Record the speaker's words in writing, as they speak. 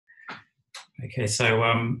Okay,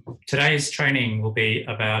 so today's training will be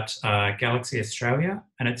about Galaxy Australia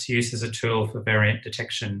and its use as a tool for variant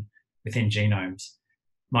detection within genomes.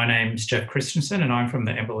 My name's Jeff Christensen and I'm from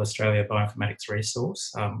the EMBL Australia Bioinformatics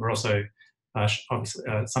Resource. We're also obviously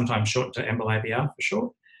sometimes short to EMBL-ABR for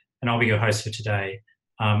short, and I'll be your host for today.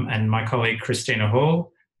 And my colleague Christina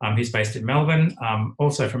Hall, who's based in Melbourne,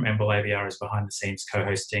 also from EMBL-ABR, is behind the scenes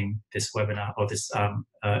co-hosting this webinar or this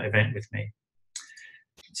event with me.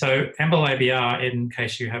 So EMBL-ABR, in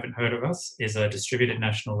case you haven't heard of us, is a distributed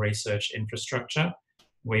national research infrastructure.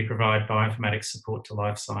 We provide bioinformatics support to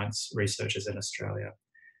life science researchers in Australia.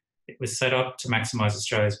 It was set up to maximise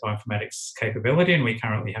Australia's bioinformatics capability, and we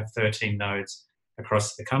currently have 13 nodes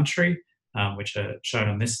across the country, which are shown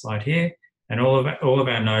on this slide here. And all of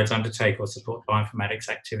our nodes undertake or support bioinformatics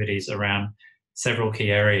activities around several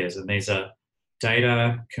key areas, and these are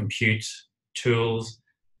data, compute, tools,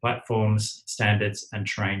 platforms, standards, and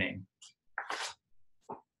training.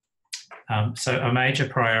 So a major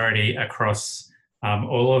priority across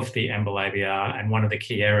all of the EMBL-ABR, and one of the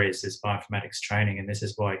key areas is bioinformatics training, and this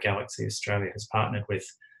is why Galaxy Australia has partnered with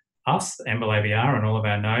us, EMBL-ABR, and all of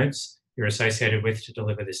our nodes you're associated with to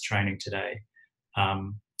deliver this training today.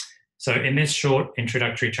 So in this short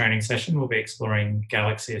introductory training session, we'll be exploring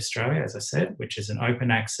Galaxy Australia, as I said, which is an open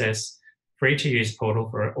access, free-to-use portal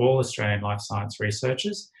for all Australian life science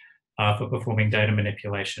researchers for performing data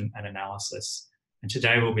manipulation and analysis. And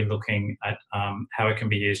today we'll be looking at how it can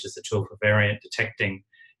be used as a tool for variant detecting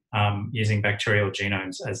using bacterial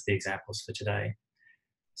genomes as the examples for today.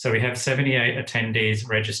 So we have 78 attendees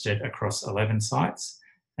registered across 11 sites.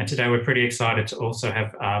 And today we're pretty excited to also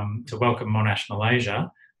have to welcome Monash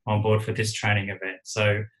Malaysia on board for this training event.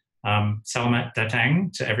 So Selamat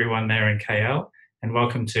Datang to everyone there in KL, and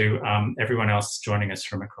welcome to everyone else joining us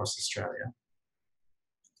from across Australia.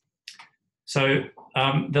 So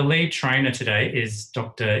the lead trainer today is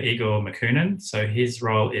Dr. Igor Makunin. So his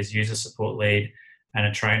role is user support lead and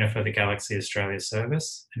a trainer for the Galaxy Australia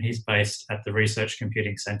service, and he's based at the Research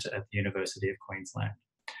Computing Centre at the University of Queensland.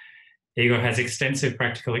 Igor has extensive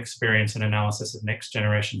practical experience in analysis of next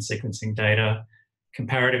generation sequencing data,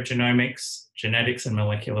 comparative genomics, genetics and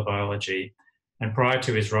molecular biology. And prior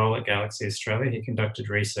to his role at Galaxy Australia, he conducted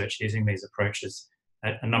research using these approaches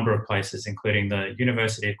at a number of places, including the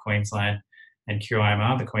University of Queensland and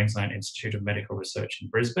QIMR, the Queensland Institute of Medical Research in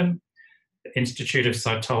Brisbane, the Institute of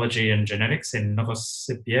Cytology and Genetics in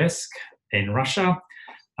Novosibirsk in Russia,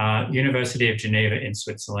 University of Geneva in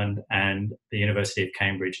Switzerland, and the University of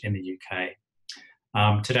Cambridge in the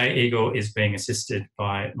UK. Today, Igor is being assisted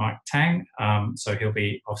by Mike Tang, so he'll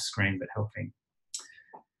be off screen but helping.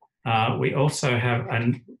 We also have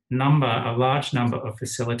a large number of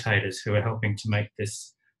facilitators who are helping to make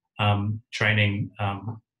this training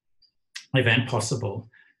event possible.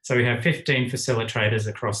 So we have 15 facilitators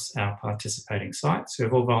across our participating sites who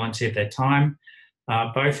have all volunteered their time,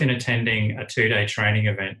 both in attending a 2-day training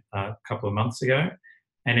event a couple of months ago,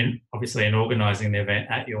 and obviously in organising the event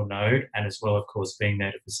at your node, and as well, of course, being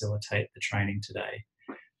there to facilitate the training today.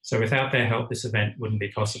 So without their help, this event wouldn't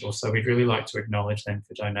be possible. So we'd really like to acknowledge them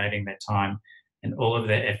for donating their time and all of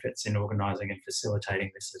their efforts in organising and facilitating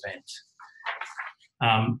this event.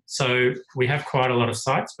 So we have quite a lot of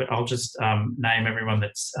sites, but I'll just name everyone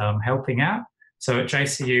that's helping out. So at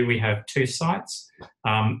JCU, we have 2 sites.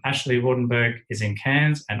 Ashley Wardenberg is in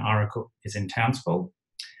Cairns and Ira Cook is in Townsville.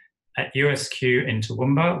 At USQ in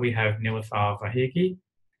Toowoomba, we have Nilufar Vahigi.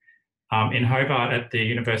 In Hobart at the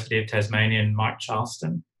University of Tasmania, Mike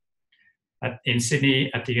Charleston. In Sydney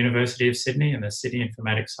at the University of Sydney in the Sydney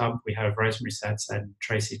Informatics Hub, we have Rosemary Sadsad and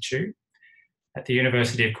Tracy Chu. At the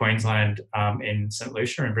University of Queensland in St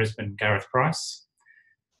Lucia in Brisbane, Gareth Price.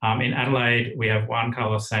 In Adelaide, we have Juan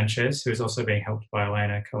Carlos Sanchez, who is also being helped by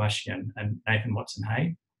Elena Kalashian and Nathan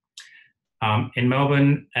Watson-Hay. In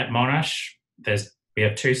Melbourne at Monash, we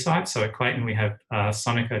have 2 sites. So at Clayton, we have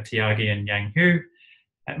Sonika Tiagi and Yang Hu.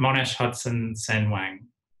 At Monash, Hudson Sen Wang.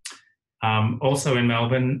 Also in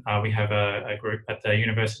Melbourne, we have a group at the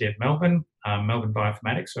University of Melbourne, Melbourne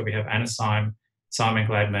Bioinformatics, where we have Anna Syme, Simon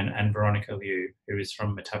Gladman and Veronica Liu, who is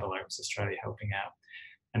from Metabolomics Australia, helping out.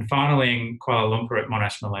 And finally, in Kuala Lumpur at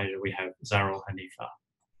Monash Malaysia, we have Zarul Hanifa.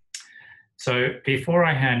 So before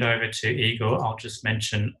I hand over to Igor, I'll just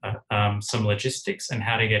mention some logistics and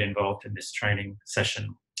how to get involved in this training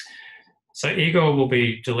session. So Igor will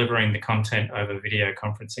be delivering the content over video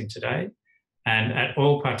conferencing today, and at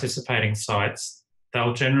all participating sites,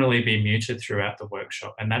 they'll generally be muted throughout the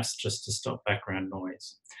workshop, and that's just to stop background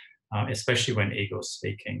noise, especially when Igor's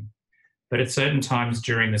speaking. But at certain times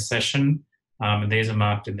during the session, and these are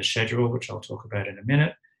marked in the schedule, which I'll talk about in a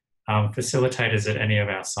minute, facilitators at any of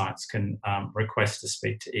our sites can request to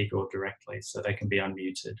speak to Igor directly, so they can be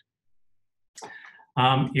unmuted.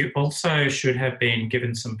 You also should have been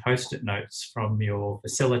given some post-it notes from your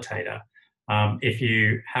facilitator. If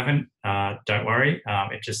you haven't, don't worry.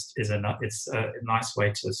 It just is it's a nice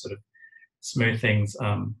way to sort of smooth things,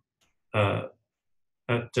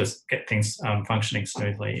 just get things functioning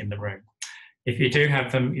smoothly in the room. If you do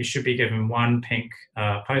have them, you should be given one pink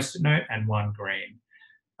post-it note and one green.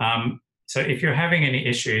 So if you're having any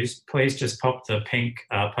issues, please just pop the pink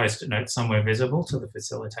post-it note somewhere visible to the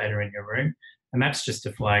facilitator in your room, and that's just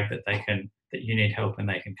a flag that that you need help and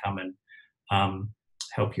they can come and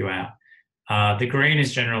help you out. The green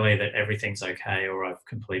is generally that everything's okay or I've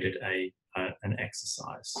completed an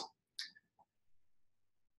exercise.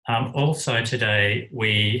 Also today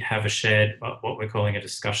we have a shared, what we're calling a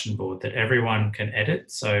discussion board that everyone can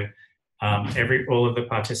edit. So all of the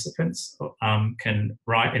participants can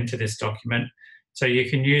write into this document. So you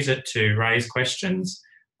can use it to raise questions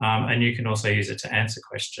and you can also use it to answer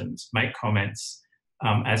questions, make comments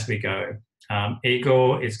as we go.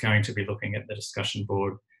 Igor is going to be looking at the discussion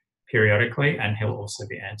board periodically and he'll also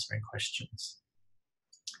be answering questions.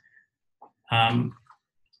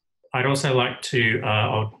 I'd also like to,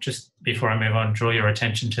 I'll just, before I move on, draw your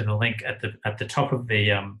attention to the link at the top of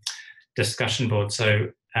the discussion board. So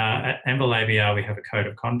at EMBL-ABR, we have a code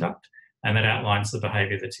of conduct, and that outlines the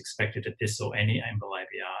behaviour that's expected at this or any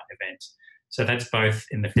EMBL-ABR event. So that's both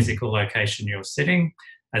in the physical location you're sitting,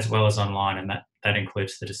 as well as online, and that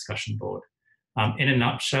includes the discussion board. In a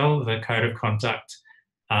nutshell, the code of conduct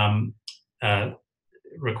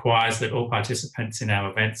requires that all participants in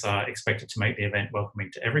our events are expected to make the event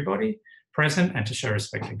welcoming to everybody present and to show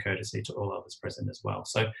respect and courtesy to all others present as well.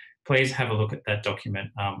 So please have a look at that document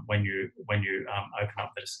when you open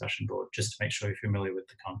up the discussion board, just to make sure you're familiar with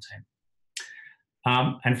the content.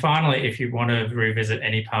 And finally, if you want to revisit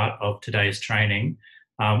any part of today's training,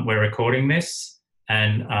 we're recording this,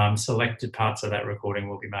 and selected parts of that recording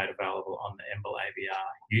will be made available on the EMBL-ABR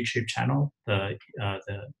YouTube channel, the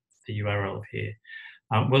URL of here.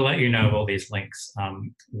 We'll let you know of all these links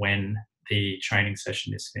when the training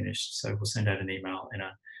session is finished. So we'll send out an email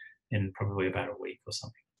in probably about a week or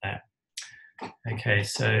something like that. Okay,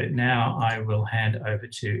 so now I will hand over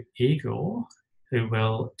to Igor, who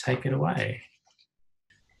will take it away.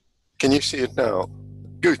 Can you see it now?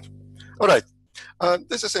 Good. All right.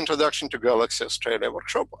 This is Introduction to Galaxy Australia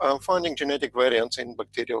workshop, finding genetic variants in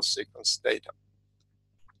bacterial sequence data.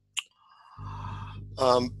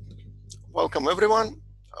 Welcome everyone.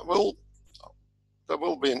 There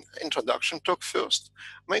will be an introduction talk first.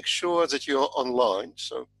 Make sure that you're online,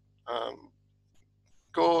 so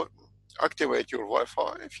go activate your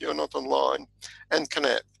Wi-Fi if you're not online and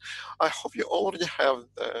connect. I hope you already have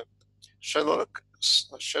the Shadowlock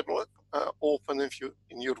open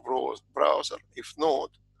in your browser. If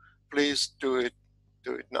not, please do it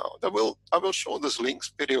now. I will show these links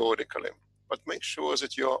periodically, but make sure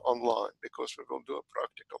that you are online because we will do a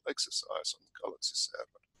practical exercise on Galaxy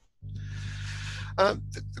Server.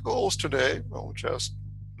 The goals today, we'll just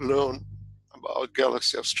learn about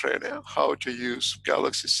Galaxy Australia, how to use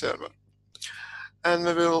Galaxy Server, and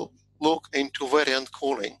we will look into variant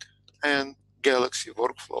calling and Galaxy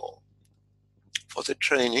workflow. For the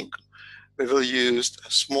training, we will use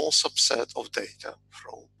a small subset of data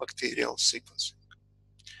from bacterial sequencing.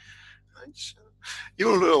 Right, so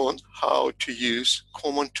you'll learn how to use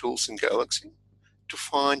common tools in Galaxy to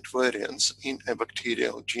find variants in a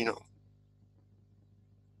bacterial genome.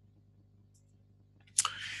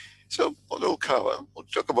 So what we'll cover, we'll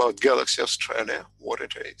talk about Galaxy Australia, what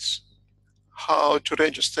it is, how to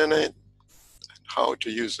register in it, and how to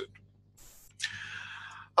use it.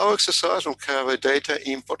 Our exercise will cover data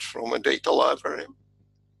import from a data library,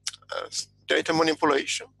 data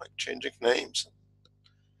manipulation, like changing names.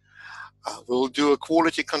 We'll do a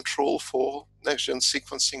quality control for next-gen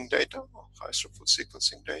sequencing data, or high-throughput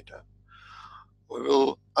sequencing data. We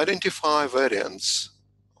will identify variants,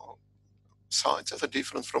 or sites that are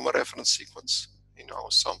different from a reference sequence in our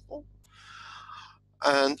sample,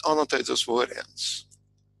 and annotate those variants.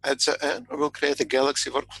 At the end, we will create a Galaxy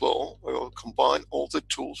workflow. We will combine all the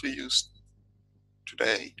tools we used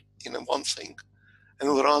today in one thing, and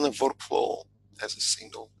we'll run a workflow as a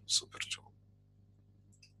single super tool.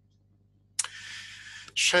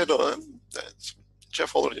 Shadow, that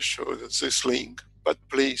Jeff already showed this link, but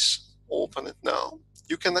please open it now.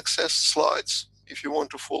 You can access slides if you want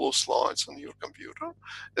to follow slides on your computer.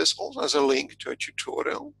 There's also a link to a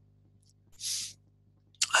tutorial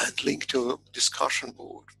and link to a discussion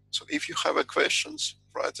board. So if you have questions,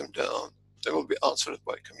 write them down. They will be answered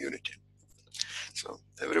by community. So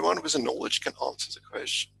everyone with the knowledge can answer the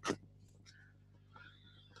question.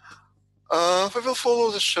 We will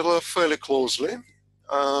follow the schedule fairly closely,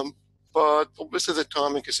 but obviously the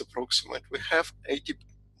timing is approximate. We have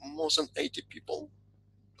more than 80 people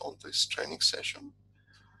on this training session,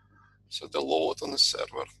 so the load on the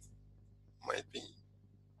server may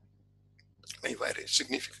vary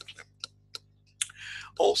significantly.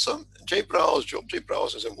 Also,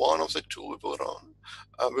 JBrowse is one of the tools we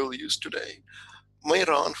will use today, may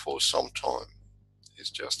run for some time.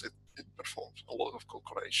 It's just it performs a lot of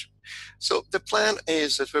calculation. So the plan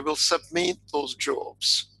is that we will submit those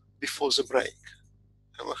jobs before the break,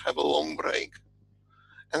 and we'll have a long break,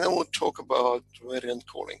 and then we'll talk about variant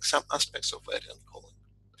calling, some aspects of variant calling.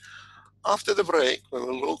 After the break, we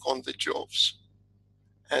will look on the jobs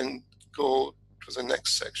and go to the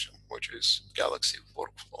next section, which is Galaxy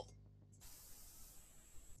workflow.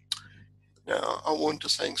 Now, I want to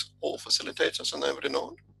thank all facilitators on every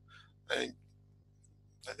node. They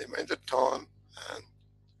made the time and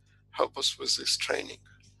help us with this training.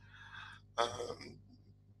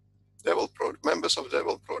 Members of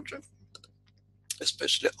Devil Project,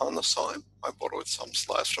 especially Anna Syme. I borrowed some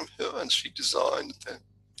slides from her, and she designed the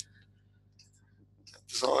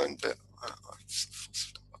slides.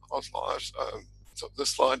 So the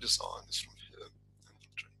slide design is from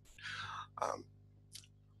her.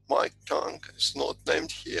 Mike Tank is not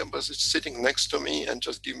named here, but it's sitting next to me and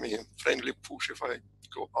just give me a friendly push if I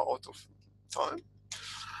go out of time.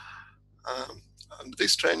 And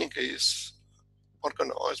this training is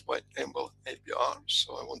organized by EMBL-ABR,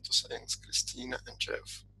 so I want to thank Christina and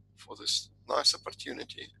Jeff for this nice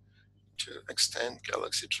opportunity to extend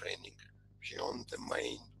Galaxy training beyond the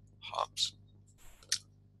main hubs.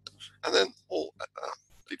 And then all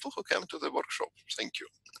people who came to the workshop, thank you.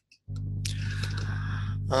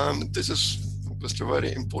 This is obviously a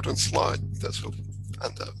very important slide that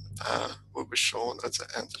will be shown at the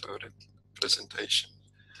end of the presentation.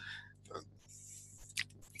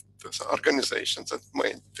 The organizations that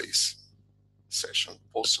made this session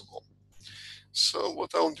possible. So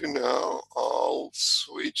what I'll do now, I'll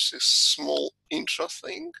switch this small intro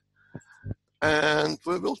thing, and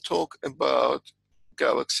we will talk about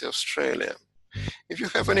Galaxy Australia. If you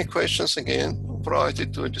have any questions, again, write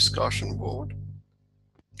it to a discussion board.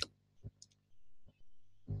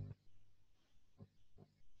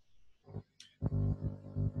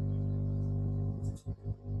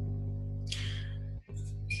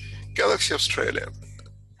 Galaxy Australia.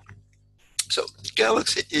 So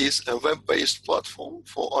Galaxy is a web-based platform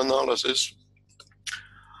for analysis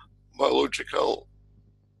biological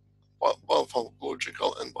and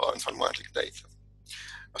bioinformatic data.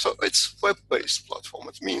 So it's web-based platform.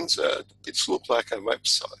 It means that it looks like a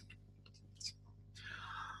website.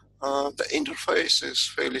 The interface is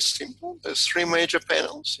fairly simple. There's 3 major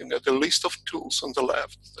panels. You got a list of tools on the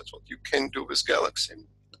left. That's what you can do with Galaxy.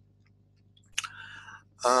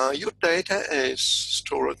 Your data is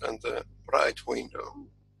stored in the right window,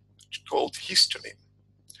 called history.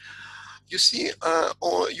 You see,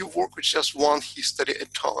 or you work with just one history at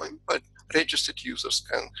a time, but registered users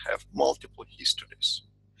can have multiple histories.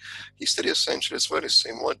 History essentially is very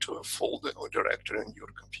similar to a folder or directory on your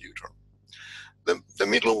computer. The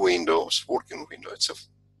middle window is working window. It's a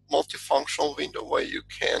multifunctional window where you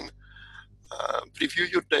can preview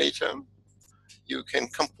your data, you can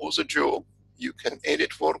compose a job, you can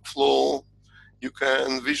edit workflow, you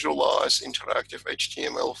can visualize interactive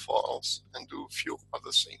HTML files and do a few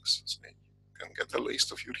other things. So you can get a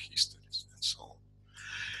list of your histories and so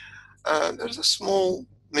on. There's a small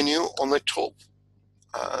menu on the top,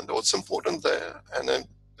 and what's important there, and then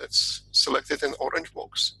that's selected in orange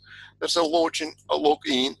box. There's a login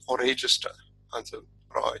or register on the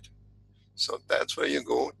right. So that's where you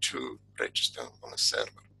go to register on a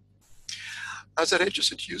server. As a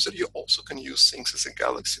registered user, you also can use things as a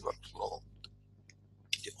Galaxy workflow.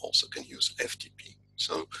 You also can use FTP.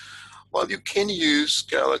 So while you can use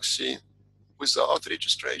Galaxy without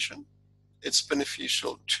registration, it's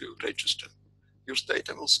beneficial to register. Your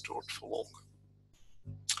data will store for longer.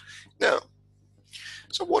 Now,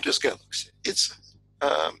 so what is Galaxy? It's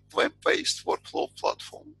a web-based workflow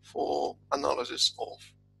platform for analysis of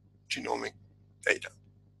genomic data.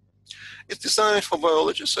 It's designed for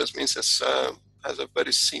biologists, so it means it has a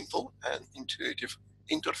very simple and intuitive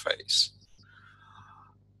interface.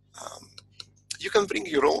 You can bring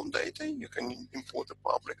your own data, you can import the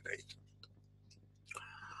public data.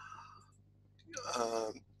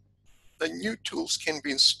 The new tools can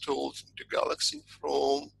be installed into Galaxy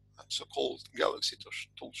from so-called Galaxy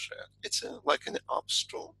Toolshed. It's like an app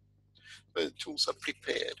store. The tools are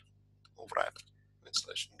prepared or wrapped in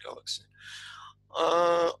Galaxy.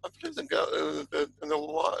 I believe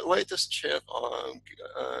the latest check on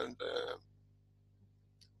the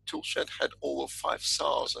toolshed had over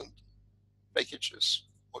 5,000 packages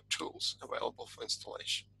or tools available for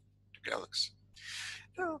installation to Galaxy.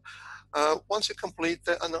 Now, once you complete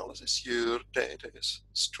the analysis, your data is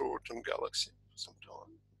stored in Galaxy for some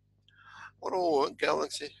time. Moreover,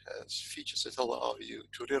 Galaxy has features that allow you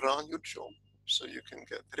to rerun your job, so you can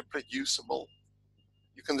get reproducible.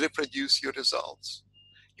 You can reproduce your results.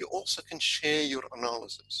 You also can share your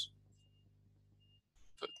analysis.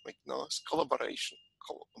 So it makes nice collaboration,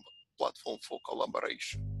 platform for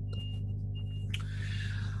collaboration.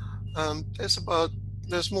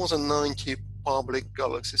 There's more than 90 public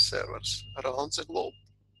Galaxy servers around the globe.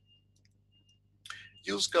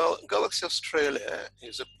 Use Galaxy Australia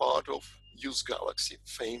is a part of Use Galaxy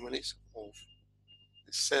families of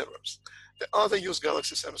the servers. The other Use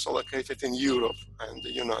Galaxy servers are located in Europe and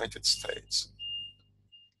the United States.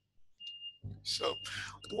 So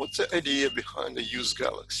what's the idea behind the Use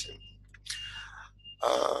Galaxy?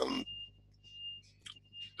 The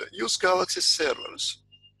Use Galaxy servers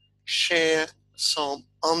share some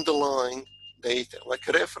underlying data like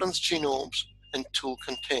reference genomes and tool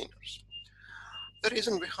containers. The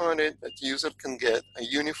reason behind it that the user can get a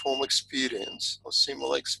uniform experience or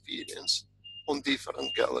similar experience on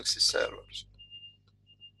different Galaxy servers.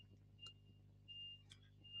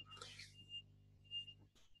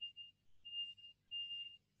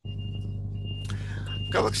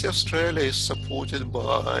 Galaxy Australia is supported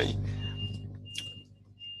by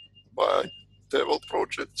several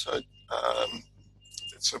projects.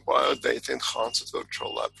 It's a biodata enhanced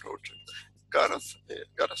virtual lab project.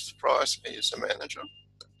 Gareth Price is a manager.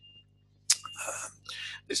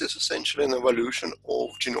 This is essentially an evolution of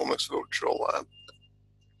genomics virtual lab.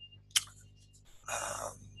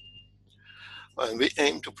 And we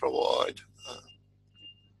aim to provide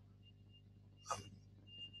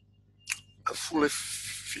a fully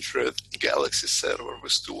featured Galaxy server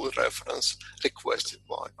with tool reference requested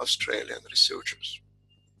by Australian researchers.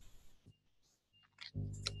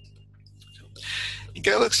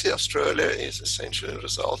 Galaxy Australia is essentially a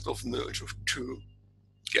result of merge of two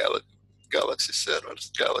Galaxy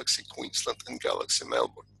servers, Galaxy Queensland and Galaxy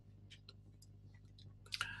Melbourne.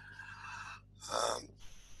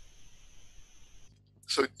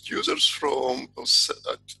 So users from those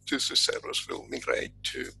two servers will migrate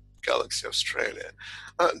to Galaxy Australia.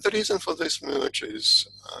 The reason for this merge is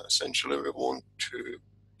essentially we want to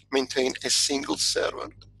maintain a single server,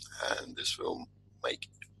 and this will make,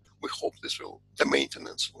 we hope the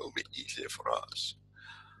maintenance will be easier for us.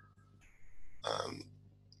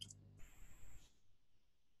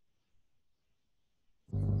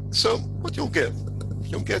 So what you'll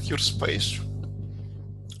get your space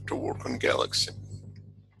to work on Galaxy.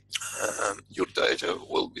 Your data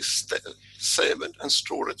will be saved and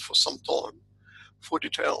stored for some time. For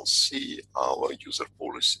details, see our user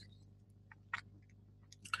policy.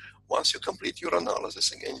 Once you complete your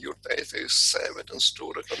analysis, again, your data is saved and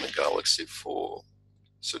stored on the Galaxy for a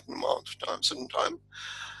certain amount of time,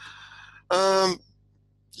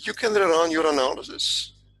 you can run your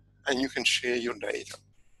analysis and you can share your data.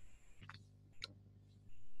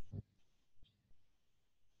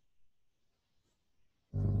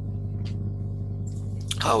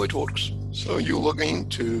 How it works. So you log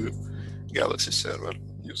into Galaxy server,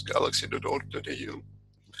 use galaxy.org.au.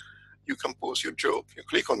 You compose your job, you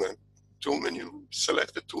click on the tool menu,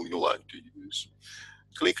 select the tool you like to use.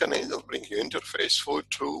 Click on it, it'll bring you interface for a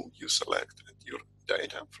tool. You select your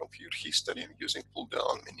data from your history using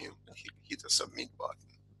pull-down menu and hit the submit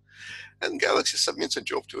button. And Galaxy submits a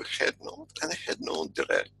job to a head node, and a head node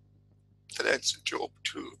directs the job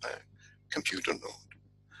to a computer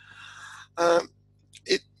node.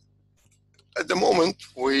 At the moment,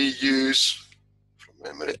 we use, from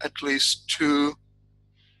memory, at least 2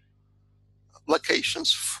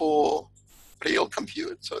 locations for real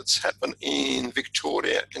compute. So it's happened in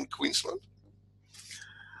Victoria and Queensland.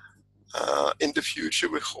 In the future,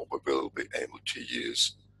 we hope we will be able to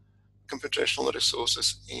use computational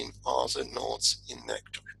resources in other nodes in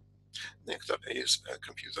Nectar. Nectar is a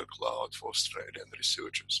computer cloud for Australian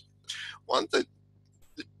researchers. Once the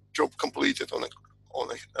job completed on a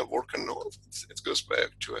worker node, it goes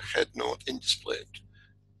back to a head node and displayed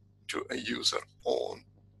to a user on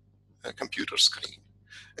a computer screen.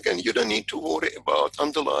 Again, you don't need to worry about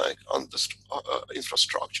underlying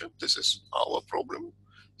infrastructure. This is our problem.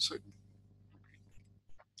 So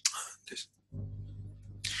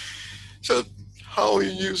how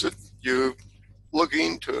you use it, you log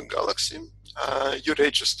into a Galaxy, you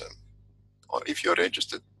register. Or if you're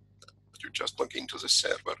registered, you just log into the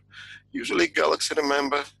server. Usually Galaxy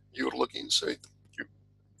remember your login, so you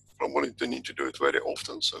probably don't need to do it very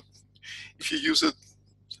often. So if you use it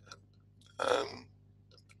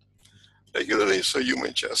regularly, so you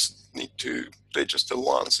may just need to register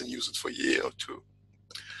once and use it for a year or two.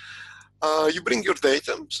 You bring your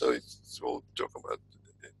data, so we'll talk about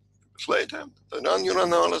it later. Then run your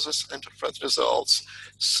analysis, interpret results,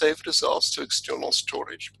 save results to external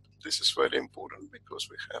storage. This is very important because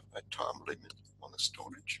we have a time limit on the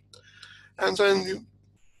storage. And then you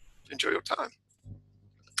enjoy your time.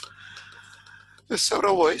 There's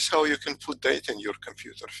several ways how you can put data in your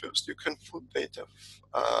computer. First, you can put data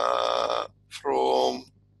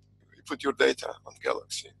put your data on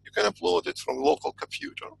Galaxy. You can upload it from local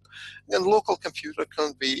computer. And local computer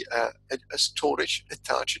can be a storage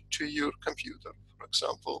attached to your computer. For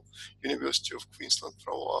example, University of Queensland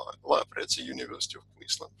provide, library at the University of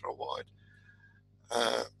Queensland provide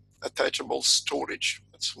attachable storage.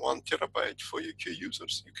 It's 1 terabyte for UK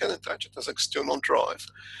users. You can attach it as external drive,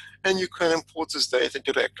 and you can import this data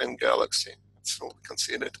directly in Galaxy. It's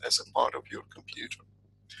considered as a part of your computer.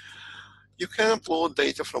 You can upload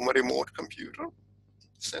data from a remote computer,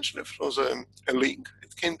 essentially from a link.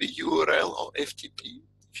 It can be URL or FTP.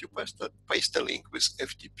 If you paste a link with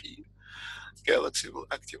FTP, Galaxy will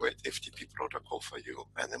activate FTP protocol for you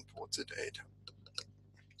and import the data.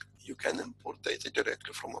 You can import data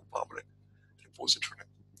directly from a public repository,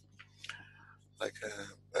 like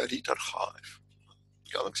a read archive.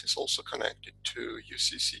 Galaxy is also connected to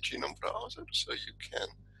UCC Genome Browser, so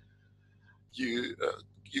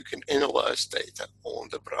you can analyze data on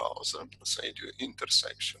the browser, say do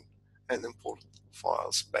intersection, and import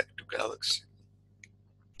files back to Galaxy.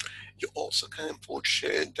 You also can import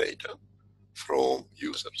shared data from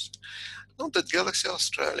users. Note that Galaxy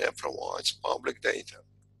Australia provides public data.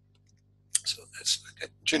 So that's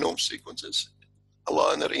like genome sequences,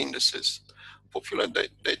 aligner indices, popular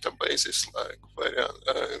databases like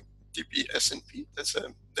DB-SNP, that's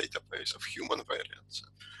a database of human variants.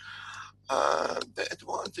 The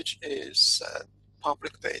advantage is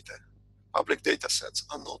public data sets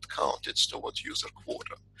are not counted towards user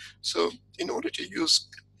quota. So in order to use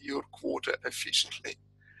your quota efficiently,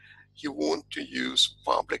 you want to use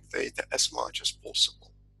public data as much as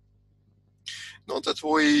possible. Note that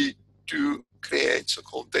we do create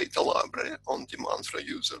so-called data library on demand for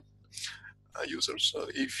users. So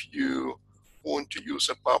if you want to use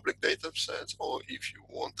a public data set, or if you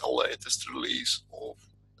want a latest release of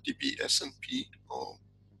DB-SNP or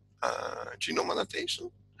genome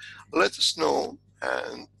annotation, let us know,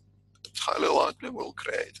 and highly likely we'll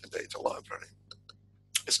create a data library,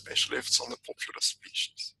 especially if it's on a popular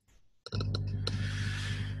species.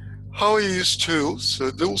 How you use tools?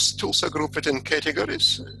 So those tools are grouped in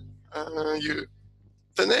categories.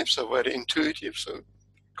 The names are very intuitive, so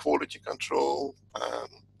quality control,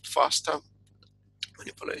 faster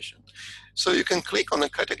manipulation. So you can click on a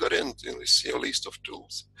category and you see a list of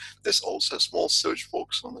tools. There's also a small search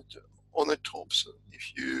box on the top. So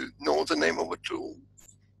if you know the name of a tool,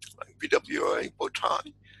 like BWA,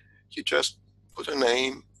 bowtie, you just put a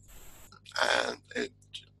name and it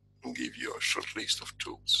will give you a short list of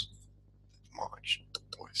tools.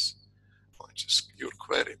 Matches your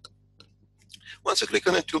query. Once you click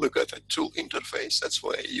on a tool, you get a tool interface. That's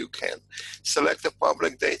where you can select a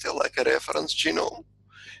public data like a reference genome.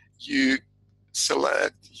 You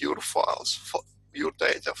select your files, for your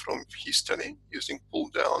data from history using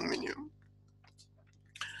pull-down menu.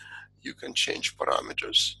 You can change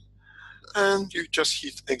parameters, and you just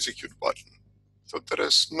hit execute button. So there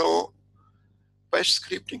is no bash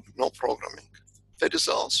scripting, no programming. The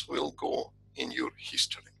results will go in your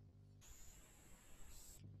history.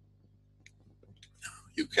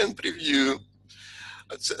 You can preview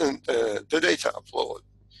the data upload.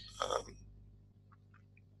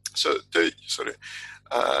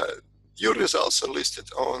 Your results are listed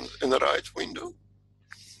in the right window.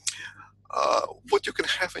 What you can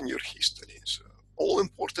have in your history is all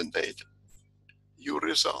important data, your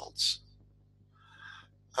results.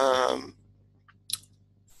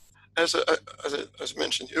 As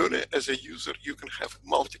mentioned earlier, as a user, you can have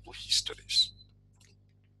multiple histories.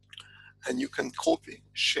 And you can copy,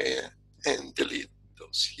 share, and delete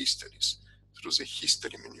those histories through the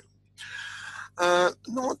history menu.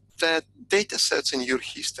 Note that data sets in your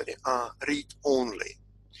history are read-only.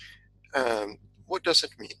 What does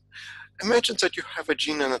it mean? Imagine that you have a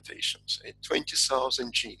gene annotation, say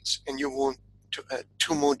 20,000 genes, and you want to add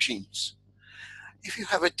 2 more genes. If you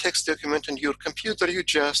have a text document on your computer, you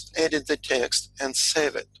just edit the text and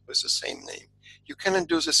save it with the same name. You cannot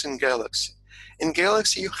do this in Galaxy. In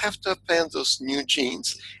Galaxy, you have to append those new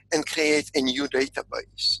genes and create a new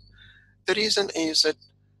database. The reason is that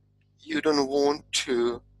you don't want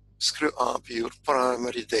to screw up your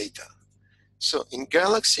primary data. So in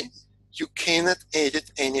Galaxy, you cannot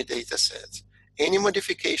edit any data sets. Any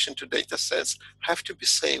modification to data sets have to be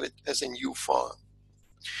saved as a new file.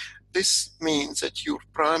 This means that your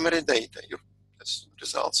primary data, your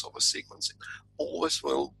results of a sequencing, always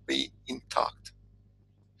will be intact.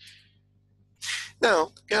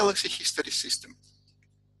 Now, Galaxy History System.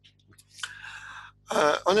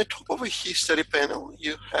 On the top of a history panel,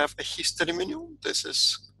 you have a history menu. This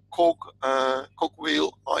is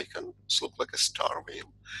cogwheel icon. It looks like a star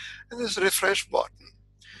wheel. And there's a refresh button,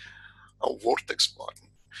 a vortex button.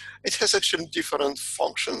 It has actually different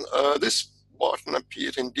function. This button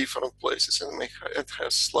appears in different places and it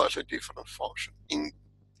has slightly different function. In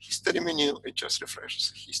history menu, it just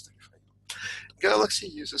refreshes the history file. Galaxy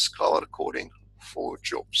uses color coding for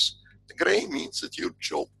jobs. The gray means that your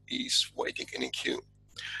job is waiting in a queue.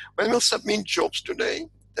 When we'll submit jobs today,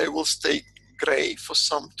 they will stay gray for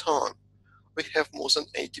some time. We have more than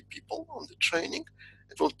 80 people on the training.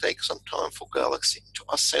 It will take some time for Galaxy to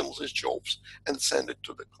assemble these jobs and send it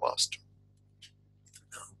to the cluster.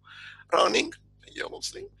 Now, running, the yellow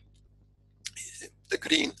thing, the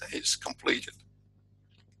green is completed.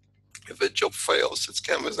 If a job fails, it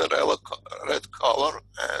comes with a red color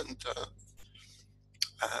and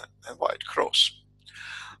a white cross.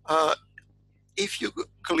 If you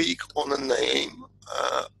click on a name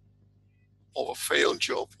of a failed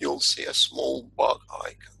job, you'll see a small bug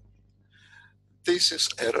icon. This is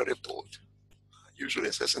error report. Usually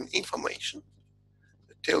it has an information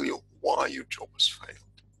that tell you why your job has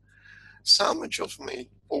failed. Some jobs may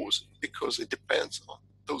pause because it depends on,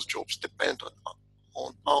 those jobs depend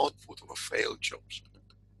on output of a failed jobs.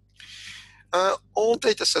 All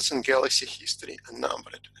data sets in Galaxy history are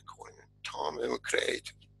numbered according to time they were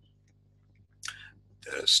created.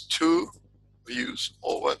 There's two views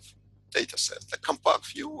of a data set. The compact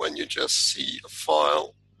view, when you just see a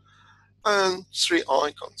file, and three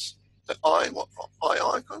icons. The I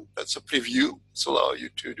icon, that's a preview. It's allow you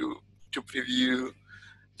to preview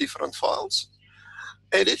different files.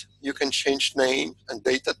 Edit, you can change name and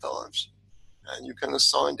data types, and you can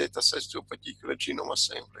assign data sets to a particular genome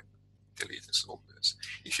assembly. Delete is obvious.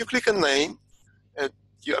 If you click a name,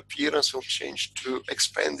 your appearance will change to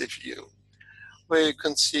expanded view, where you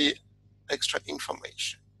can see extra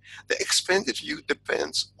information. The expanded view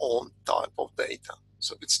depends on type of data.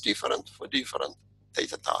 So it's different for different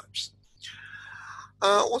data types.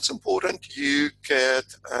 What's important, you get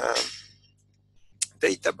a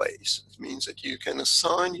database. It means that you can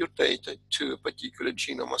assign your data to a particular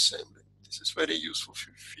genome assembly. This is a very useful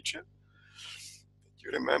feature. You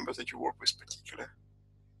remember that you work with particular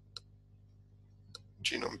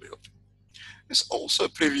genome build. There's also a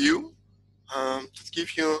preview that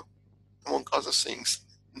gives you, among other things,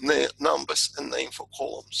 numbers and name for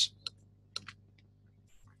columns.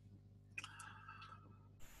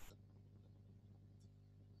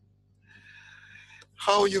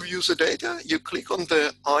 How you view the data, you click on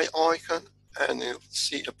the eye icon and you'll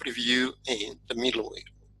see a preview in the middle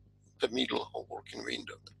of working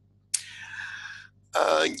window.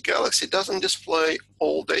 Galaxy doesn't display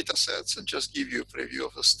all data sets, it just gives you a preview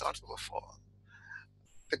of the start of a file.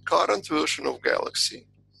 The current version of Galaxy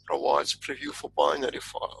provides preview for binary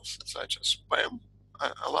files, such as PAM,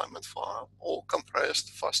 alignment file, or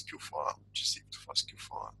compressed FASTQ file, which is zipped FASTQ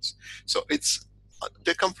files. So it's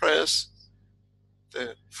decompress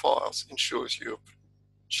the files and shows you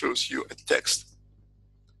a text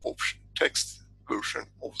option, text version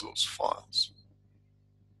of those files.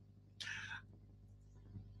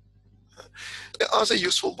 The other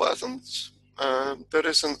useful buttons, there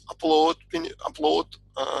is an upload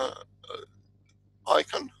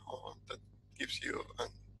icon that gives you and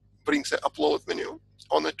brings the upload menu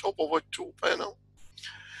on the top of a tool panel.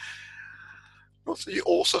 Also, you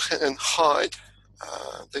also can hide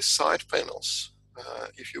the side panels.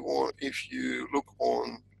 If you look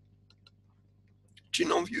on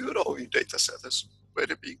Genome Viewer, or your data set is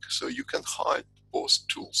very big, so you can hide both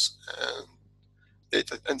tools and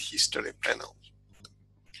data and history panel.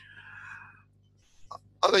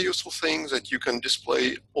 Other useful things that you can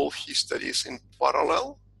display all histories in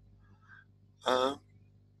parallel. And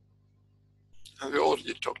we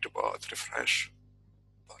already talked about refresh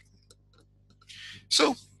button.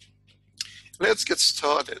 So let's get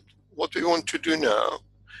started. What we want to do now,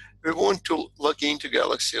 we want to log into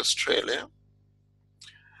Galaxy Australia,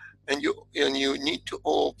 and you need to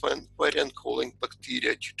open variant calling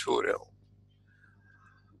bacteria tutorial.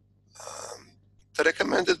 the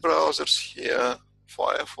recommended browsers here,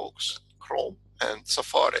 Firefox, Chrome, and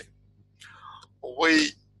Safari.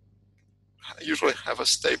 We usually have a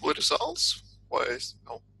stable results with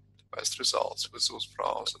the best results with those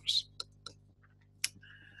browsers.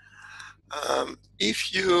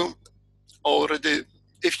 If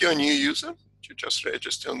you're a new user, you just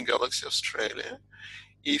register on Galaxy Australia.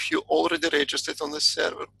 If you already registered on the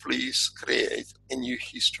server, please create a new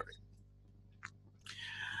history.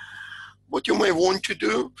 What you may want to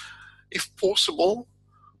do, if possible,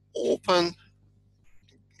 open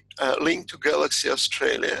a link to Galaxy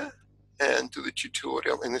Australia and to the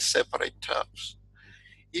tutorial in a separate tabs.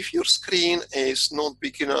 If your screen is not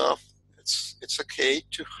big enough, it's okay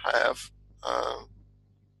to have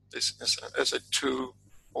this as a two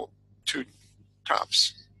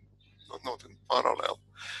tabs, not in parallel.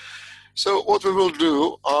 So what we will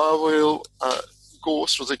do, I will go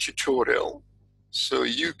through the tutorial. So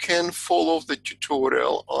you can follow the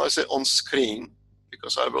tutorial either on screen,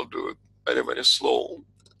 because I will do it very, very slow.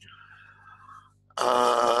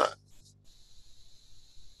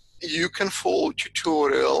 You can follow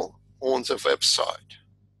tutorial on the website.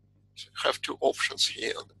 So you have two options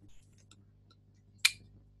here.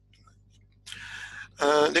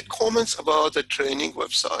 The comments about the training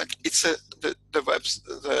website, it's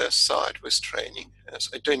the site with training has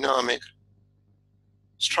a dynamic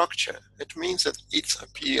structure. It means that its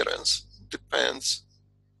appearance depends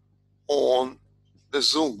on the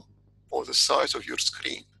zoom or the size of your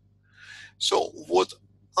screen. So what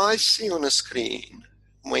I see on a screen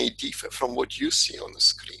may differ from what you see on the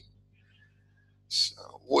screen. So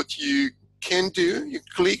what you can do, you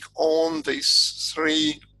click on these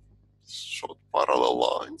three short parallel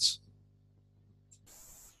lines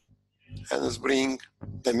and let's bring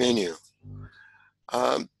the menu.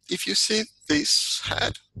 If you see this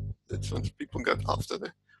head, that's what people got after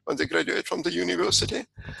when they graduate from the university,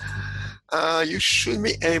 you should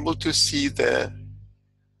be able to see the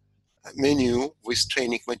menu with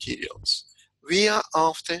training materials. We are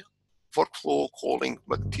after workflow calling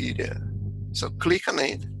Bacterial. So click on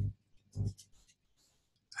it,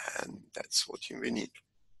 and that's what you will need.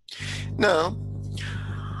 Now,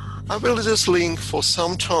 I will leave this link for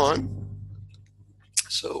some time.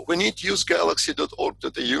 So we need to use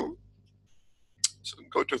galaxy.org.au. So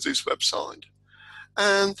go to this website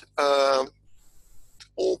and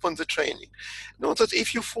open the training. Note that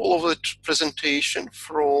if you follow the presentation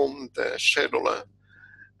from the scheduler,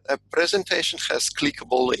 a presentation has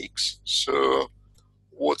clickable links. So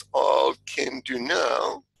what I can do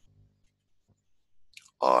now,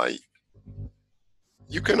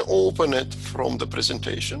 you can open it from the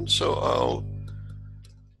presentation. So I'll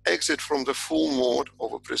exit from the full mode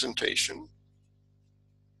of a presentation.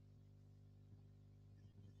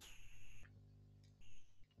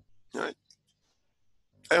 Right.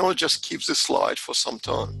 And I'll just keep the slide for some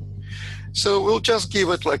time. So we'll just give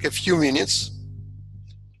it like a few minutes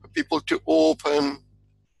for people to open,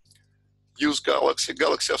 use Galaxy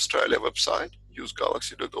Australia website, use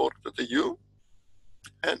galaxy.org.au,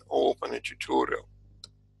 and open a tutorial.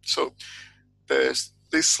 So this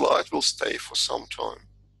slide will stay for some time.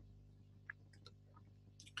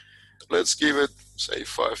 Let's give it, say,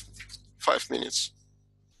 five minutes.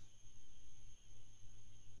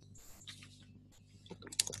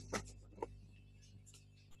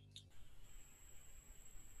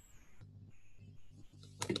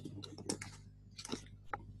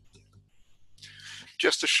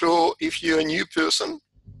 Just to show, if you're a new person,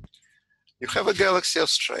 you have a Galaxy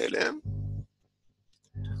Australia.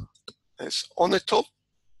 It's on the top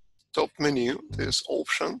menu, there's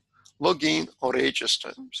option, login or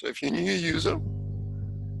register. So if you're a new user,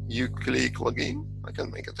 you click login. I can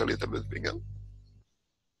make it a little bit bigger.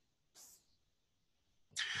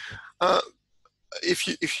 If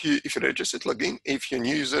you registered, login. If you're a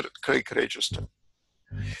new user, click register.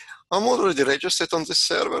 I'm already registered on the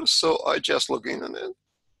server, so I just log in on it,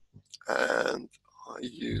 and I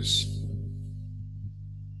use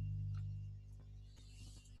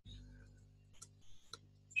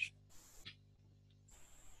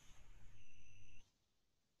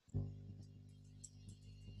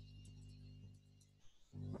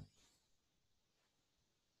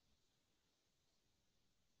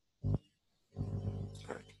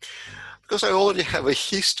because I already have a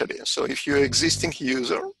history. So if you're an existing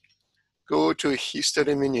user, go to a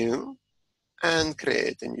history menu and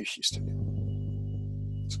create a new history.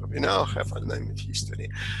 So we now have a named history.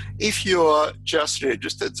 If you are just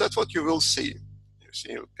registered, that's what you will see. You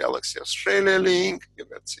see Galaxy Australia link, you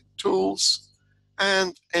got the tools,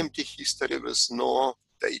 and empty history with no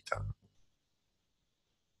data.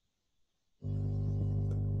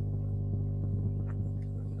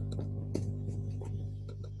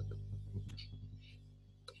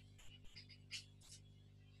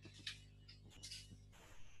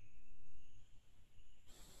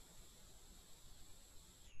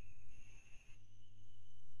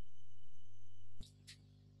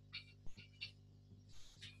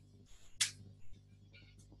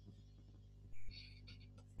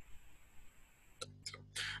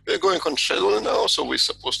 We're going on schedule now, so we're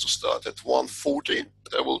supposed to start at 1:40.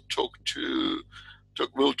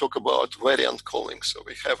 We'll talk about variant calling. So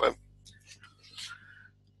we have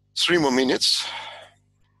 3 more minutes.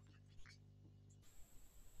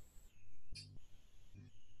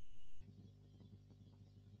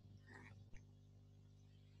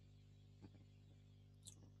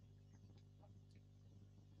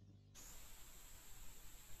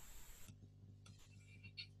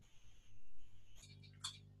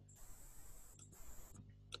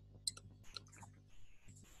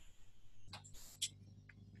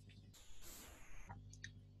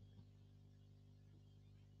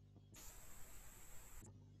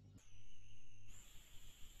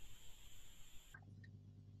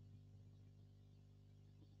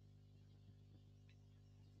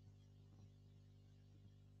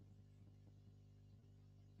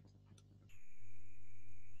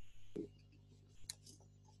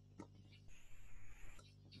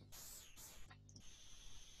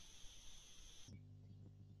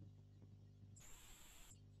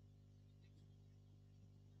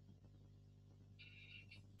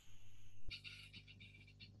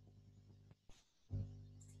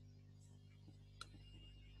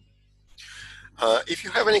 If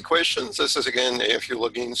you have any questions, this is again if you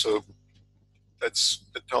log in, so that's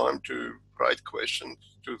the time to write questions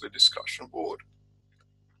to the discussion board.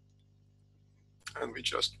 And we're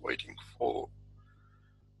just waiting for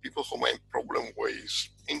people who may have problem with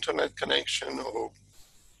internet connection or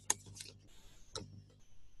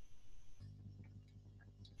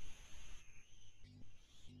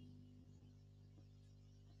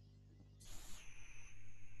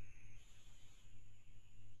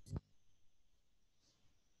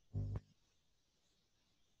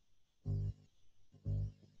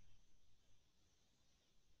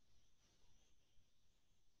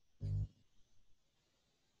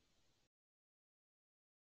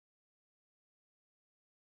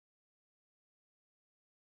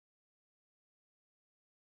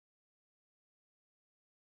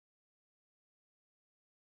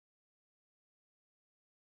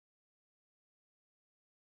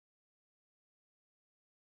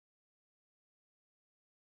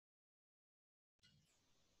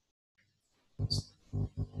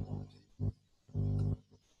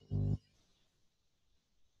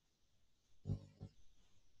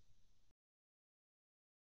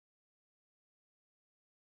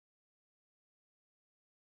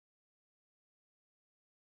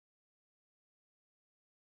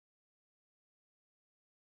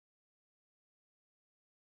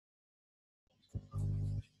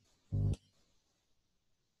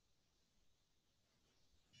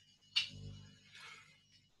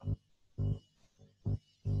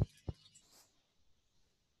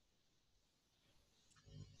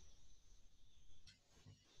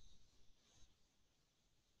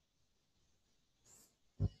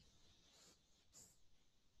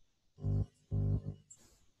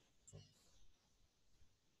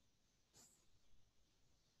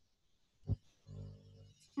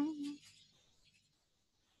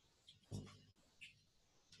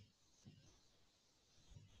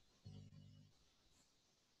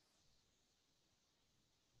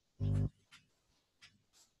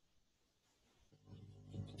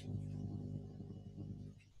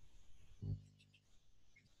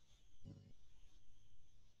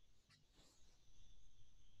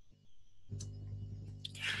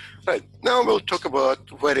right. Now we'll talk about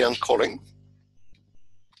variant calling.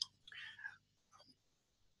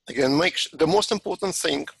 Again, the most important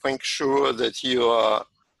thing, make sure that you are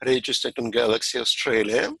registered on Galaxy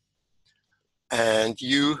Australia and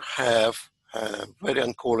you have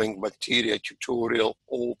variant calling bacteria tutorial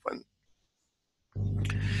open.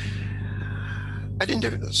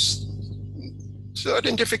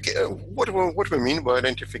 What we mean by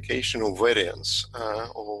identification of variants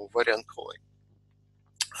or variant calling.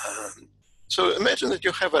 So imagine that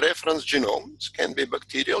you have a reference genome. It can be a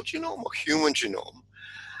bacterial genome or human genome.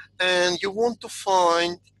 And you want to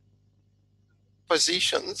find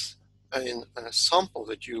positions in a sample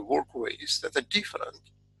that you work with that are different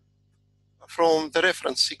from the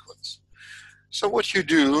reference sequence. So what you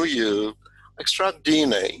do, you extract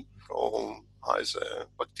DNA from either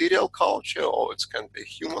bacterial culture or it can be a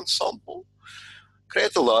human sample,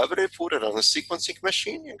 create a library, put it on a sequencing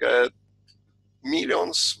machine, you get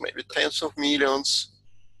millions, maybe tens of millions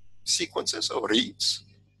sequences or reads.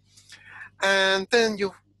 And then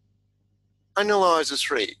you analyze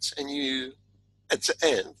these rates and you, at the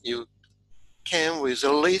end, you came with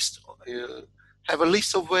a list, you have a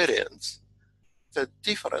list of variants that are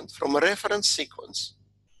different from a reference sequence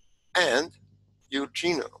and your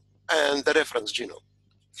genome and the reference genome.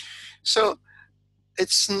 So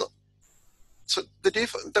it's not, so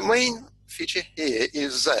the main feature here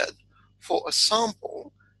is that for a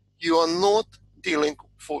sample, you are not dealing,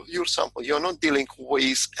 for your sample, you're not dealing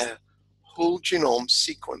with a whole genome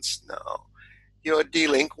sequence now. You're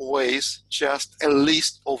dealing with just a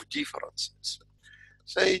list of differences.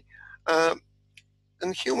 Say,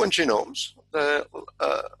 in human genomes, the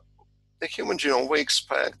human genome, we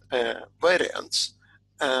expect variants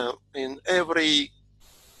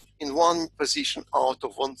in one position out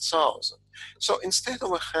of 1,000. So instead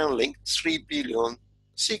of handling 3 billion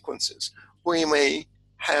sequences, we may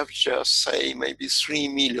have just, say, maybe 3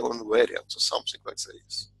 million variants or something like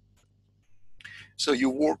this. So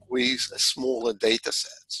you work with smaller data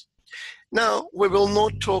sets. Now, we will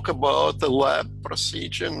not talk about the lab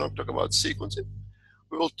procedure, not talk about sequencing.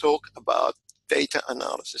 We will talk about data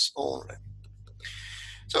analysis only.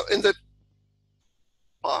 So in the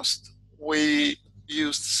past, we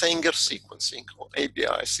used Sanger sequencing or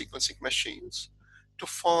ABI sequencing machines to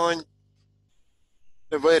find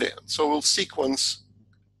the variant. So we'll sequence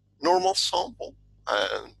normal sample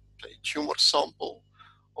and a tumor sample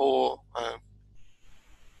or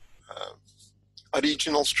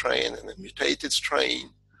original strain and a mutated strain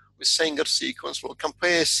with Sanger sequence. We'll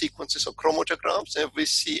compare sequences of chromatograms and we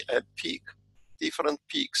see a peak, different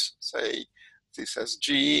peaks. Say this has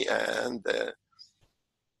G and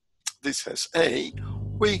this has A.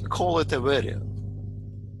 We call it a variant.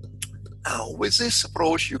 Now, with this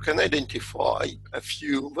approach, you can identify a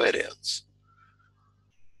few variants.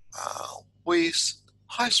 With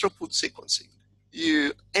high throughput sequencing,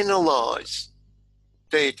 you analyze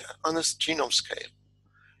data on a genome scale.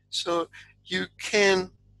 So you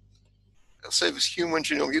can, say with human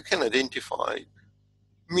genome, you can identify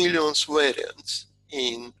millions of variants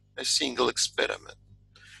in a single experiment.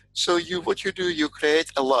 So what you do, you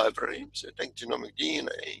create a library, so you take genomic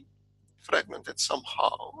DNA, fragment it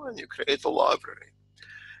somehow, and you create a library.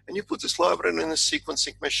 And you put this library in a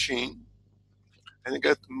sequencing machine, and you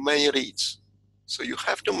get many reads. So you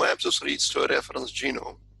have to map those reads to a reference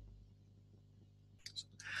genome.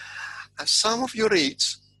 And some of your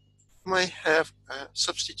reads may have a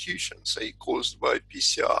substitution, say, caused by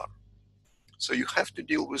PCR. So you have to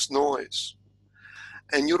deal with noise.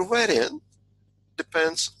 And your variant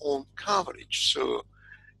depends on coverage. So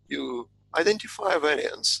you identify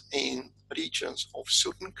variants in regions of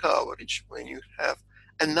certain coverage when you have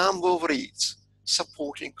a number of reads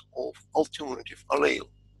supporting of alternative allele.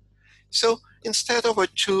 So instead of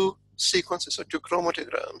 2 sequences or 2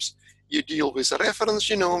 chromatograms, you deal with a reference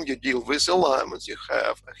genome, you deal with alignments, you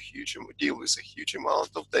deal with a huge amount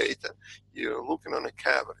of data, you're looking on a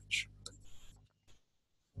coverage.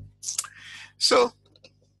 So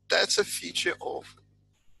that's a feature of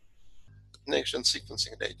next-gen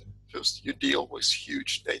sequencing data. First, you deal with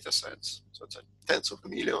huge data sets, so it's tens of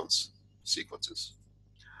millions sequences.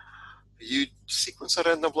 You sequence a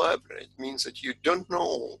random library. It means that you don't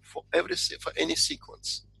know for any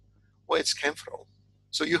sequence where it came from.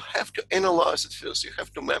 So you have to analyze it first. You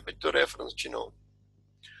have to map it to reference genome.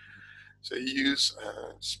 So you use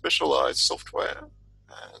specialized software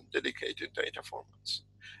and dedicated data formats.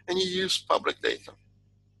 And you use public data,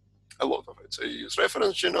 a lot of it. So you use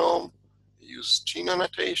reference genome, you use gene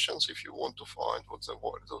annotations if you want to find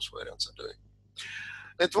what those variants are doing.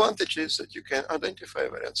 The advantage is that you can identify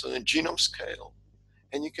variants on a genome scale,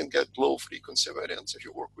 and you can get low frequency variants if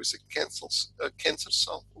you work with cancer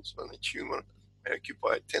samples when a tumor may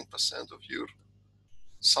occupy 10% of your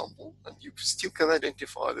sample, and you still can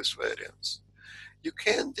identify these variants. You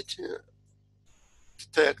can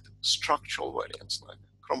detect structural variants like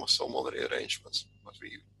chromosomal rearrangements, but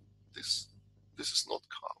this is not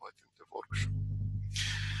covered in the workshop.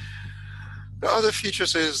 The other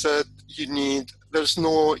features is that there's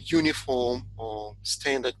no uniform or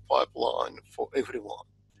standard pipeline for everyone.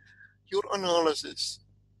 Your analysis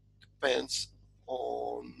depends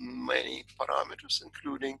on many parameters,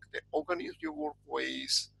 including the organism you work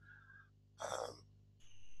with,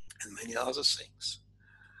 and many other things.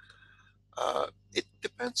 It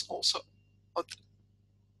depends also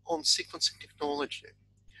on sequencing technology.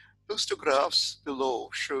 Those 2 graphs below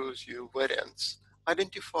shows you variants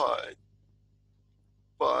identified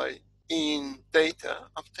in data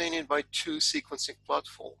obtained by 2 sequencing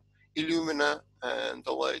platforms, Illumina and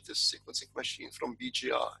the latest sequencing machine from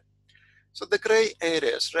BGI. So the gray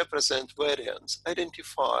areas represent variants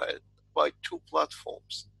identified by 2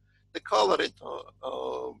 platforms. The colored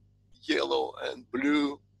yellow and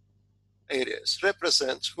blue areas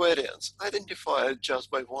represent variants identified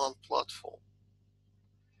just by 1 platform.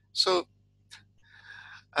 So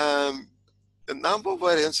the number of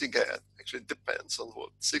variants you get Actually, it depends on what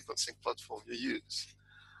sequencing platform you use.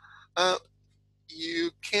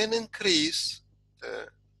 You can increase the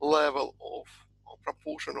level of or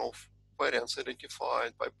proportion of variants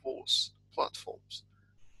identified by both platforms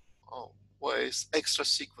with extra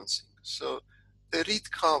sequencing. So the read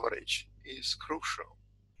coverage is crucial.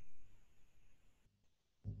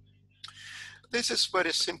 This is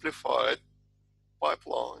very simplified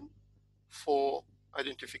pipeline for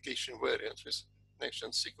identification variants with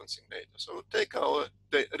next-gen sequencing data. So we take our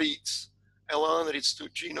reads, align reads to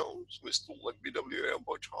genomes with tools like BWL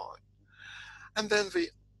by time, and then we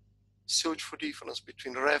search for difference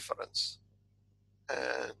between reference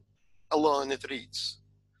and aligned reads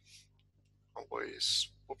with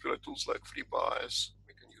popular tools like FreeBias.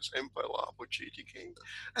 We can use EMBL-ABR or GTK,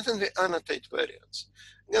 and then we annotate variants.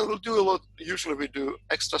 Then we'll do a lot. Usually we do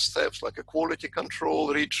extra steps like a quality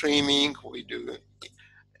control, retrimming. We do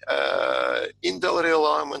indel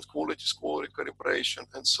realignment, quality score recalibration,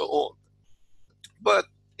 and so on. But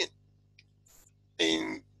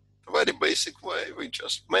in a very basic way, we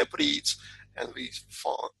just map reads and we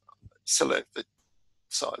select the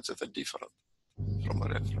sites that are different from a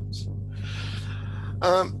reference.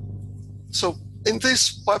 So in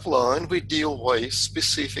this pipeline, we deal with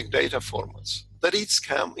specific data formats. The reads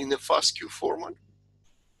come in a FASTQ format.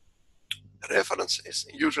 Reference is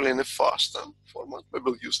usually in a FASTA format. We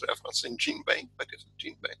will use reference in GenBank, but it's a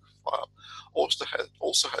GenBank file also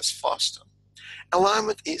has FASTA.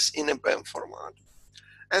 Alignment is in a BAM format,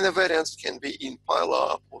 and the variants can be in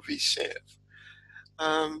PILE-UP or VCF.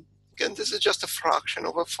 Again, this is just a fraction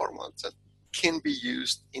of a format that can be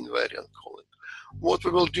used in variant calling. What we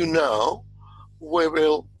will do now, we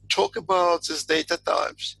will talk about these data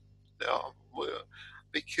types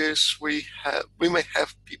because we may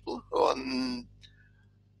have people who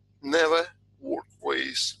never work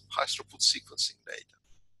with high throughput sequencing data.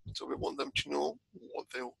 So we want them to know what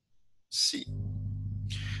they'll see.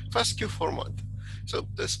 FASTQ format. So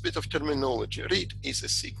there's a bit of terminology. Read is a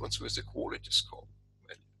sequence with the quality score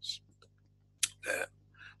values. The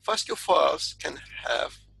FASTQ files can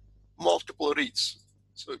have multiple reads.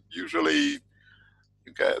 So usually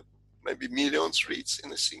you get maybe millions reads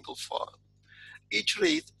in a single file. Each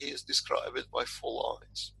read is described by 4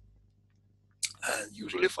 lines. And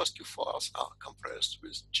usually FASTQ files are compressed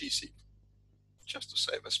with gzip, just to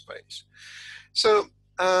save a space. So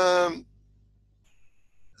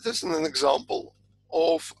this is an example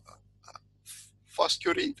of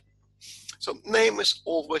FASTQ read. So name is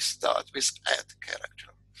always start with add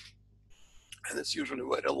character, and it's usually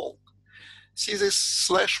very long. See this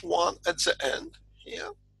 /1 at the end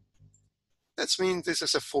here? That means this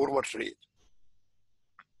is a forward read.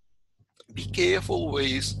 Be careful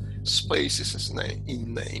with spaces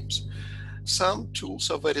in names. Some tools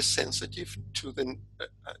are very sensitive to the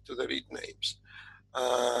read names.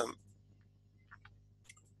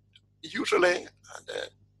 Usually, the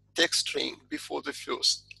text string before the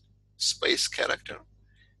first space character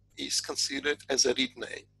is considered as a read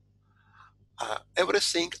name.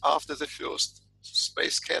 Everything after the first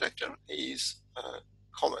space character is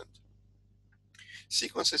comment.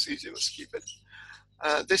 Sequence is easy, we'll skip it.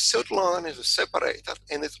 The third line is a separator,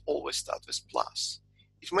 and it always starts with plus.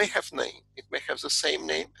 It may have name. It may have the same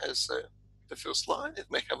name as the first line. It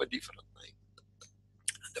may have a different name.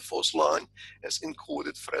 The fourth line has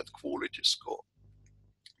encoded thread quality score.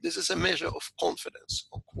 This is a measure of confidence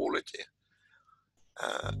or quality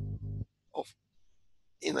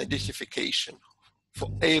in identification for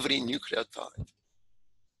every nucleotide.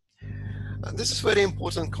 And this is a very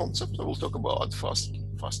important concept. I will talk about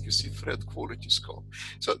FastQC thread quality score.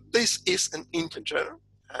 So this is an integer,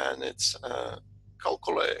 and it's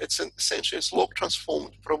essentially log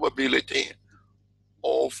transformed probability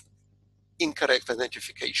of incorrect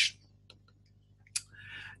identification.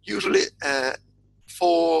 Usually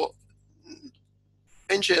for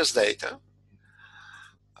NGS data,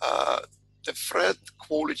 the thread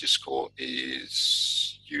quality score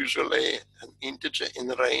is usually an integer in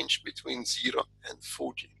the range between 0 and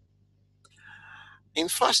 40. In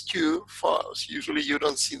FASTQ files, usually you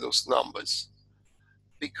don't see those numbers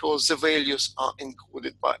because the values are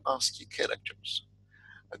encoded by ASCII characters.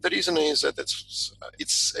 The reason is that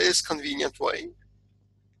it's a convenient way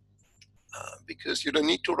because you don't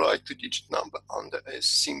need to write 2-digit number under a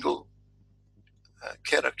single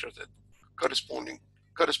character that corresponding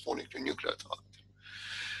to nucleotide.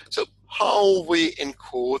 So how we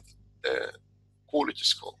encode the quality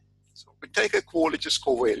score? So we take a quality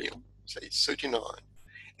score value, say 39,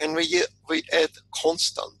 and we add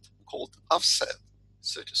constant called offset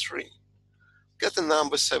 33. Get the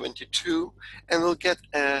number 72, and we'll get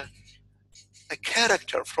a a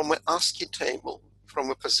character from an ASCII table from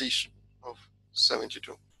a position of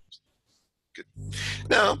 72. Good.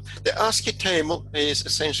 Now, the ASCII table is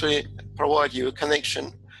essentially provide you a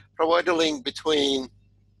connection, provide a link between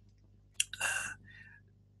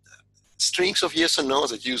strings of yes and no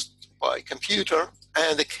that used by a computer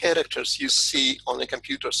and the characters you see on a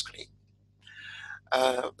computer screen.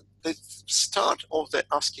 The start of the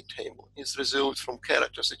ASCII table is resolved from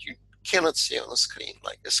characters that you cannot see on the screen,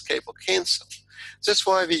 like escape or cancel. That's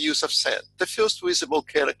why we use offset. The first visible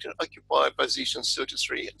character occupies position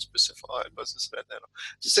 33 and specified by this red arrow.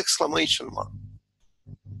 This exclamation mark.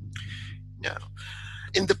 Now,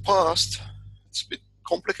 in the past, it's a bit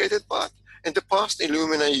complicated, but in the past,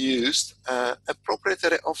 Illumina used a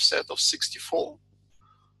proprietary offset of 64.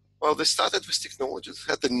 Well, they started with technology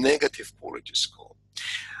that had a negative quality score.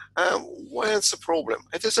 What's the problem?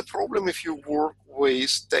 It is a problem if you work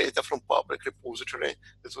with data from public repository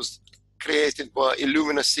that was created by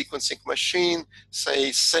Illumina sequencing machine, say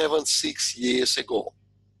 7-6 years ago.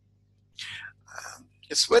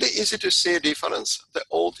 It's very easy to see a difference. The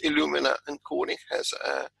old Illumina encoding has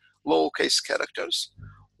lowercase characters,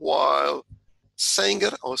 while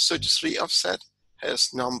Sanger or 33 offset has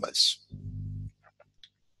numbers.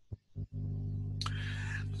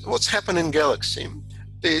 What's happened in Galaxy?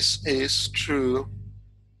 This is true.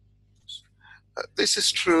 This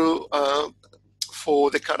is true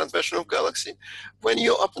for the current version of Galaxy. When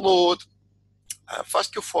you upload a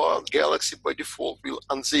FASTQ file, Galaxy by default will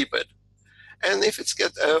unzip it. And if it's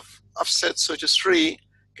get offset 33,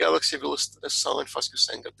 Galaxy will assign FASTQ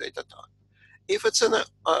Sanger data type. If it's an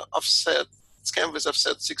offset scan with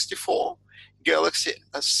offset 64, Galaxy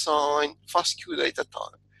assign FASTQ data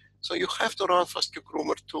type. So you have to run FASTQ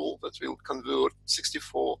groomer tool that will convert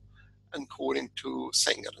 64 encoding to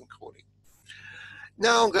Sanger encoding.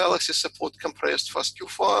 Now Galaxy support compressed FASTQ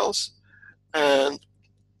files,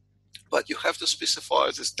 but you have to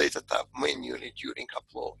specify this data type manually during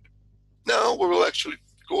upload. Now we will actually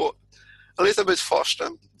go a little bit faster.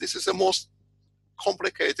 This is the most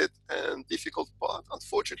complicated and difficult part.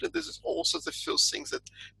 Unfortunately, this is also the first thing that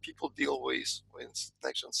people deal with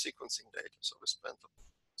next-gen sequencing data, so we spent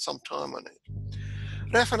some time on it.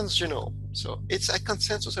 Reference genome. So it's a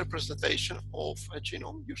consensus representation of a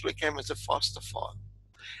genome, usually came as a FASTA file.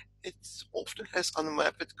 It often has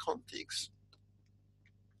unmapped contigs,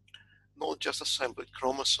 not just assembled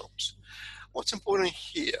chromosomes. What's important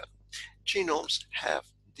here, genomes have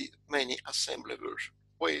many assembly versions.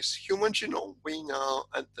 With human genome, we now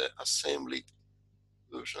at the assembly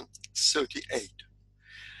version 38.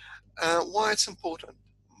 Why it's important?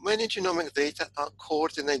 Many genomic data are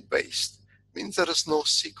coordinate-based, means there is no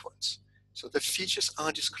sequence. So the features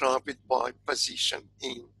are described by position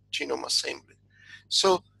in genome assembly.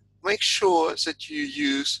 So make sure that you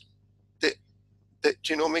use the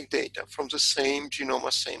genomic data from the same genome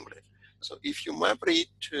assembly. So if you map read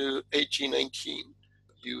to AG19,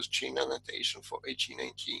 use gene annotation for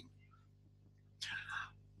AG19.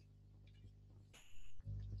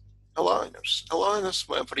 Aligners. Aligners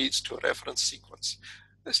map reads to a reference sequence.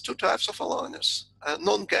 There's two types of aligners,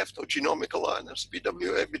 non-gapped or genomic aligners,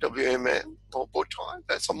 BWA, BWMN, or bowtie.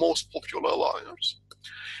 That's the most popular aligners.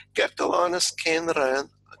 Gapped aligners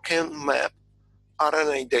can map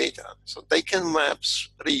RNA data, so they can map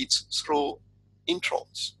reads through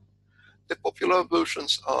introns. The popular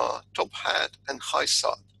versions are top hat and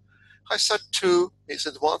HiSat. HiSat2 is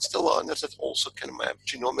advanced aligner that also can map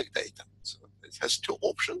genomic data. So it has two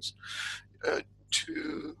options.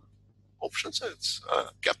 It's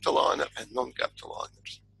gapped aligner and non-gapped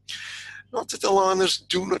aligners. Not that aligners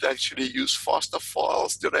do not actually use FASTA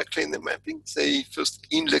files directly in the mapping. They first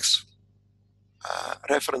index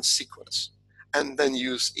reference sequence and then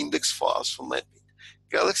use index files for mapping.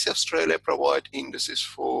 Galaxy Australia provide indices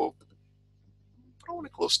for probably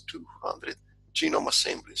close to 200 genome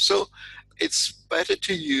assemblies. So it's better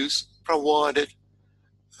to use provided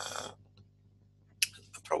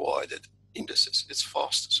indices. It's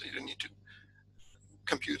faster, so you don't need to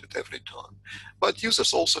compute it every time. But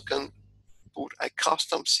users also can put a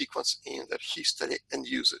custom sequence in their history and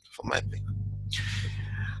use it for mapping.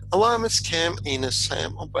 Alignments came in a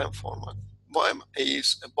SAM or BAM format. BAM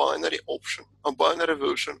is a binary option, a binary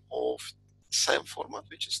version of SAM format,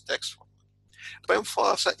 which is text format. BAM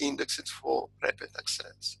files are indexed for rapid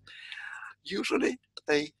access. Usually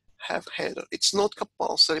they have header. It's not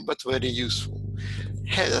compulsory, but very useful.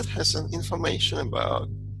 Header has some information about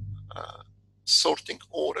sorting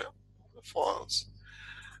order of the files,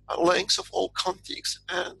 lengths of all contigs,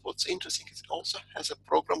 and what's interesting is it also has a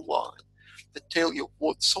program line that tell you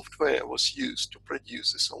what software was used to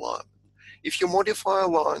produce this alignment. If you modify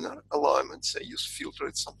alignment, say you filter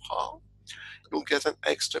it somehow, you'll get an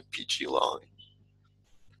extra PG line.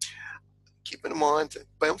 Keep in mind that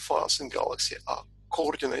BEM files in Galaxy are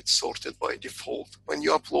coordinate sorted by default. When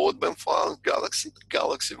you upload BEM file in Galaxy,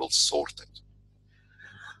 Galaxy will sort it.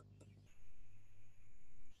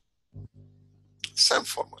 SAM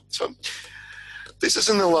format. So this is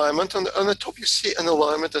an alignment. On the top, you see an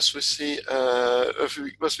alignment as we see,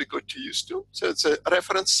 as we got used to. So it's a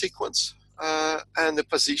reference sequence and a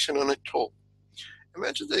position on the top.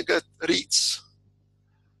 Imagine they got reads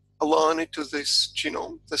aligned to this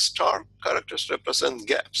genome. The star characters represent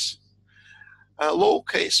gaps.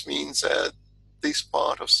 Lowercase means that this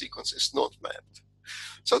part of sequence is not mapped.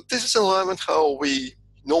 So this is alignment how we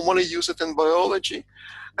normally use it in biology.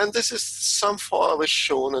 And this is some file is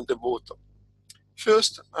shown at the bottom.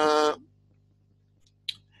 First,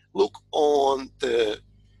 look on the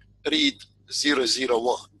read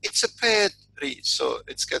 001. It's a paired read, so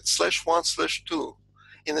it's got /1/2.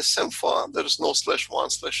 In the SAM file, there is no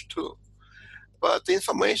 /1/2. But the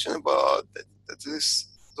information about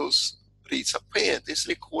those reads are paired is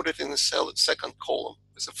recorded in the second column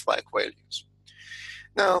with the flag values.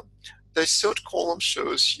 Now, the third column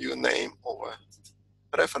shows you name of a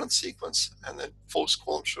reference sequence, and the fourth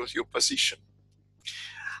column shows your position.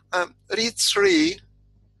 Read 3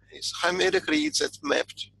 is chimeric reads that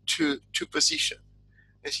mapped to position.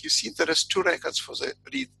 As you see, there is 2 records for the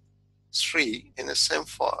read 3 in the SAM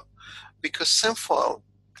file, because SAM file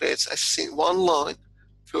creates one line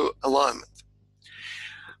per alignment.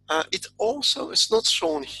 It also is not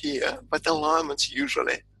shown here, but alignments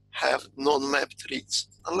usually have non-mapped reads,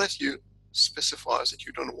 unless you specify that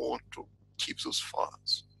you don't want to keep those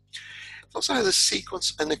files. It also has a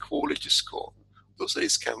sequence and a quality score. Those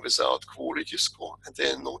reads come without quality score, and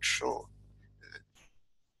they are not shown.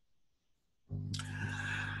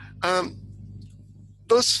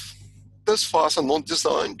 Those files are not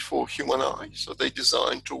designed for human eye, so they're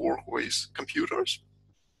designed to work with computers.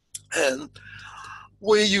 And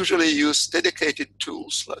we usually use dedicated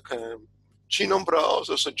tools like genome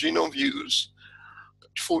browsers or genome views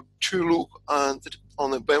to look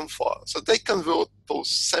on a BEM file. So they convert those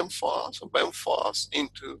SAM files or BEM files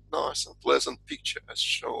into nice and pleasant picture as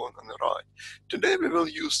shown on the right. Today we will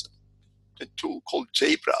use a tool called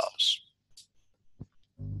JBrowse.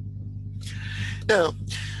 Now,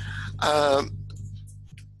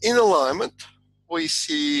 in alignment, we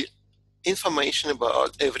see information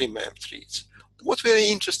about every mapped reads. What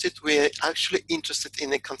we're actually interested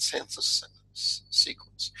in a consensus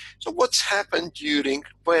sequence. So what's happened during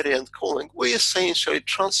variant calling? We essentially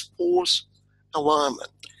transpose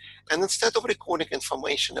alignment. And instead of recording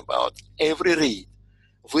information about every read,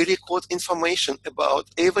 we record information about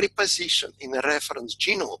every position in a reference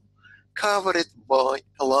genome covered by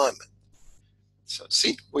alignment. So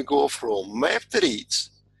see, we go from mapped reads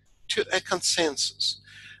to a consensus.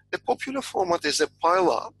 The popular format is a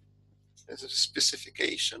pileup, as a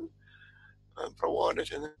specification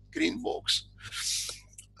provided in a green box.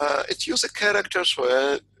 It uses characters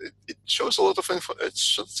where it shows a lot of it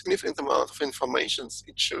shows a significant amount of information.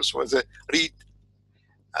 It shows where the read,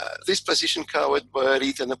 this position covered by a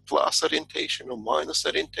read in a plus orientation or minus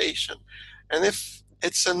orientation. And if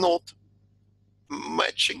it's a not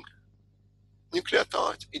matching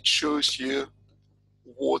nucleotide, it shows you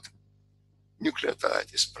what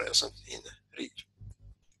nucleotide is present in a read.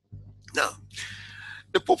 Now,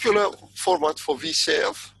 the popular format for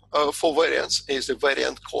VCF, for variants, is the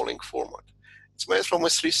variant calling format. It's made from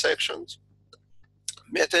 3 sections.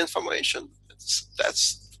 Meta information,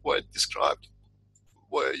 that's what it described,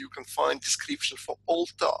 where you can find description for all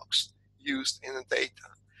tags used in the data.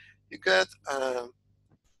 You get a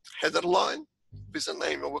header line with the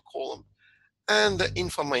name of a column and the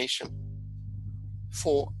information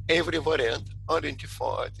for every variant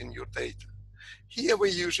identified in your data. Here we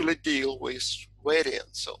usually deal with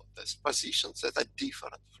variants, so there's positions that are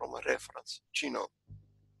different from a reference genome.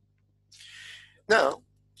 Now,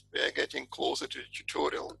 we are getting closer to the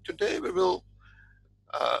tutorial. Today we will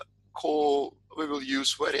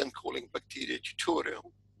use variant calling bacteria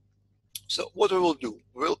tutorial. So what we will do,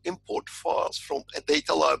 we'll import files from a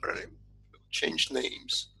data library, we'll change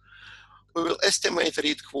names. We will estimate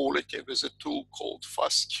read quality with a tool called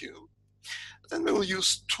FastQ. Then we will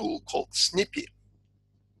use a tool called Snippy.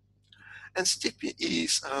 And Snippy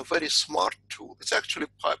is a very smart tool. It's actually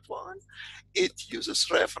a pipeline. It uses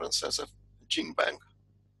reference as a gene bank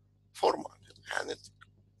format, and it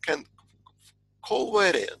can call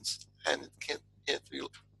variants, and it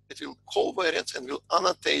will call variants and will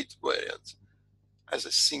annotate variants as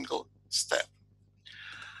a single step.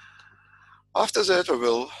 After that, we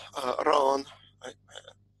will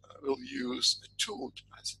we'll use a tool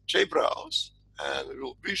as JBrowse, and we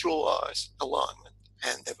will visualize alignment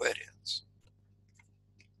and the variance.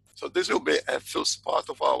 So this will be a first part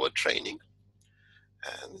of our training.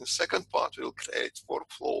 And the second part will create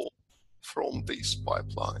workflow from this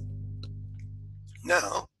pipeline.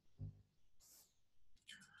 Now,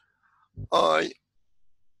 I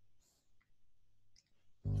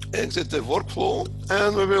exit the workflow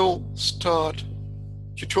and we will start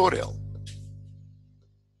tutorial.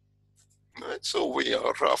 Right, so we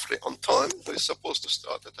are roughly on time. We're supposed to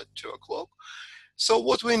start it at 2 o'clock. So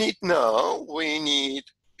what we need now, we need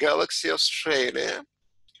Galaxy Australia,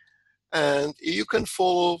 and you can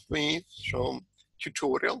follow me from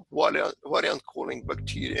tutorial, variant calling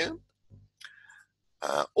bacteria,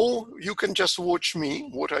 or you can just watch me,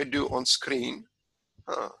 what I do on screen.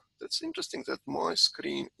 That's interesting that my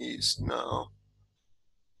screen is now,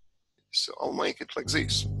 so I'll make it like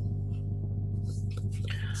this.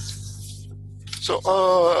 So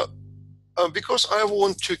because I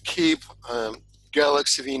want to keep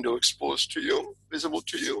Galaxy window exposed to you, visible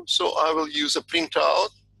to you, so I will use a printout.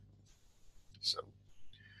 So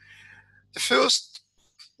the first,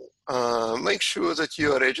 make sure that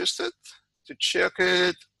you are registered. To check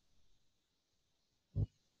it,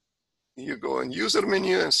 you go in user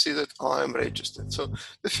menu and see that I'm registered. So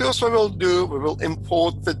the first one we'll do, we will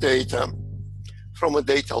import the data from a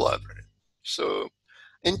data library. So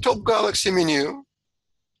in top Galaxy menu,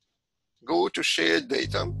 go to shared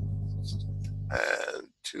data and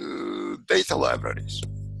to data libraries.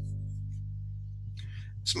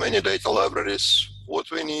 There's many data libraries. What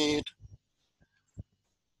we need,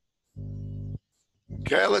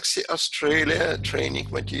 Galaxy Australia training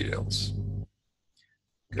materials.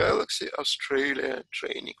 Galaxy Australia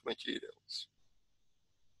training materials.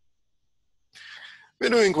 We're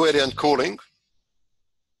doing variant calling.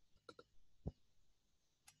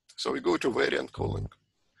 So we go to variant calling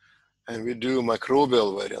and we do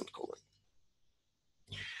microbial variant calling.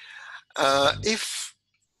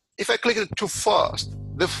 If I click it too fast,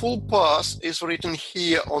 the full path is written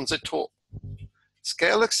here on the top. It's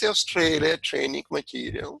Galaxy Australia training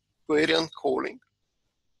material, variant calling,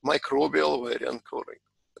 microbial variant calling.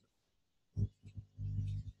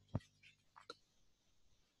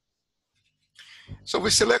 So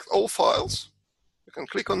we select all files. You can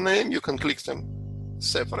click on name, you can click them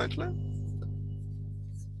separately.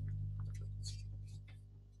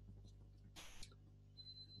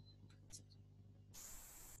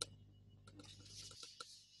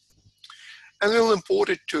 And we'll import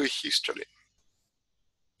it to a history.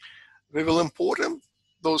 We will import them,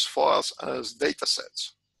 those files as data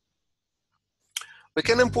sets. We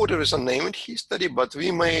can import it as a named history, but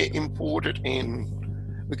we may import it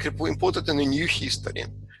in, we can import it in a new history.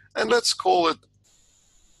 And let's call it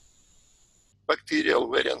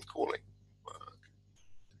bacterial variant calling.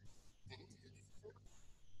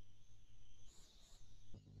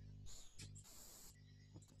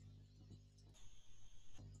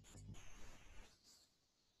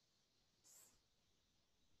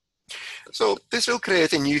 So this will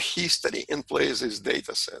create a new history and place these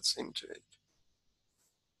data sets into it.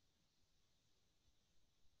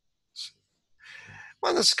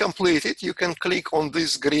 When it's completed, you can click on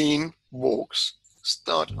this green box,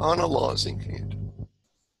 start analyzing it.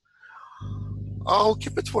 I'll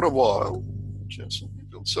keep it for a while, just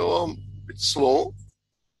so it's slow.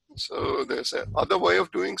 So there's another way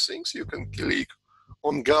of doing things. You can click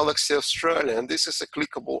on Galaxy Australia, and this is a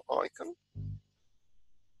clickable icon.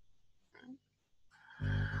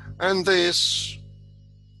 And this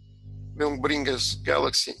will bring us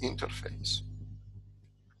Galaxy interface.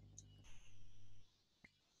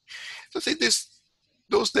 So see,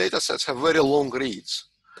 those data sets have very long reads.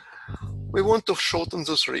 We want to shorten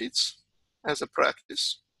those reads as a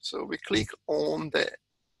practice. So we click on the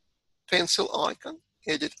pencil icon,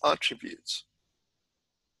 edit attributes.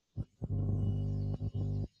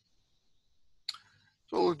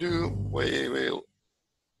 So we will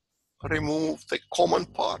remove the common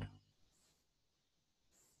part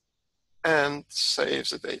and save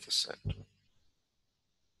the data set.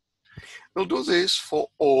 We'll do this for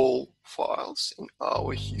all files in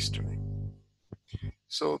our history.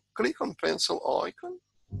 So click on pencil icon,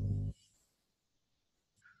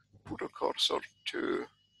 put a cursor to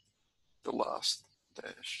the last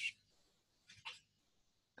dash,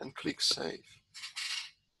 and click Save.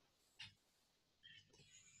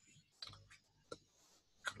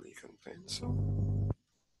 Click on pencil.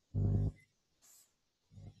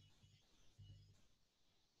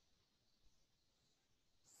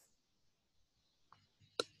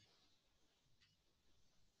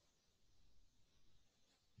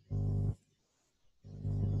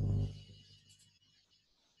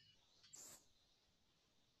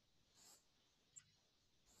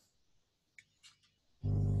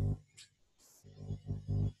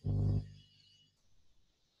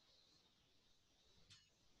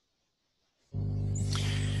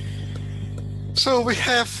 So we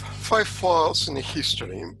have 5 files in the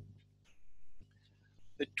history.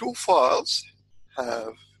 The 2 files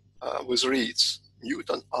have with reads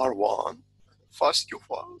mutant R1, FASTQ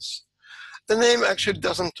files. The name actually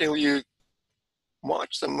doesn't tell you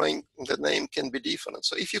much. The name can be different.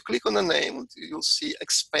 So if you click on the name, you'll see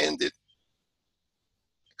expanded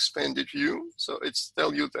view. So it's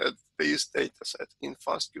tell you that this data set in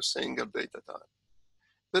FASTQ single data type.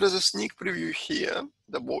 There is a sneak preview here at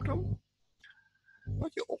the bottom,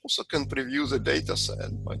 but you also can preview the data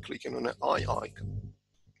set by clicking on the eye icon.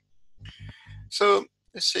 So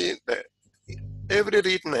you see that every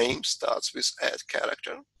read name starts with add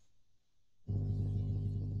character,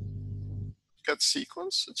 cut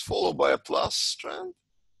sequence, it's followed by a plus strand.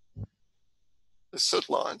 The third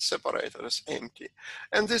line separator is empty.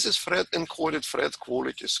 And this is thread encoded thread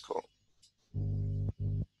quality score.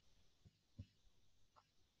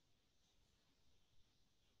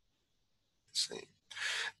 See.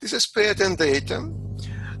 This is pattern data.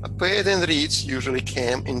 Pattern reads usually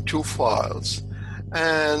came in 2 files.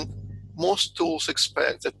 And most tools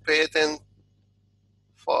expect that pattern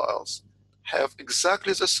files have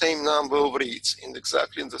exactly the same number of reads in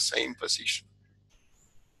exactly the same position.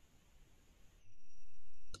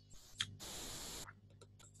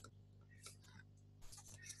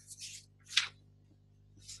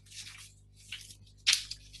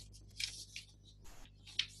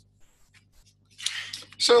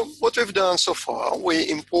 So what we've done so far, we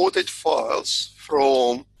imported files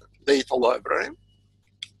from data library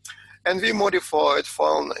and we modified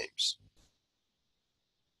file names.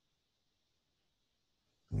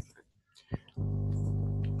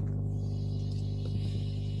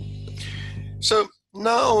 So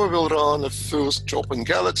now we will run the first job in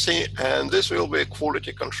Galaxy, and this will be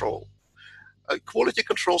quality control. Quality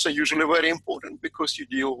controls are usually very important because you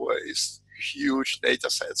deal with huge data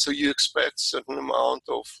sets. So you expect a certain amount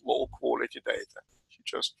of low quality data. You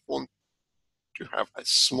just want to have a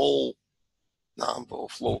small number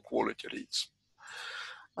of low quality reads.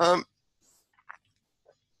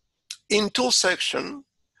 In tool section,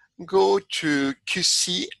 go to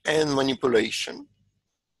QC and manipulation.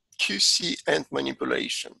 QC and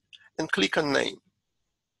manipulation, and click on name.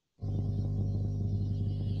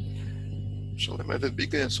 Shall I make it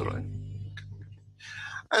bigger? That's all right.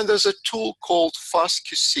 And there's a tool called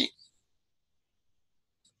FastQC.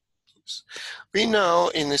 We now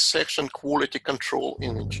in the section quality control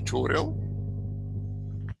in the tutorial.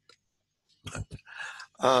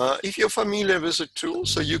 If you're familiar with the tool,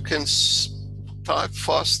 so you can type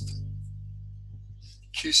FastQC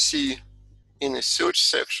in a search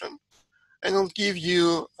section, and it'll give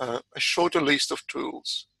you a shorter list of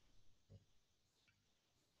tools.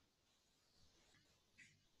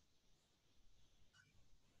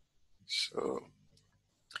 So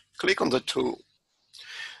click on the tool.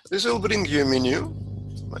 This will bring you a menu.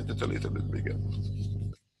 Make it a little bit bigger.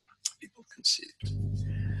 People can see it.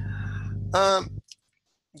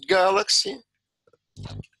 Galaxy.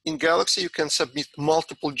 In Galaxy, you can submit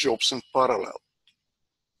multiple jobs in parallel.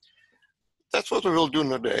 That's what we will do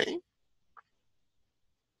today.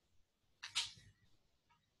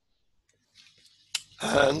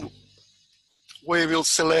 And we will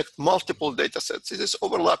select multiple data sets. This is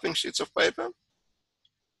overlapping sheets of paper.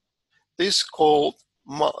 This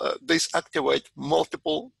activate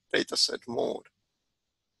multiple data set mode.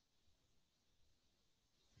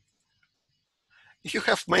 If you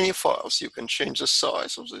have many files, you can change the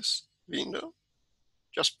size of this window.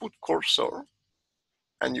 Just put cursor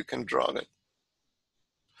and you can drag it.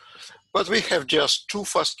 But we have just 2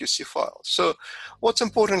 FastQC files. So what's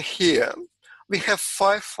important here, we have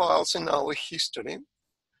 5 files in our history,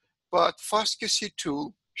 but FastQC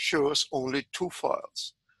tool shows only 2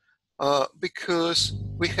 files because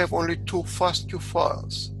we have only 2 FastQ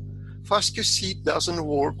files. FastQC doesn't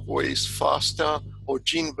work with FASTA or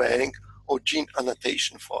gene bank or gene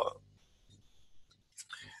annotation file.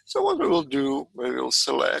 So what we will do, we will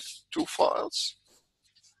select 2 files,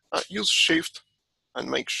 use Shift and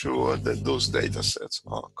make sure that those data sets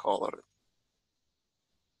are colored.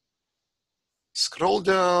 Scroll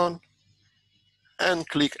down and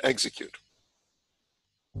click Execute.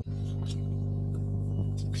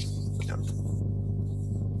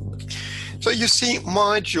 So you see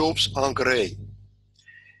my jobs are gray.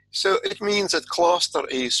 So it means that cluster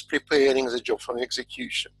is preparing the job for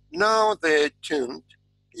execution. Now they're tuned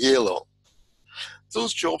yellow.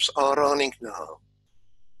 Those jobs are running now.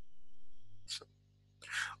 So,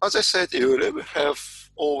 as I said earlier, we have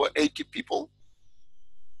over 80 people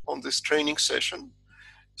on this training session.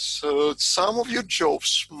 So some of your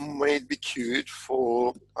jobs may be queued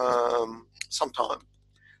for some time.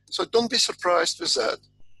 So don't be surprised with that.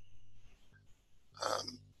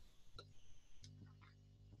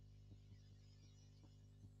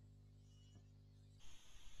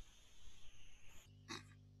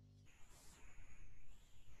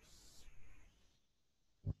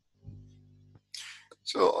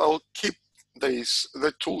 So I'll keep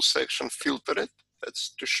the tool section filtered.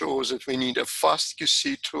 That's to show that we need a fast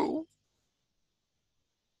QC tool.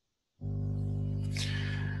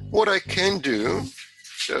 What I can do,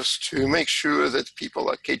 just to make sure that people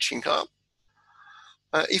are catching up,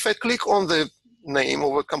 if I click on the name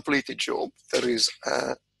of a completed job, there is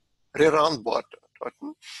a rerun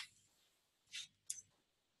button.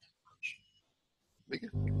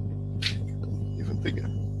 Bigger, even bigger.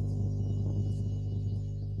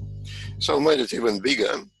 So I made it even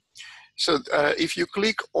bigger. So if I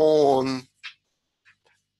click on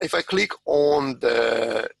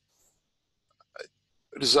the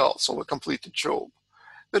results of a completed job,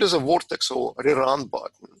 there is a vortex or rerun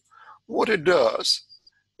button. What it does,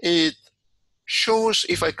 it shows,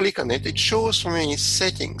 if I click on it, it shows me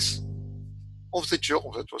settings of the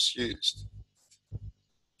job that was used.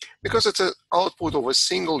 Because it's an output of a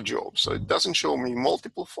single job, so it doesn't show me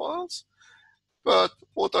multiple files. But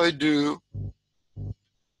what I do,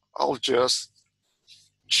 I'll just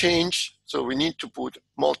change. So we need to put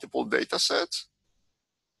multiple data sets,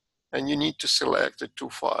 and you need to select the 2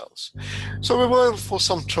 files. So we will for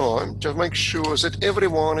some time to make sure that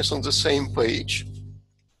everyone is on the same page.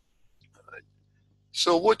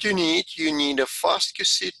 So what you need a fast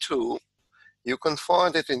QC tool. You can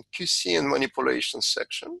find it in QC and manipulation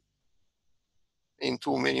section in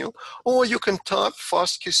tool menu, or you can type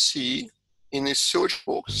fast QC in a search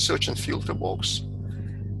box, search and filter box,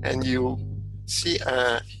 and you see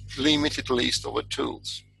a limited list of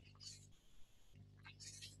tools.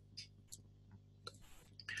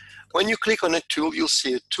 When you click on a tool, you'll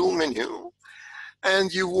see a tool menu,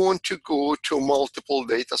 and you want to go to multiple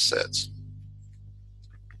data sets.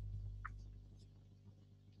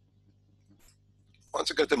 Once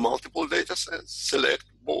you get the multiple data sets, select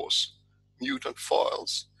both mutant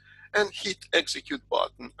files and hit execute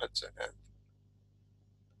button at the end.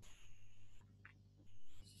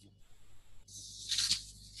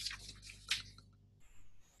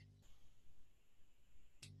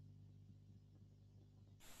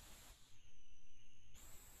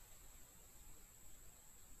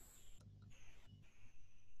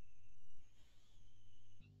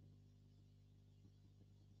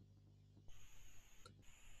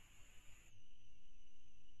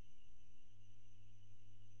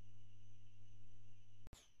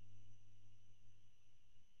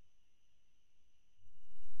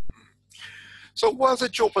 So while the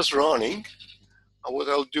job is running, what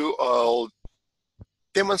I'll do, I'll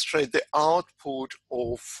demonstrate the output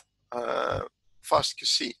of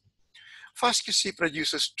FastQC. FastQC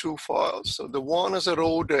produces 2 files. So the one is a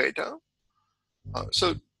raw data.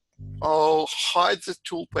 So I'll hide the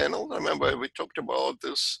tool panel. Remember, we talked about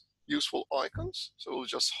this useful icons. So we'll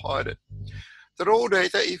just hide it. The raw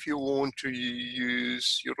data, if you want to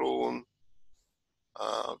use your own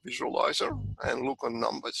visualizer and look on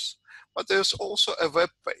numbers. But there's also a web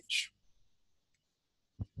page.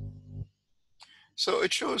 So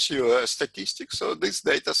it shows you a statistic. So this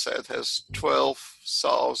data set has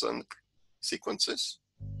 12,000 sequences,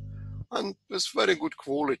 and it's very good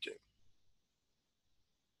quality.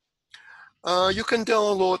 You can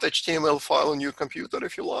download HTML file on your computer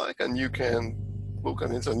if you like, and you can look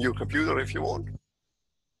at it on your computer if you want.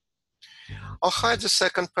 I'll hide the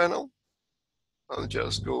second panel. I'll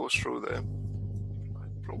just go through the,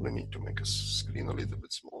 I probably need to make a screen a little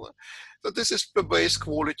bit smaller. So this is the base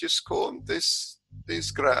quality score. This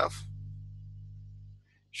graph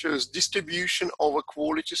shows distribution of a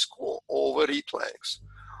quality score over read lengths.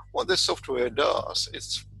 What the software does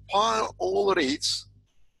is pile all reads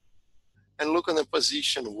and look on the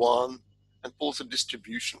position 1 and pull the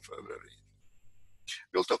distribution for every read.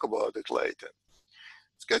 We'll talk about it later.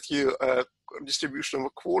 It's got you a distribution of a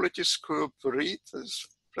quality score per read is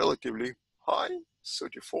relatively high,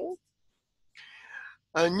 34.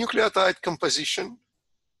 A nucleotide composition.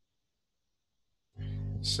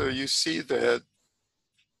 So you see that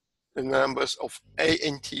the numbers of A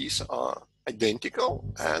and T's are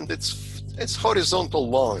identical, and it's horizontal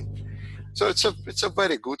line. So it's a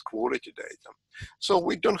very good quality data. So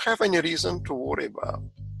we don't have any reason to worry about.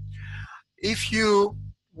 If you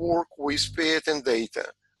work with patent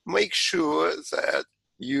data, make sure that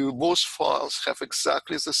both files have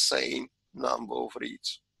exactly the same number of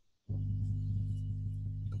reads.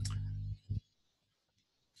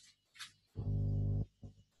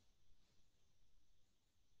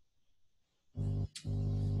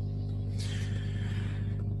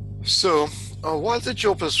 So while the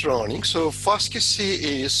job is running, so FastQC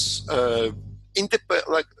is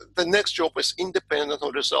like the next job is independent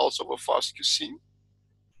of results of a FastQC.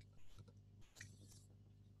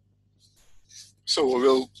 So we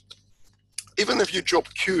will, even if your job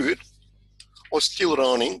queued or still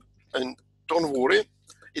running, and don't worry,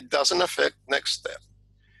 it doesn't affect next step.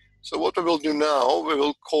 So what we will do now, we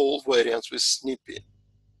will call variants with SNPy.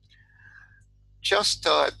 Just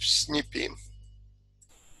type SNPy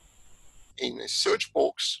in a search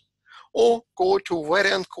box, or go to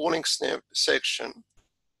variant calling section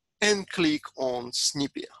and click on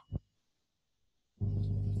SNPy.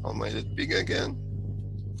 I'll make it big again.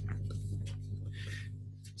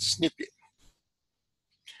 SNPy.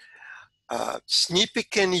 SNPy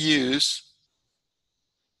can use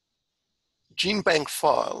gene bank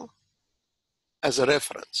file as a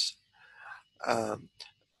reference.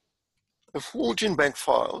 The full gene bank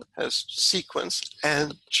file has sequence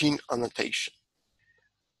and gene annotation.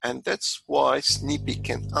 And that's why SNPy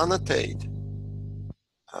can annotate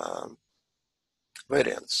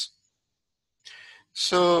variants.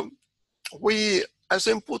 So we, as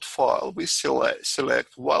input file, we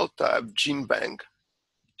select wild type gene bank,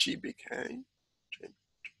 GBK,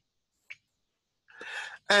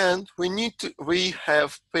 and we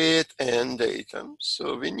have paired end data.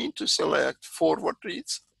 So we need to select forward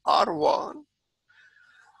reads R1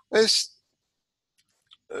 as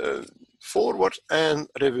forward and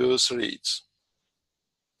reverse reads.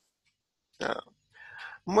 Now,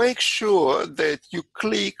 make sure that you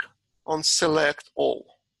click on select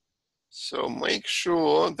all. So make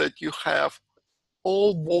sure that you have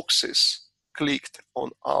all boxes clicked on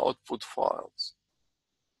output files.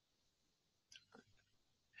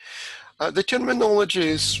 The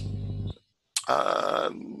terminologies,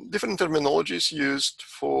 different terminologies used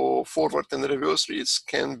for forward and reverse reads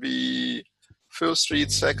can be first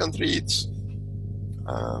reads, second reads.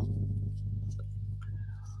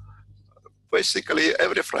 Basically,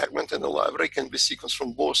 every fragment in the library can be sequenced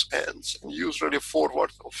from both ends, and usually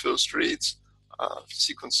forward or first reads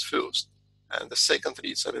sequence first, and the second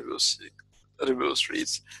reads are reverse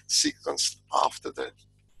reads sequenced after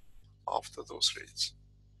those reads.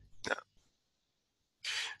 Yeah.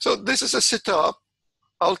 So this is a setup.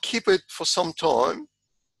 I'll keep it for some time.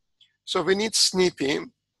 So we need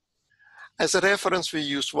SNPy. As a reference, we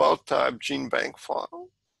use wild type gene bank file.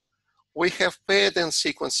 We have paired and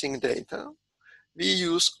sequencing data. We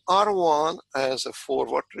use R1 as a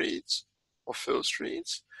forward reads or first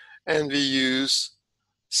reads, and we use,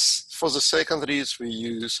 for the second reads, we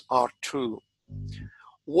use R2.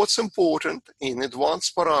 What's important in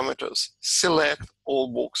advanced parameters, select all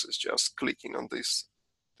boxes, just clicking on this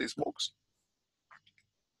box.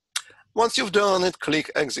 Once you've done it, click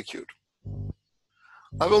execute.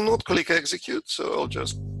 I will not click execute, so I'll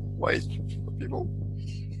just wait for people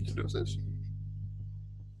to do this.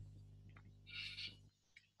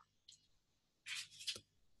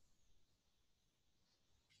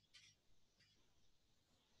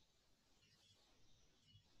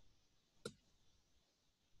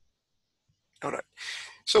 All right.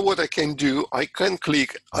 So what I can do, I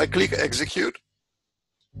click execute.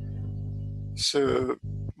 So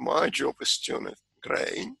my job is turned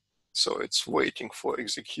gray, so it's waiting for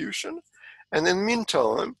execution. And in the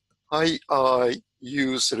meantime, I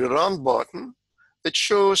use the run button that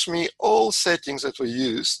shows me all settings that were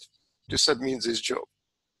used to submit this job.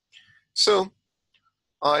 So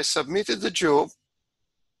I submitted the job,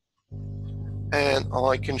 and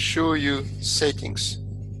I can show you settings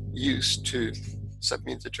used to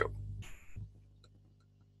submit the job.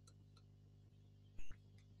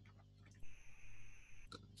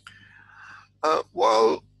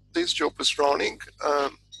 While this job is running,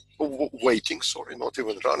 waiting, sorry, not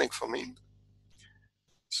even running for me.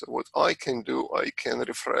 So what I can do, I can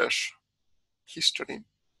refresh history.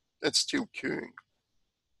 It's still queuing.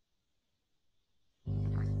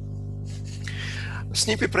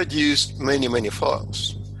 SNPy produced many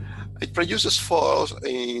files. It produces files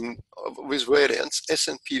with variants,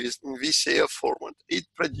 SNP in VCF format. It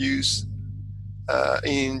produces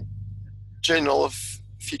in general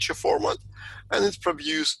feature format, and it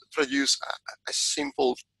produce a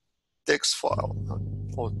simple text file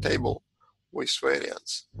or table with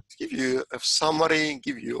variants. Give you a summary,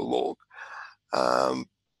 give you a log,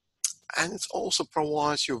 and it also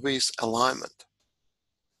provides you with alignment.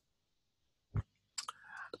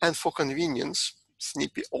 And for convenience,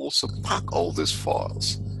 SNPy also pack all these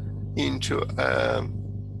files into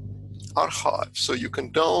archive, so you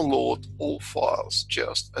can download all files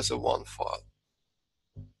just as a one file.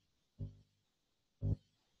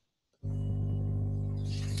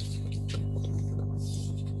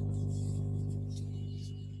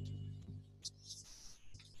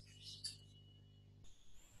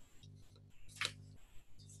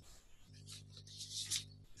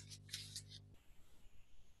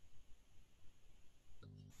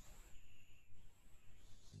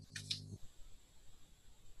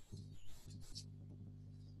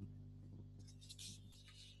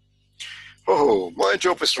 Oh, my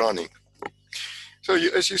job is running. So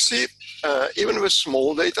as you see, even with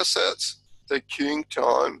small data sets, the queuing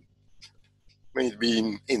time may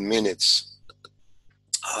be in minutes.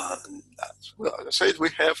 Well, as I said, we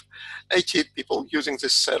have 80 people using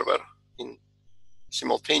this server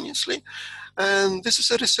simultaneously. And this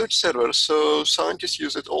is a research server, so scientists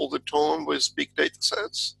use it all the time with big data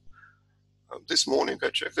sets. This morning I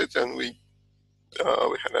checked it, and we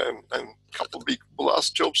had a couple big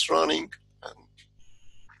blast jobs running, and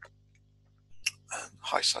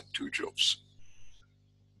HiSat 2 jobs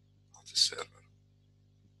on the server.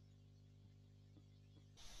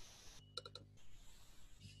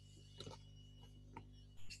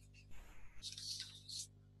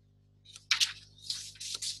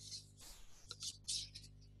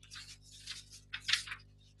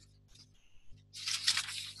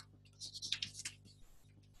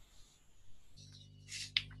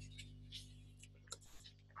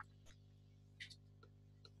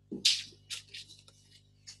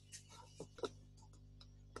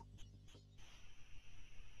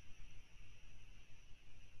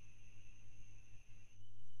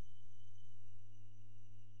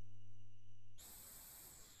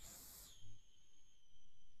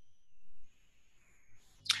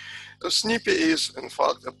 So SNP is, in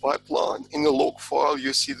fact, a pipeline. In the log file,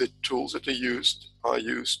 you see the tools that are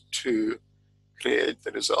used to create the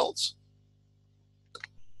results.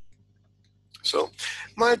 So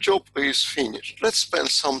my job is finished. Let's spend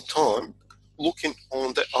some time looking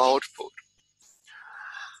on the output.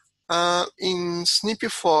 In SNP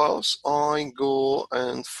files, I go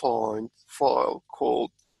and find a file called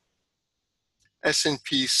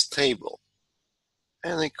SNP stable.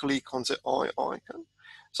 And I click on the eye icon.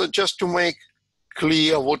 So just to make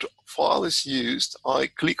clear what file is used, I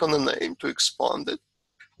click on the name to expand it.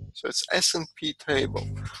 So it's SNP table.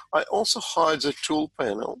 I also hide the tool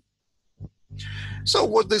panel. So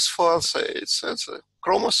what this file says, it says a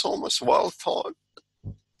chromosome is wild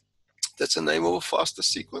type. That's the name of a FASTA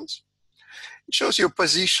sequence. It shows your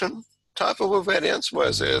position, type of a variance,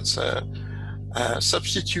 whether it's a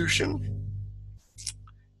substitution,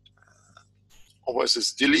 or whether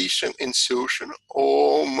it's deletion, insertion,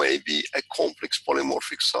 or maybe a complex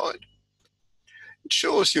polymorphic site. It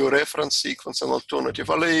shows your reference sequence and alternative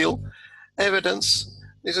allele. Evidence,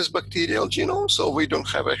 this is bacterial genome, so we don't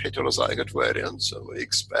have a heterozygote variant, so we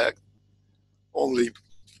expect only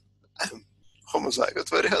homozygote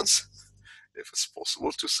variants, if it's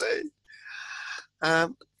possible to say.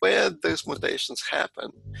 Where those mutations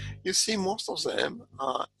happen, you see most of them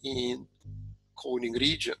are in coding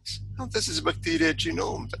regions. And this is bacterial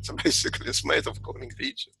genome, that's basically it's made of coding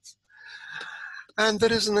regions. And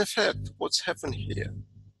there is an effect. What's happened here?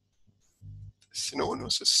 It's known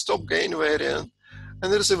as a stop gain variant,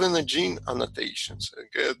 and there's even a gene annotation. So you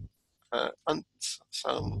get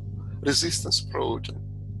some resistance protein.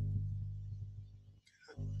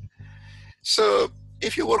 So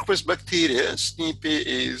if you work with bacteria, SNP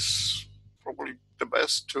is probably the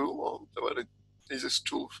best tool, or the very easiest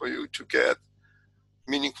tool for you to get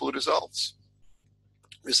meaningful results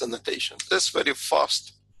with annotation. That's very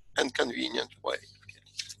fast and convenient way.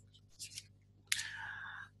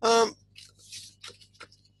 The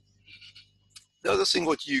other thing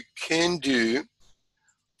what you can do,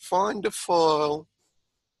 find the file,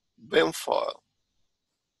 BEM file,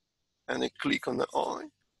 and I click on the eye,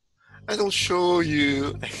 and it'll show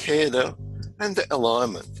you a header and the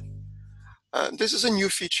alignment. This is a new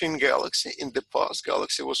feature in Galaxy. In the past,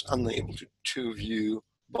 Galaxy was unable to view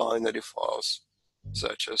binary files,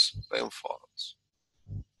 such as BEM files.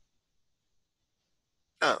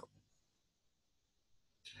 Now,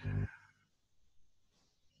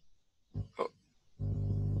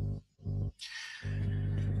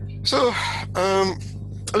 so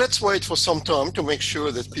let's wait for some time to make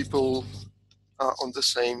sure that people are on the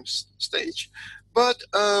same stage. But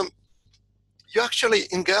you actually,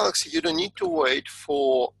 in Galaxy, you don't need to wait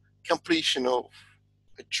for completion of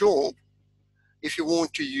a job if you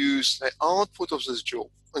want to use the output of this job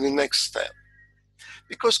in the next step.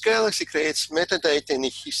 Because Galaxy creates metadata and a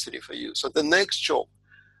history for you. So the next job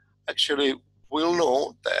actually will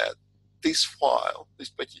know that this file, this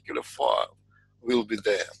particular file, will be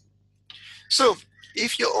there. So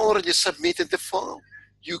if you already submitted the file,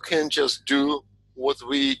 you can just do what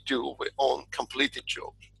we do on completed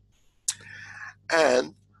jobs.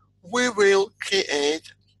 And we will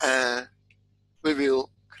create a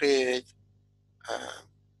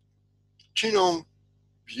genome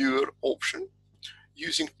viewer option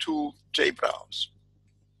using tool JBrowse.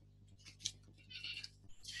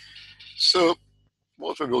 So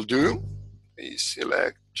what we will do is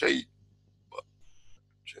select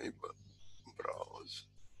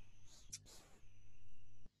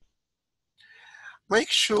make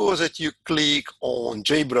sure that you click on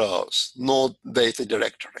JBrowse, not data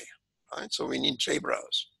directory, right? So we need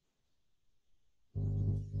JBrowse.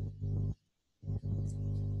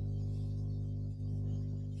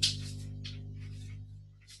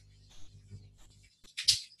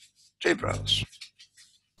 JBrowse.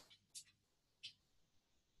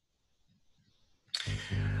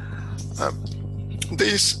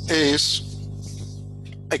 This is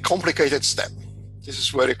a complicated step. This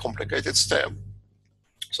is a very complicated step.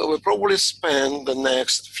 So we'll probably spend the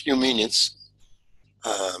next few minutes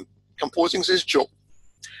composing this job.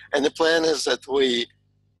 And the plan is that we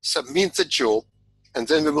submit the job and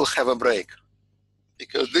then we will have a break,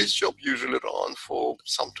 because this job usually runs for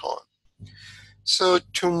some time. So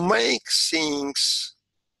to make things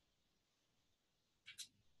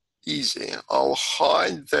easy, I'll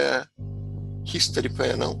hide the history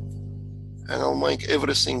panel and I'll make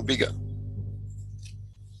everything bigger.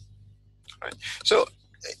 Right. So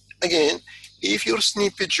again, if your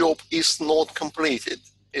snippy job is not completed,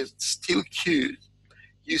 it's still queued,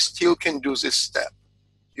 you still can do this step.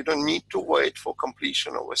 You don't need to wait for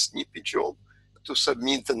completion of a snippy job to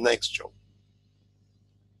submit the next job.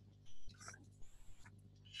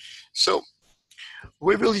 So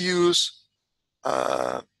we will use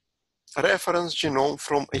a reference genome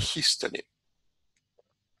from a history.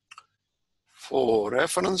 For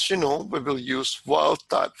reference genome, we will use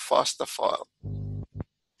wild-type FASTA file.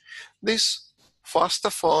 This FASTA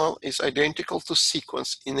file is identical to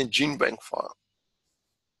sequence in a gene bank file.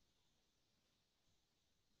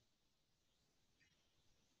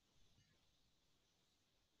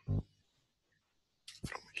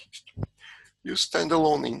 From a history. Use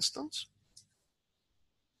standalone instance.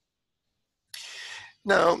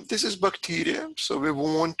 Now, this is bacteria, so we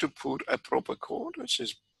want to put a proper code, which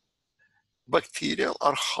is bacterial,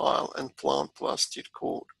 archaeal, and plant plastid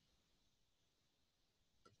code.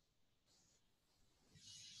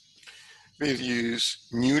 We'll use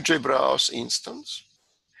new JBrowse instance.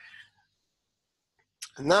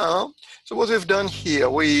 Now, so what we've done here,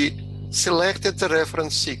 we selected the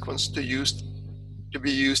reference sequence to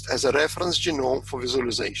be used as a reference genome for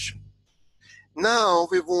visualization. Now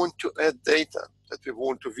we want to add data that we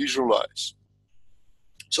want to visualize.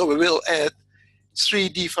 So we will add 3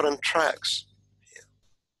 different tracks here.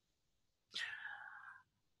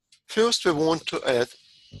 First, we want to add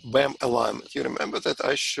BAM alignment. You remember that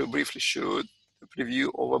I briefly showed a preview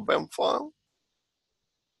of a BAM file?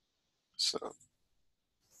 So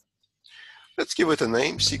let's give it a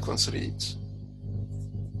name, sequence reads.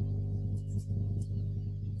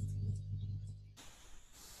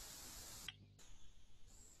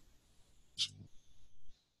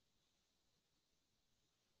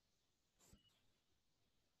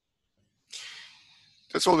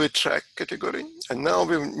 That's all the track category. And now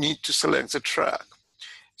we need to select the track.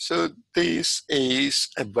 So this is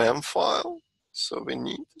a BAM file. So we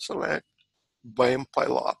need to select BAM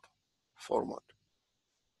pileup format.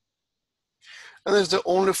 And it's the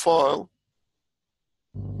only file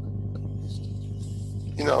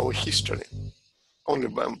in our history. Only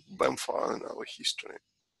BAM file in our history.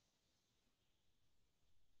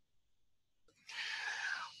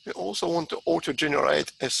 We also want to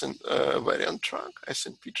auto-generate variant track,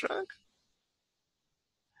 SNP track.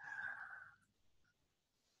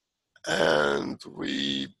 And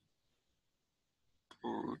we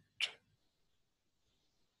put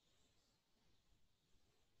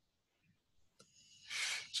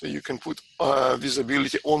so you can put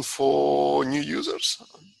visibility on for new users.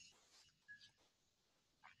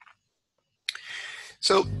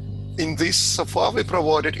 So in this so far we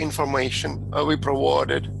provided information,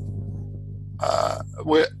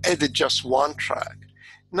 we added just 1 track.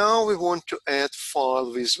 Now we want to add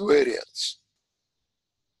file with variants.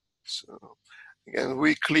 So again,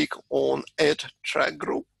 we click on add track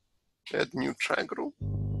group, add new track group.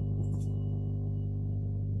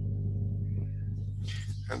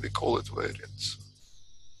 And we call it variants.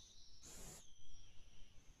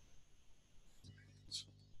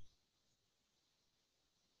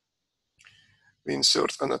 We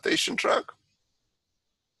insert annotation track.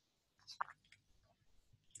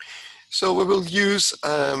 So we will use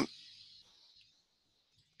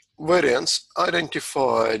variants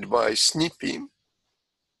identified by SNP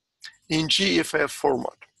in GFF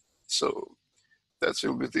format. So that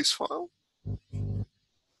will be this file.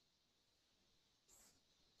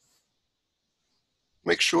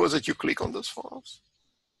 Make sure that you click on those files.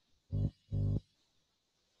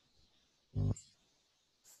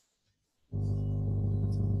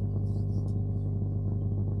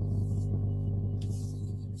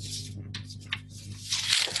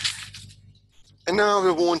 And now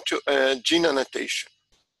we want to add gene annotation.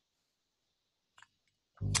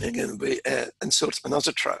 Again, we insert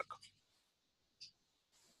another track.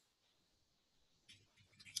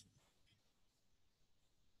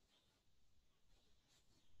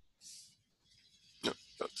 No,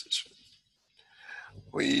 not this one.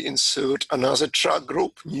 We insert another track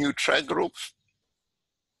group, new track group.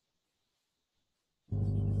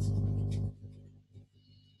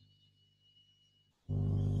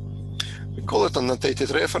 We call it annotated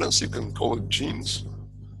reference. You can call it genes.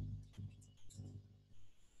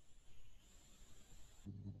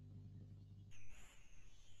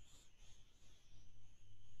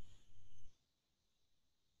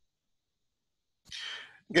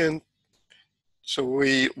 Again, so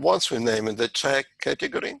once we name it the track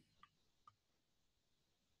category,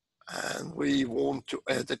 and we want to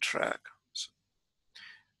add a track. So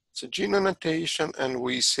it's a gene annotation, and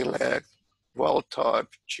we select wild type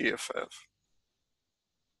GFF.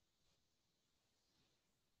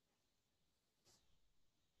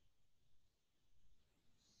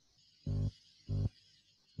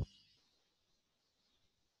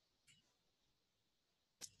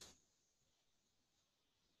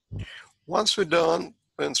 Once we're done,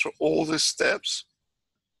 went through all these steps,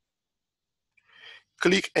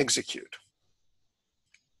 click execute.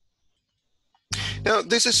 Now,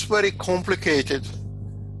 this is very complicated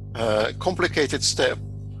step.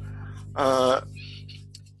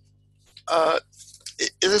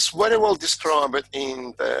 It is very well described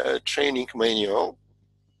in the training manual.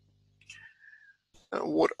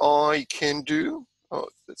 What I can do,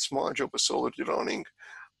 that's my job is already running.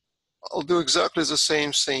 I'll do exactly the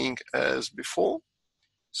same thing as before.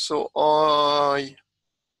 So I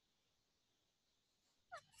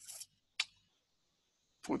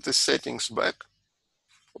put the settings back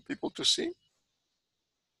for people to see.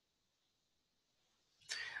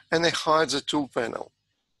 And I hide the tool panel.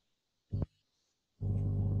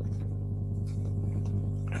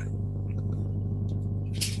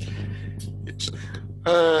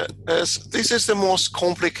 As this is the most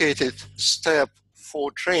complicated step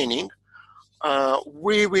for training,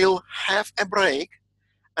 we will have a break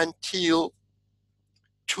until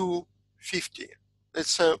 2:50.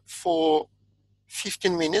 It's for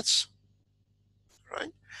 15 minutes,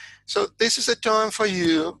 right? So this is a time for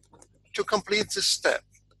you to complete this step.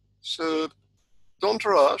 So don't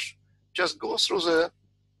rush, just go through the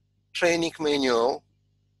training manual,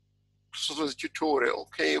 through the tutorial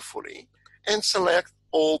carefully, and select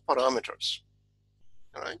all parameters,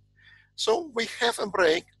 all right? So we have a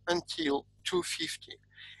break until 2:50.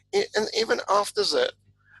 And even after that,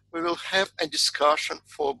 we will have a discussion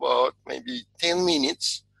for about maybe 10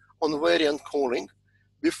 minutes on variant calling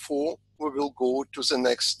before we will go to the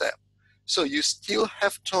next step. So you still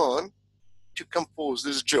have time to compose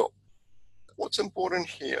this job. What's important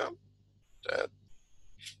here, that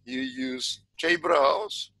you use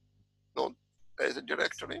JBrowse, not as a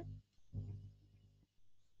directory.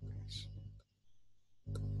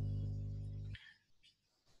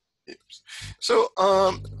 So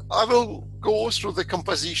I will go through the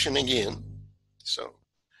composition again. So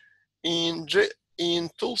in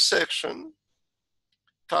tool section,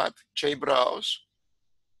 type JBrowse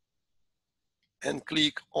and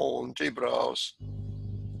click on JBrowse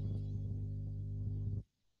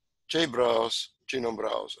Genome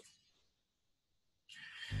Browser.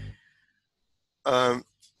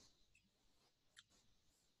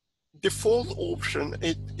 Default option,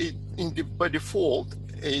 by default,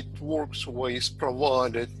 it works with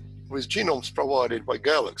genomes provided by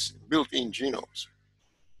Galaxy, built-in genomes.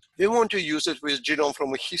 We want to use it with genome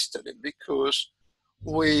from a history because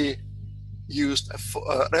we used a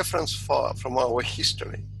reference file from our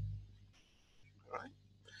history. Right?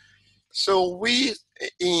 So we,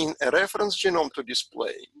 in a reference genome to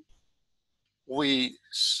display, we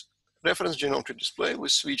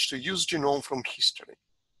switch to use genome from history.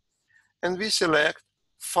 And we select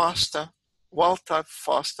FASTA, wild-type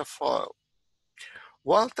FASTA file.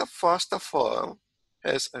 Wild-type FASTA file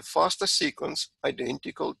has a FASTA sequence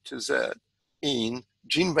identical to that in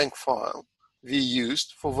GenBank file we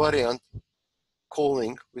used for variant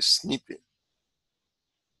calling with SNP.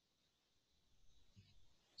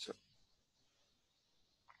 So,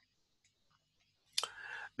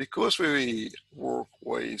 because we work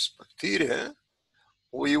with bacteria,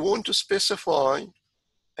 we want to specify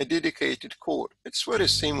a dedicated code. It's very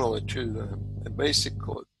similar to a basic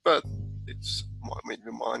code, but it's maybe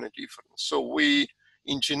minor difference. So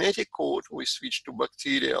in genetic code, we switch to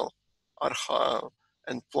bacterial, archaeal,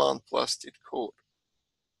 and plant plastid code.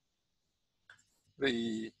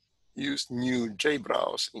 We use new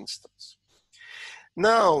JBrowse instance.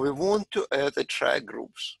 Now we want to add the track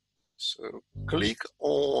groups. So click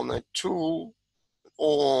on a tool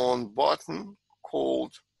on button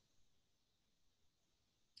called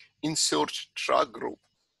Insert Track Group.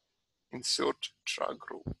 Insert Track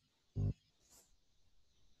Group.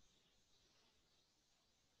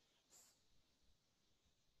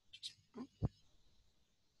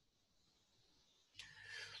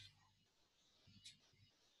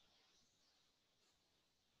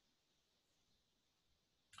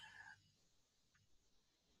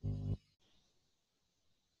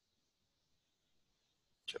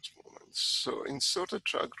 Just a moment. So insert a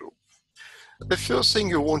track group. The first thing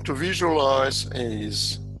you want to visualize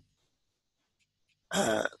is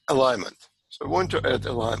alignment. So we want to add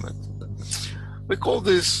alignment. We call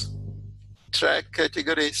this track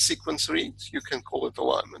category sequence reads. You can call it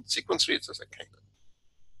alignment. Sequence reads as a okay.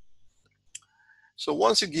 So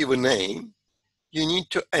once you give a name, you need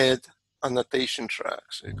to add annotation track.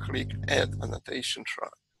 So you click Add Annotation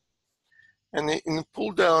Track. And in the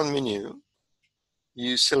pull-down menu,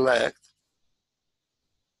 you select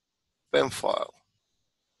BEM file.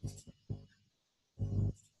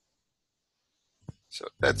 So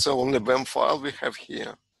that's the only BEM file we have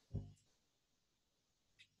here.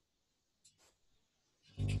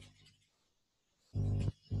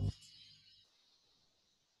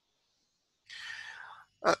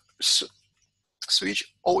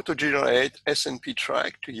 Switch auto-generate SNP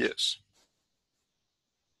track to yes.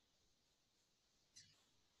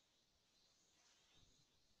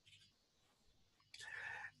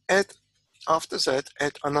 After that,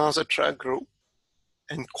 add another track group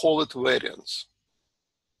and call it variants.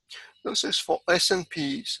 This is for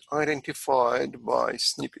SNPs identified by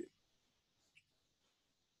SNP.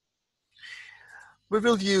 We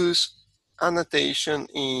will use annotation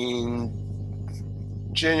in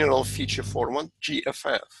general feature format,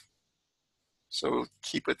 GFF. So we'll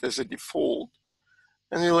keep it as a default,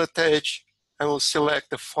 and we'll attach and we'll select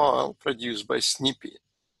the file produced by SNP.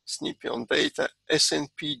 SNP on data,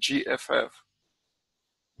 SNP GFF.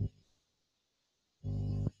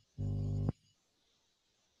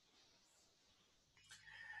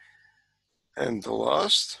 And the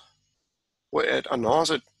last, we add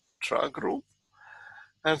another track group.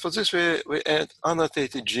 And for this, we add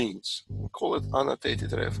annotated genes. We call it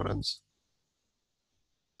annotated reference.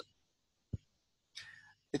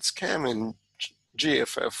 It's came in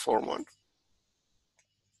GFF format.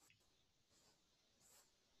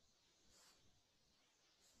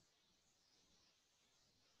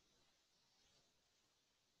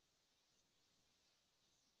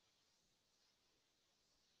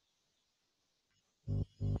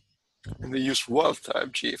 And we use wild type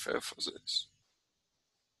GFF for this.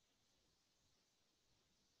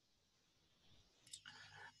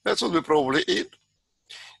 That's what we probably eat.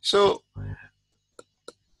 So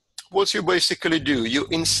what you basically do, you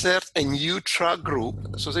insert a new track group.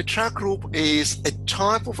 So the track group is a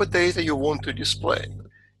type of a data you want to display.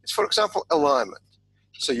 It's, for example, alignment.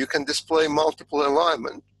 So you can display multiple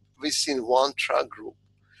alignment within one track group.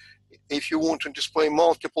 If you want to display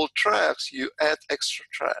multiple tracks, you add extra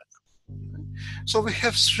track. So we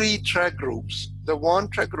have three track groups. The one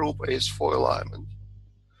track group is for alignment.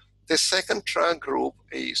 The second track group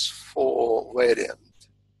is for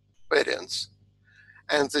variants.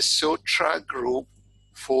 And the third track group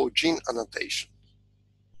for gene annotation,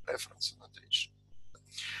 reference annotation.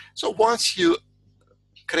 So once you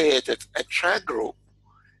created a track group,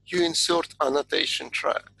 you insert annotation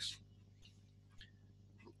tracks.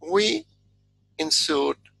 We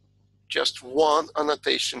insert just one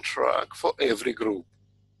annotation track for every group.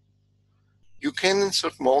 You can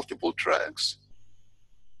insert multiple tracks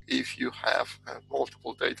if you have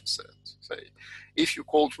multiple data sets. Say, if you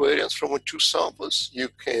called variants from two samples, you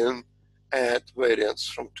can add variants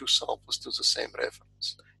from two samples to the same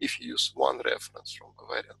reference if you use one reference from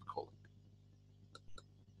a variant column.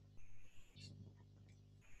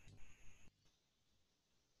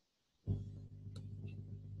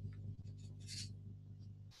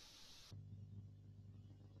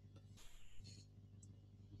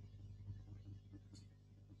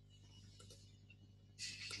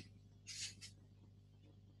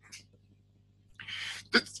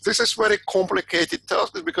 This is very complicated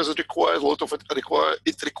task because it requires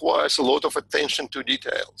a lot of attention to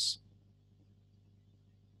details.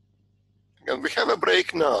 And we have a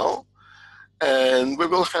break now, and we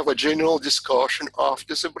will have a general discussion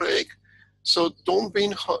after the break. So don't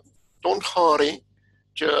hurry.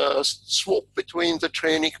 Just swap between the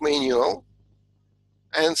training manual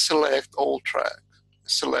and select all tracks.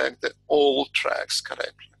 Select all tracks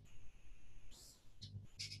correctly.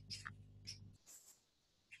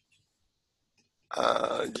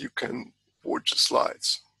 you can watch the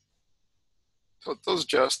slides. So those are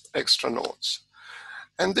just extra notes.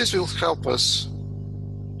 And this will help us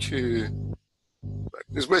to,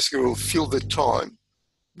 this basically will fill the time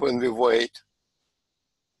when we wait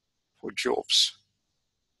for jobs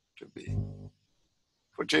to be,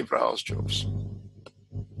 for JBrowse jobs.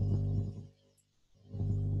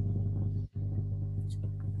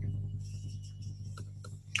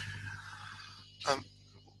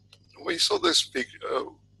 We saw these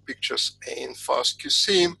pictures in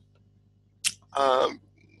FastQC,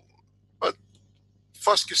 but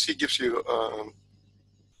FastQC gives you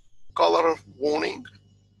color warning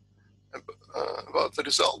about the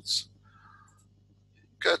results.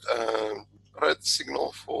 Get a red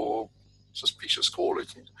signal for suspicious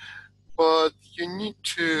quality, but you need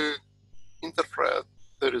to interpret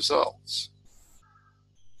the results.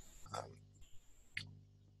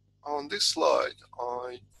 On this slide,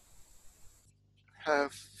 I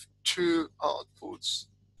have two outputs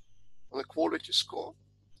on the quality score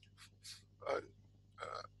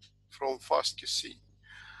from FastQC.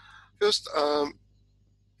 First,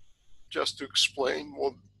 just to explain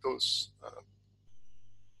what those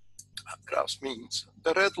graphs means.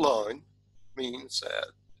 The red line means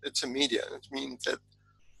that it's a median. It means that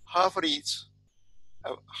half reads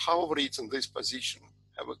in this position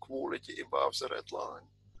have a quality above the red line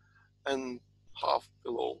and half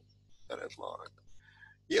below the red line.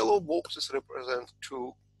 Yellow boxes represent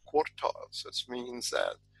two quartiles. That means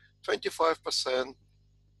that 25%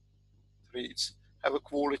 reads have a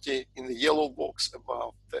quality in the yellow box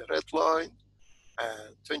above the red line,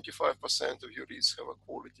 and 25% of your reads have a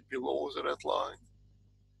quality below the red line.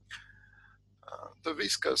 The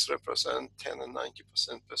whiskers represent 10 and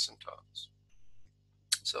 90% percentiles.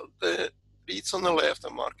 So the reads on the left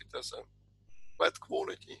are marked as a bad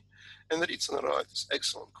quality, and the reads on the right is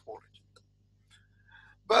excellent quality.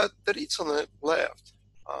 But the reads on the left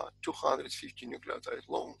are 250 nucleotides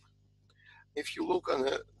long. If you look on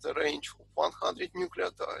the range of 100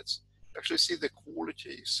 nucleotides, you actually see the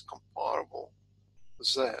quality is comparable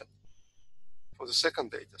to that for the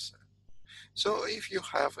second data set. So if you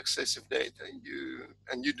have excessive data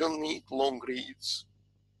and you don't need long reads,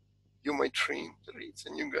 you might trim the reads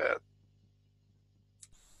and you get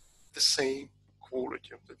the same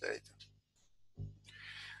quality of the data.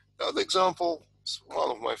 The other example is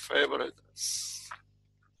one of my favorites.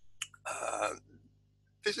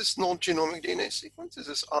 This is non-genomic DNA sequence. This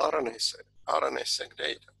is RNA-seq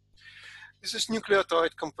data. This is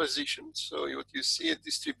nucleotide composition. So what you see a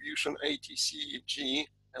distribution ATCG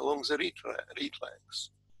along the read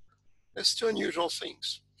lengths. There's two unusual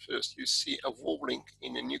things. First, you see a wobbling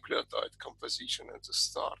in a nucleotide composition at the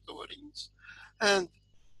start of a reads, and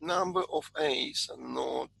number of A's and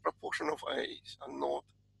not proportion of A's are not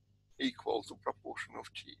equal to proportion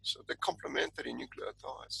of T. So the complementary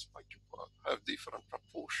nucleotides have different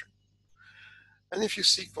proportion. And if you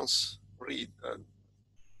sequence read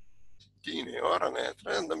DNA or RNA at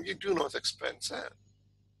random, you do not expect that.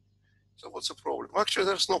 So what's the problem? Actually,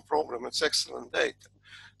 there's no problem. It's excellent data.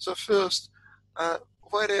 So first,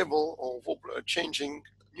 variable or changing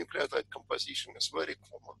nucleotide composition is very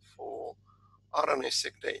common for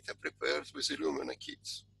RNA-seq data prepared with Illumina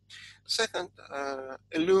kits. Second,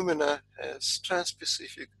 Illumina has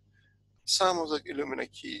trans-specific. Some of the Illumina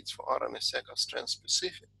kits for RNA-seq are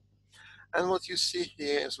trans-specific. And what you see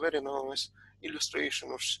here is very nice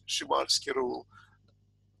illustration of Shibalsky rule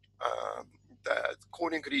that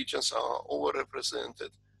coding regions are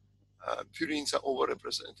overrepresented, purines are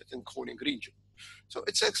overrepresented in coding region. So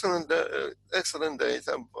it's excellent, excellent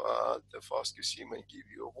data, but the FastQC may give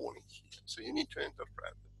you a warning here. So you need to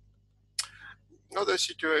interpret it. Another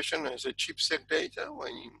situation is a ChIP-seq data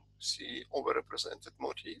when you see overrepresented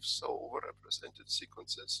motifs, so overrepresented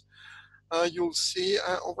sequences. You'll see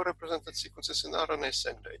overrepresented sequences in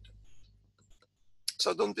RNA-seq data.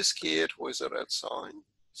 So don't be scared with a red sign.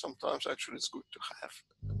 Sometimes actually it's good to have.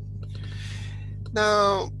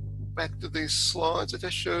 Now, back to these slides that I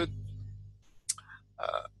showed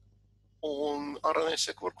on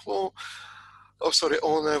RNA-seq workflow.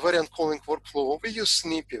 On a variant calling workflow, we use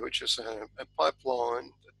SNPy, which is a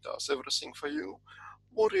pipeline that does everything for you.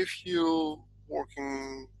 What if you're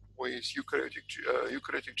working with eukaryotic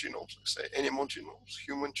genomes, like say animal genomes,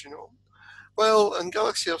 human genome? Well, in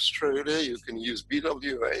Galaxy Australia, you can use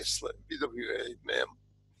BWA MEM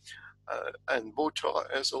and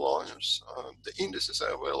Bowtie as aligners. The indices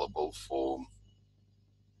are available for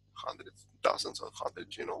dozens or 100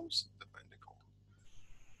 genomes, depending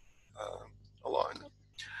on aligner.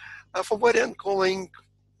 For variant calling,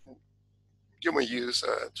 you may use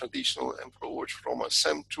a traditional approach from a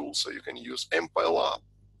SEM tool, so you can use MPyLab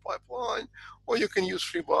pipeline, or you can use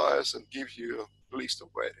FreeBIOS and give you a list of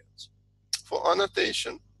variants. For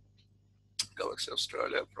annotation, Galaxy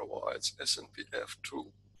Australia provides SNPF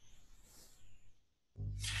tool.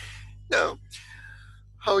 Now,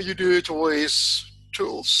 how you do it with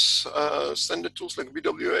tools, standard tools like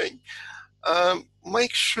BWA,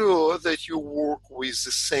 make sure that you work with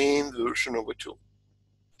the same version of a tool.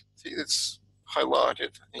 See, it's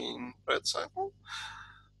highlighted in red sample.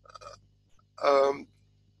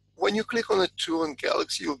 When you click on a tool in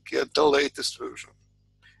Galaxy, you'll get the latest version.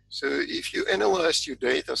 So if you analyzed your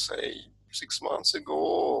data, say, 6 months ago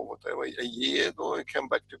or whatever, a year ago, and come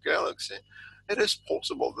back to Galaxy, it is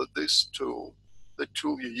possible that this tool, the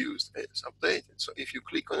tool you used, is updated. So if you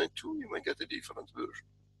click on a tool, you may get a different version.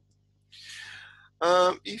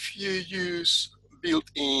 If you use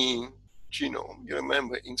built-in genome, you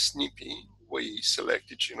remember in SNP, we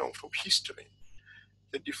selected genome from history.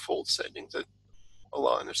 The default setting that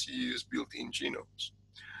allows us to use built-in genomes.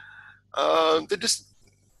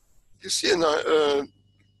 You see a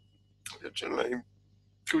generally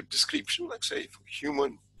good description, like say for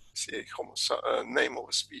human, say name of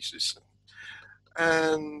a species,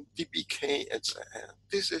 and DBK at the end.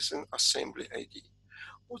 This is an assembly ID.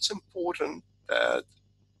 What's important that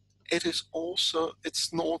it is also,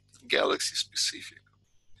 it's not Galaxy specific.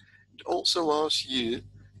 It also allows you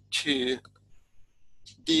to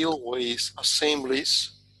deal with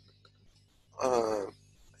assemblies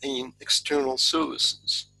in external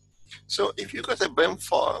services. So if you got a BEM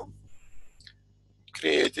file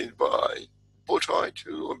created by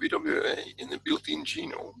POTI2 or BWA in a built-in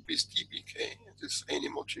genome with DBK, this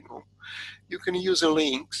animal genome, you can use a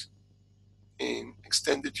link in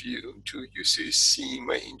extended view to UCC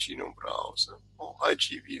main genome browser or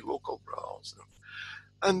IGV local browser.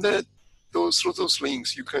 And that through those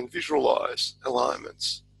links, you can visualize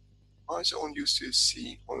alignments either on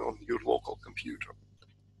UCC or on your local computer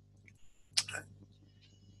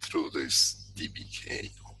through this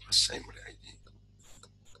DBK or assembly ID.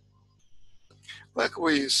 Like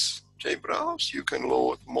with JBrowse, you can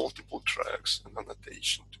load multiple tracks and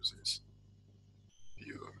annotation to these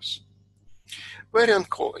viewers. Variant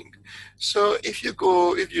calling. So if you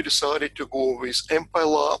decided to go with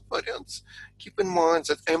EMBL-ABR variants, keep in mind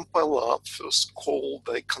that EMBL-ABR first called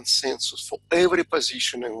a consensus for every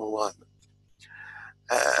positioning alignment.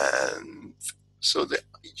 And so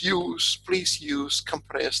please use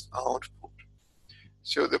compressed output.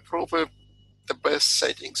 So the best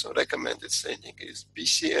settings or recommended setting is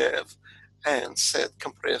BCF and set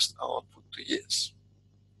compressed output to yes.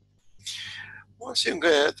 Once you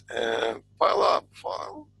get a pile-up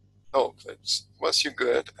file, once you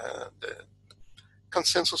get the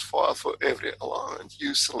consensus file for every alignment,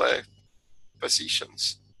 you select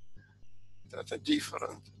positions that are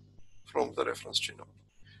different from the reference genome.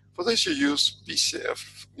 For this, you use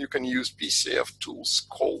BCF. You can use BCF tools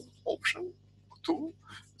call option tool.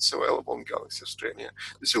 It's available in Galaxy Australia.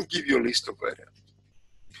 This will give you a list of variants.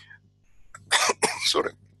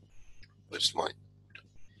 Sorry, that's mine.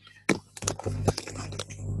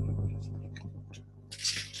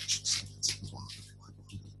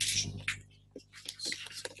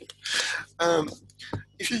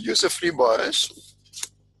 If you use a FreeBIOS,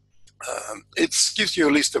 it gives you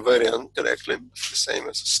a list of variants directly, the same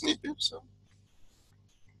as a snippet. So,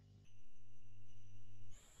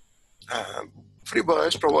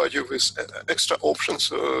 FreeBIOS provides you with extra options,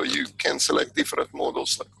 so you can select different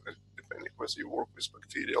models, like depending whether you work with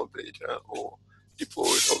bacterial data or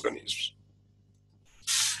deployed organisms.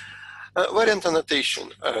 Variant annotation.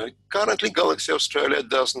 Currently, Galaxy Australia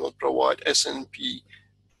does not provide SNP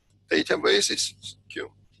databases.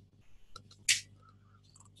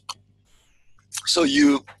 So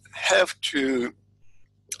you have to,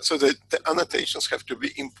 so that the annotations have to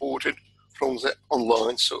be imported from the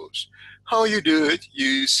online source. How you do it,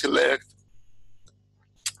 you select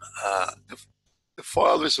the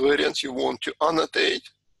file with variants you want to annotate.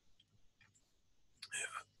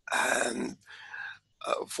 And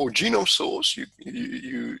for genome source,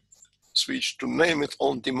 you switch to name it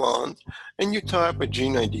on demand, and you type a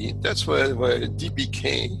gene ID. That's where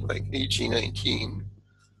DBK, like AG19,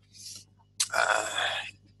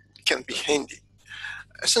 can be handy.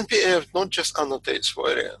 SNPF not just annotates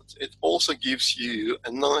variants, it also gives you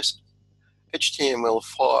a nice HTML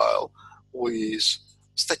file with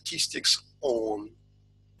statistics on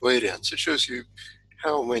variants. It shows you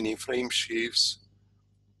how many frame shifts,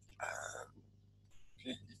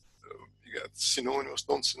 you got synonymous,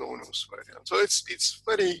 non-synonymous variants. So it's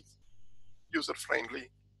very user-friendly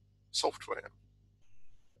software.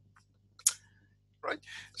 Right,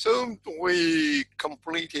 so we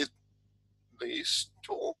completed this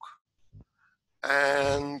talk,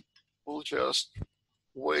 and we'll just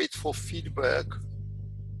wait for feedback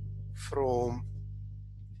from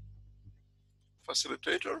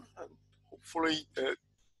facilitator, and hopefully the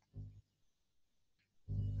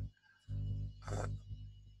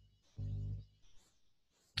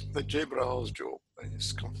JBrowse job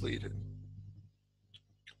is completed.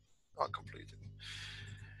 Completed.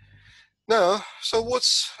 Now, so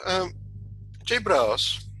what's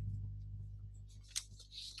JBrowse?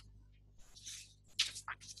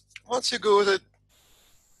 Once you go that,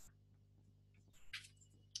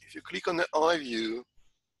 if you click on the eye view,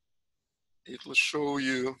 it will show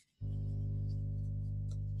you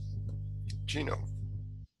genome.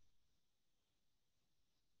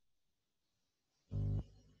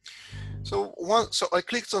 So I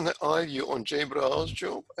clicked on the eye view on JBrowse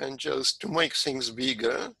job, and just to make things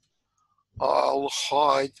bigger, I'll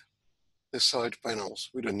hide the side panels.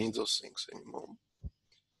 We don't need those things anymore,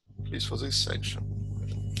 at least for this section.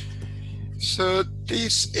 So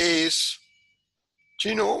this is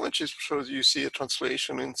genome, which is, so you see a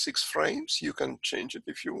translation in 6 frames. You can change it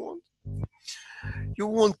if you want. You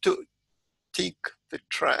want to tick the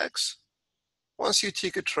tracks. Once you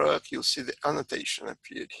tick a track, you'll see the annotation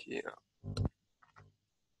appeared here.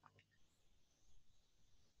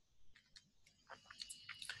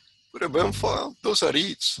 Put a BEM file. Those are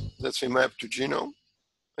reads that we map to genome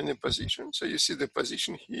and the position. So you see the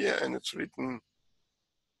position here, and it's written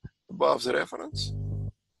above the reference.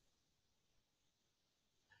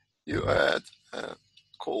 You add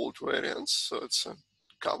cold variants, so it's a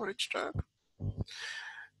coverage tag.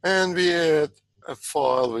 And we add a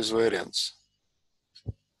file with variants.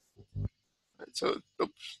 So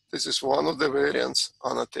this is one of the variants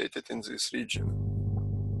annotated in this region.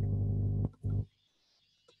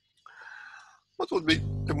 What would be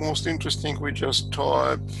the most interesting? We just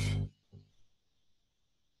type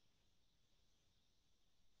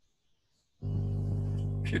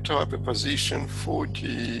if you type a position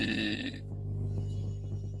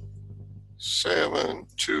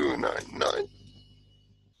 47299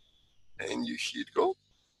 and you hit go.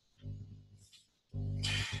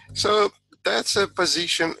 So that's a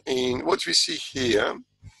position in what we see here.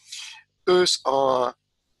 Those are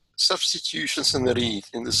substitutions in the read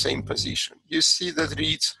in the same position. You see that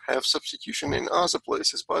reads have substitution in other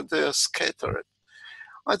places, but they're scattered.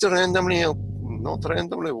 Either randomly or not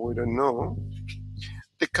randomly, we don't know.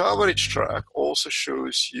 The coverage track also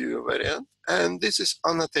shows you a variant, and this is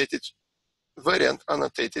annotated, variant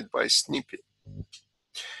annotated by Snippy.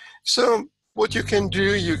 So what you can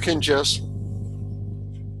do, you can just,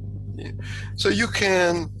 so you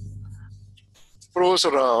can browse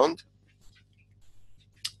around,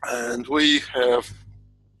 and we have,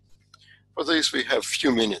 for this we have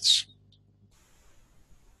few minutes.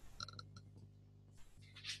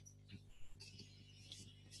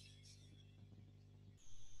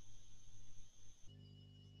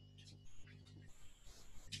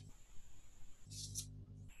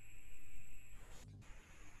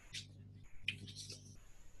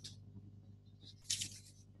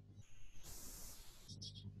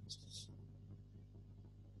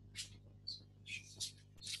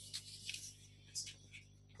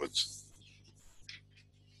 What's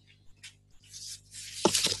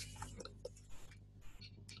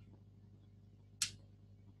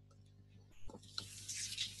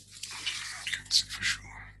for sure.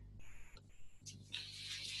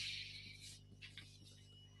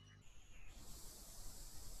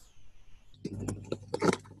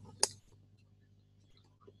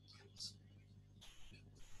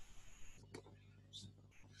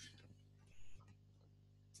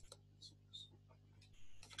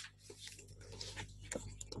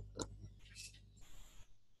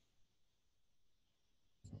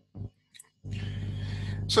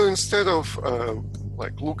 So instead of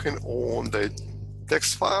like looking on the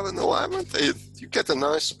text file in alignment, you get a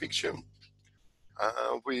nice picture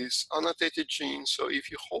with annotated genes. So if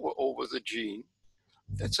you hover over the gene,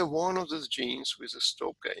 that's one of those genes with the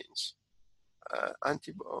stop gains,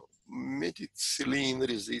 anti-methicillin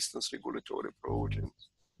resistance regulatory protein.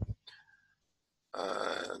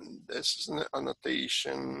 And this is an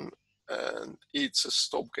annotation, and it's a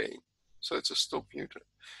stop gain. So it's a stop mutant.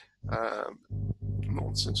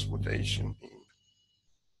 Nonsense mutation in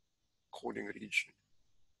coding region.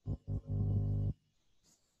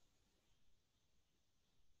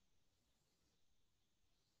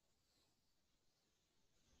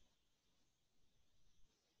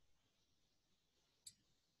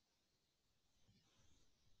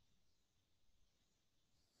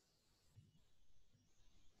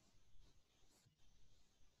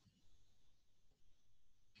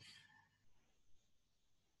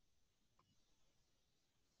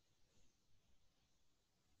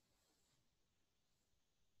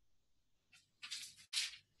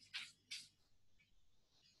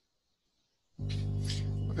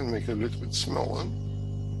 can make it a little bit smaller.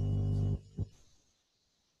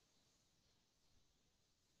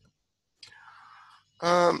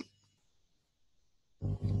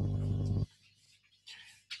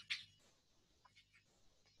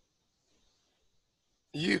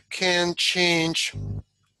 You can change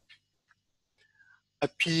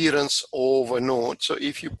appearance of a node. So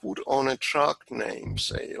if you put on a track name,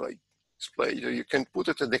 say like display, you can put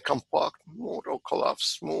it in the compact mode or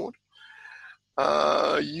collapse mode.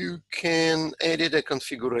 You can edit a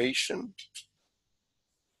configuration,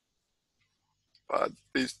 but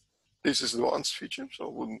this is the advanced feature, so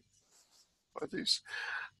I wouldn't buy this.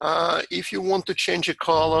 If you want to change a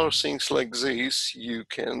color, things like this, you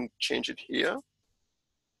can change it here.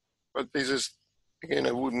 But this is, again,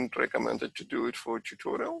 I wouldn't recommend it to do it for a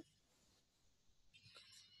tutorial.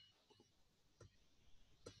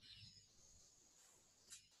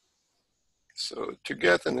 So to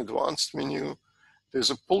get an advanced menu,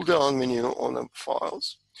 there's a pull-down menu on the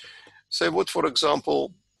files. Say what, for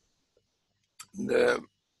example, the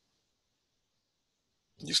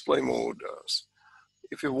display mode does.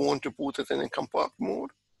 If you want to put it in a compact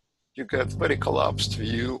mode, you get very collapsed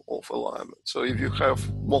view of alignment. So if you have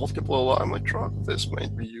multiple alignment track, this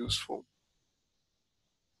might be useful.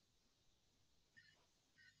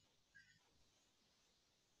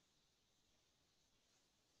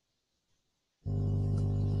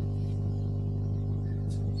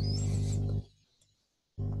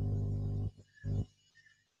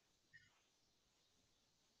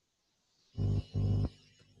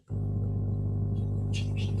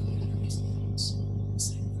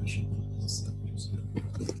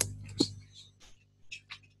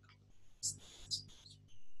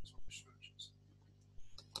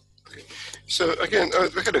 So again,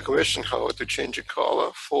 we had a question how to change a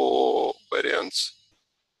color for variants.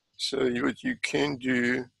 So what you can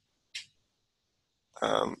do,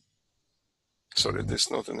 sorry, this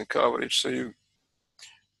is not in the coverage. So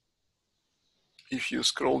if you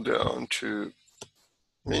scroll down to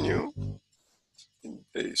menu, in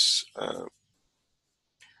this,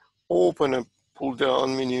 open a pull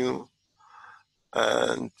down menu,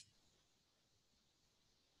 and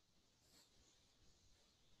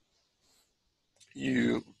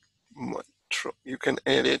you can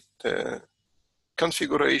edit the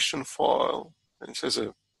configuration file, and it says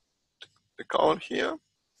the color here.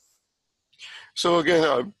 So again,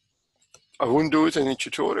 I wouldn't do it in a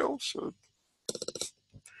tutorial, so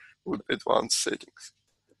with advanced settings.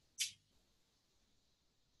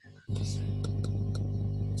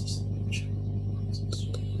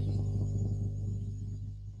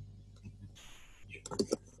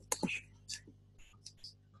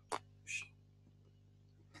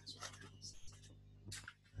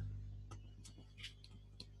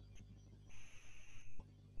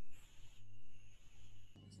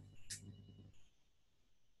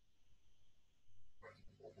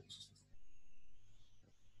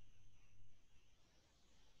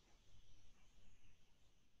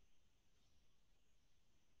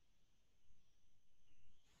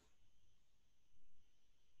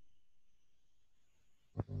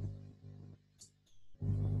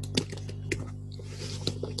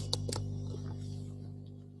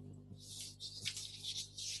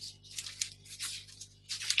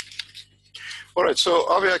 All right, so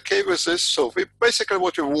are we okay with this? So we basically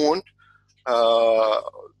what we want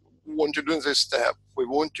to do in this step, we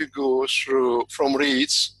want to go through from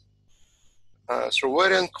reads through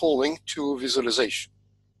variant calling to visualization.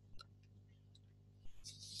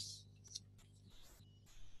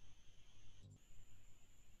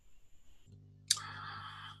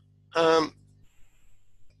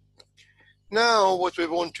 Now what we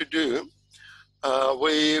want to do,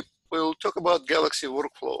 we will talk about Galaxy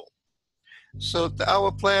workflow. So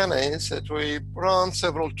our plan is that we run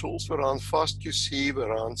several tools. We run FastQC, we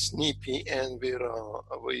run Snippy, and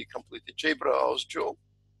we complete the JBrowse job.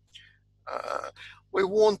 We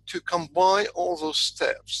want to combine all those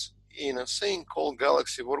steps in a thing called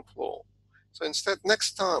Galaxy workflow. So instead,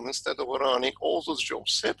 next time, instead of running all those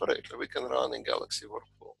jobs separately, we can run in Galaxy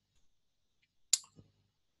workflow.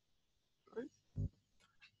 Right?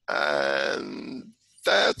 And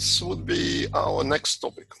that would be our next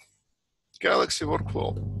topic. Galaxy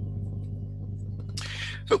workflow.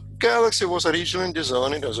 So Galaxy was originally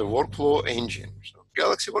designed as a workflow engine. So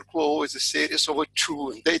Galaxy workflow is a series of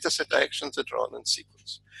tool and dataset actions that run in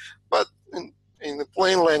sequence. But in the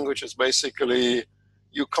plain language, it's basically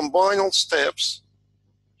you combine all steps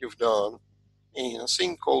you've done in a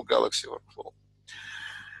thing called Galaxy workflow.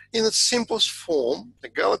 In its simplest form, the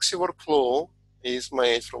Galaxy workflow is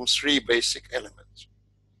made from three basic elements.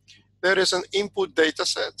 There is an input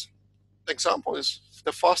dataset. example is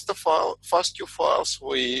the FASTQ files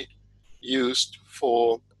we used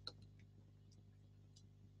for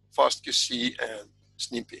FastQC and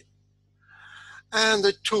Snippy. And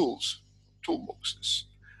the toolboxes,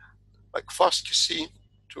 like FastQC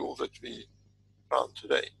tool that we run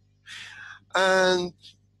today. And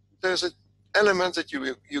there's an element that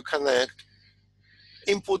you connect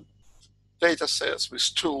input data sets with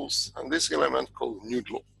tools, and this element called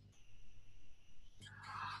Noodle.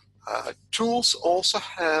 Tools also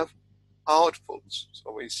have outputs.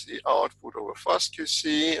 So we see output over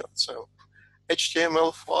FastQC, so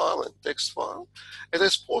HTML file and text file. It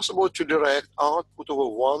is possible to direct output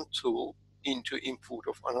over one tool into input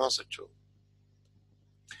of another tool.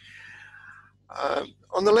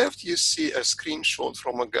 On the left, you see a screenshot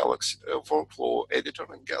from a Galaxy workflow editor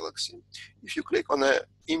in Galaxy. If you click on the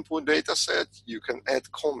input data set, you can add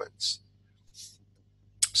comments.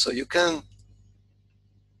 So you can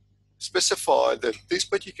specify that this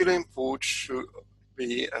particular input should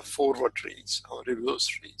be a forward reads or reverse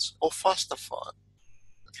reads or faster file.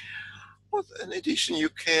 But in addition, you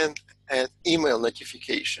can add email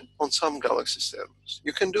notification on some Galaxy servers.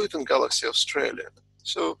 You can do it in Galaxy Australia.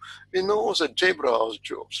 So we know that JBrowse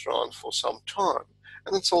jobs run for some time,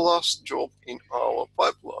 and it's the last job in our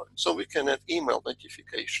pipeline. So we can add email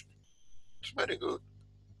notification. It's very good.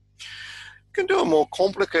 You can do more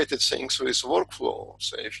complicated things with workflow.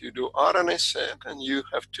 So if you do RNA-seq and you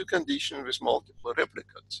have two conditions with multiple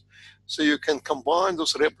replicates, so you can combine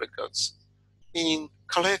those replicates in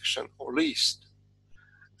collection or list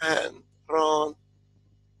and run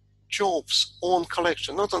jobs on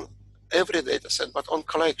collection, not on every data set, but on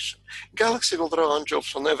collection. Galaxy will run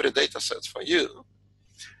jobs on every data set for you,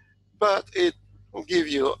 but it will give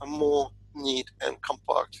you a more neat and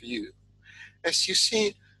compact view. As you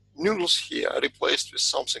see, noodles here are replaced with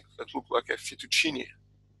something that looks like a fettuccine.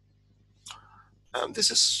 And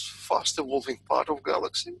this is fast evolving part of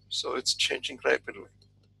Galaxy, so it's changing rapidly.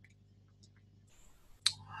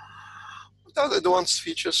 Without advanced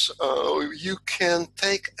features, you can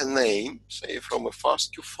take a name, say from a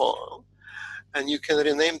FASTQ file, and you can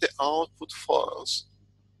rename the output files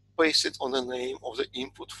based it on the name of the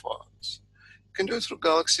input files. You can do it through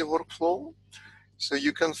Galaxy Workflow. So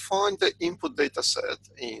you can find the input data set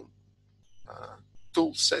in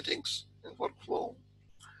tool settings in Workflow.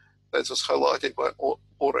 That was highlighted by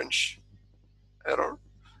orange arrow,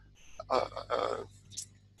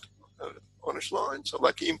 orange line, so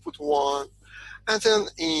like input one. And then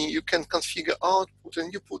you can configure output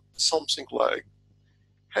and you put something like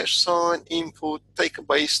hash sign, input, take a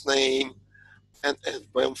base name, and add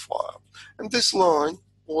BAM file. And this line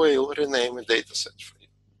will rename a dataset for you.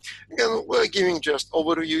 Again, we're giving just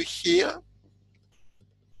overview here.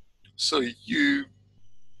 So the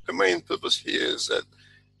main purpose here is that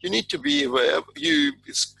you need to be aware,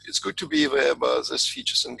 it's good to be aware about these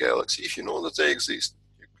features in Galaxy. If you know that they exist,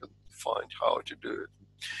 you can find how to do it.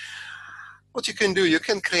 What you can do, you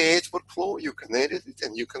can create workflow, you can edit it,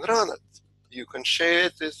 and you can run it. You can share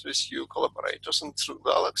it with your collaborators and through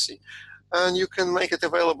Galaxy, and you can make it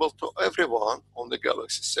available to everyone on the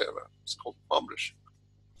Galaxy server. It's called publishing.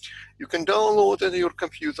 You can download it on your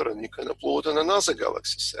computer and you can upload on another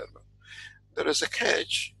Galaxy server. There is a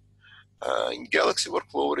catch. In Galaxy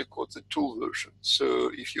Workflow records the tool version.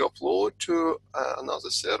 So if you upload to another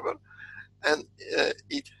server and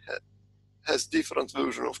it has different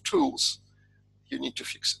version of tools, you need to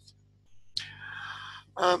fix it.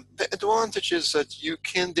 The advantage is that you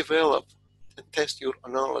can develop and test your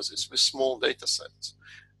analysis with small data sets.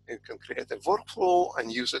 You can create a workflow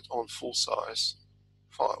and use it on full-size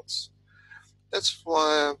files. That's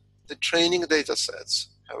why the training data sets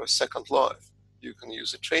have a second life. You can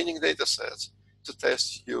use the training data sets to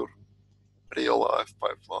test your real-life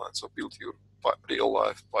pipelines or build your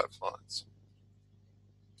real-life pipelines.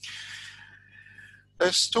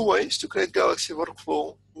 There's two ways to create Galaxy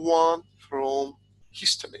Workflow. One from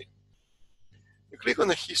history. You click on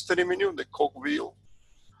the history menu, the cogwheel,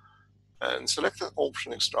 and select an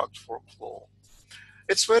option, extract workflow.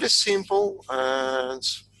 It's very simple and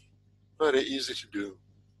it's very easy to do.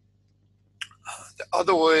 The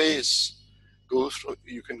other way is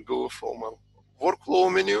you can go from a workflow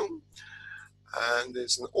menu, and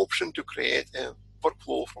there's an option to create a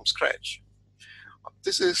workflow from scratch.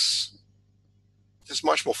 This is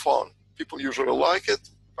much more fun. People usually like it,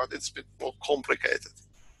 but it's a bit more complicated.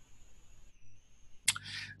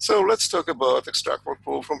 So let's talk about extract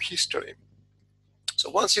workflow from history. So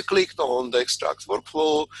once you clicked on the extract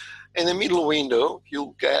workflow, in the middle window,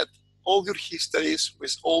 you'll get all your histories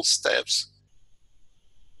with all steps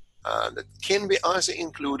that can be either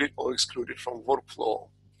included or excluded from workflow.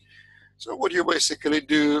 So what you basically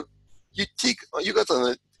do, you got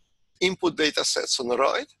an input data sets on the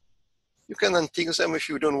right. You can untick them if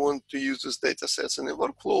you don't want to use these data sets in the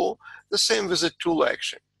workflow. The same with the tool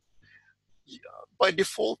action. By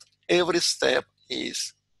default, every step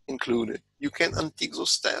is included. You can untick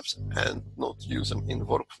those steps and not use them in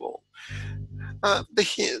workflow.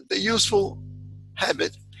 The useful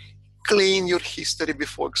habit, clean your history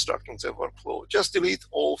before extracting the workflow. Just delete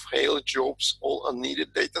all failed jobs, all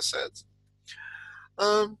unneeded data sets.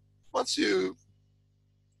 Once you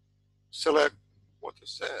select, what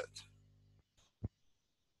is that?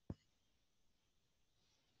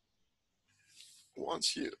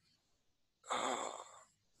 Once you,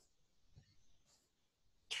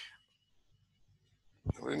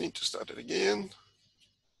 we need to start it again.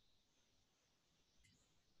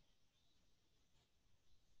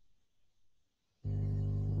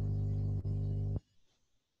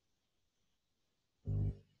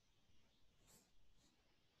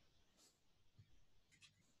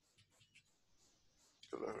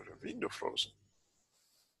 The window frozen.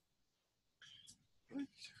 Right.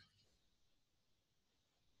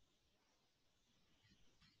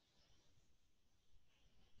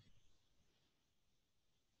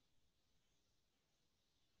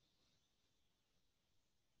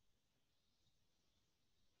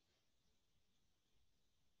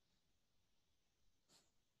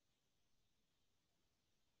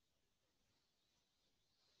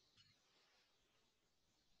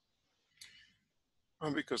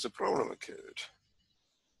 Because the problem occurred.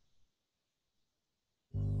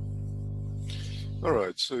 All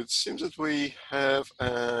right, so it seems that we have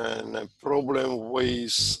a problem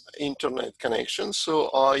with internet connection. So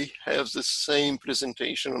I have the same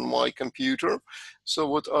presentation on my computer. So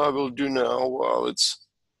what I will do now, while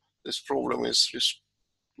this problem is just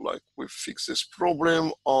like we fix this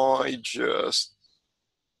problem, I just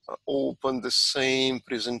open the same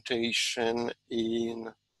presentation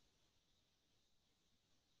in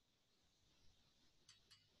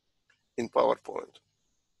PowerPoint.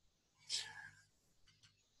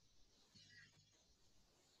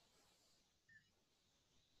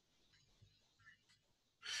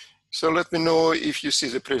 So let me know if you see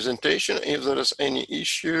the presentation. If there is any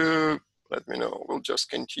issue, let me know. We'll just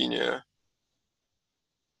continue.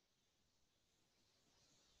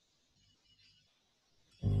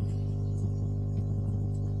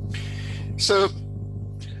 So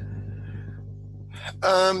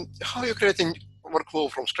how you create a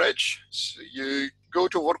workflow from scratch? So you go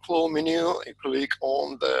to workflow menu, you click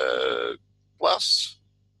on the plus,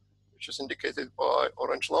 which is indicated by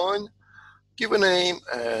orange line, give a name,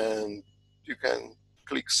 and you can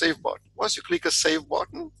click save button. Once you click a save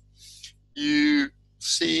button, you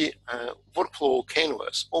see a workflow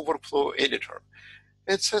canvas or workflow editor.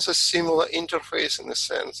 It has a similar interface in the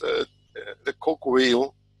sense that the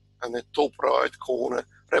cogwheel and the top right corner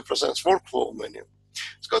represents workflow menu.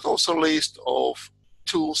 It's got also a list of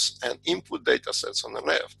tools and input data sets on the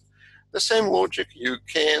left. The same logic, you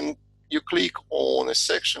click on a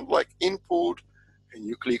section like input, and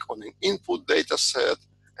you click on an input data set,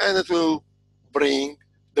 and it will bring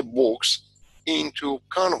the box into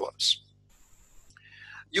Canvas.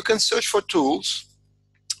 You can search for tools,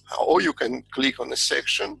 or you can click on a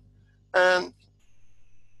section and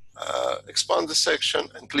expand the section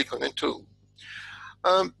and click on a tool.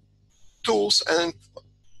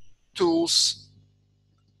 Tools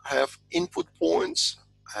have input points,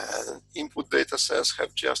 and input data sets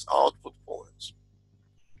have just output points.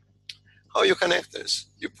 How you connect this?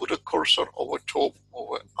 You put a cursor over top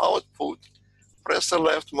over output, press the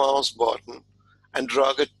left mouse button, and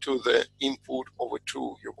drag it to the input over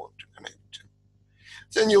tool you want to connect to.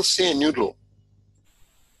 Then you'll see a noodle.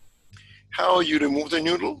 How you remove the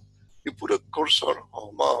noodle? You put a cursor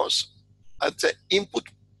or mouse at the input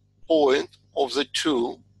point of the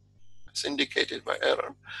tool, as indicated by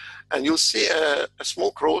arrow, and you'll see a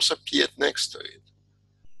small cross appear next to it.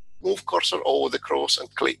 Move cursor over the cross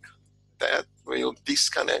and click. That will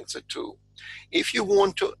disconnect the tool. If you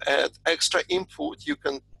want to add extra input, you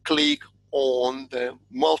can click on the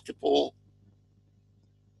multiple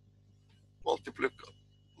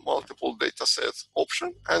data sets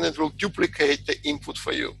option, and it will duplicate the input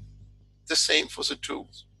for you. The same for the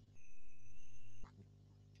tools.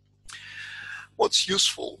 What's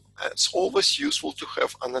useful? It's always useful to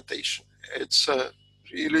have annotation. It's a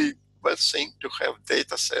really bad thing to have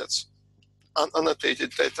data sets,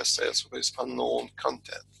 unannotated data sets with unknown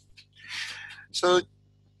content. So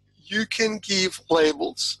you can give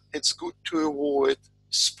labels. It's good to avoid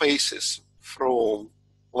spaces from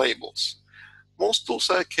labels. Most tools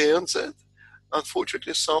are okay on that.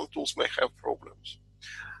 Unfortunately, some tools may have problems.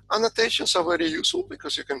 Annotations are very useful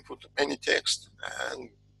because you can put any text and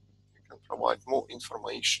you can provide more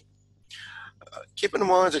information. Keep in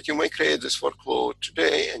mind that you may create this workflow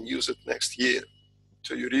today and use it next year,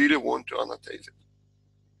 so you really want to annotate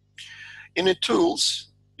it. In the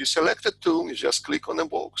tools, you select a tool, you just click on a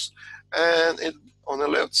box, and on the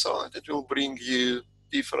left side, it will bring you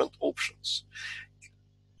different options.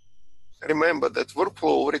 Remember that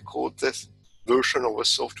workflow records the version of a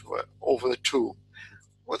software of the tool.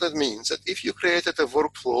 What that means that if you created a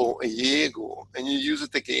workflow a year ago and you use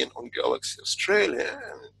it again on Galaxy Australia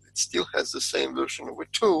and it still has the same version of a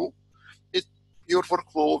tool, your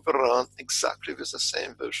workflow will run exactly with the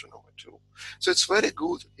same version of a tool. So it's very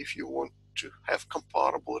good if you want to have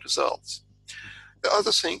comparable results. The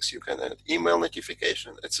other things, you can add email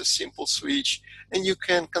notification. It's a simple switch, and you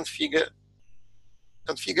can configure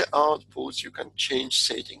outputs. You can change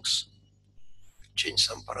settings, change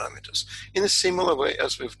some parameters in a similar way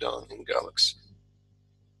as we've done in Galaxy.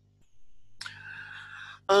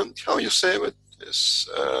 And how you save it is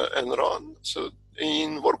and run. So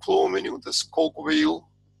in workflow menu, this cogwheel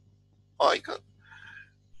icon,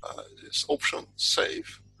 this option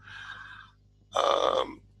save.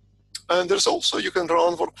 And there's also, you can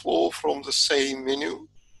run workflow from the same menu.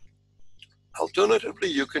 Alternatively,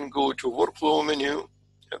 you can go to workflow menu.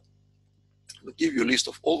 It will give you a list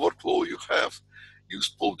of all workflow you have. Use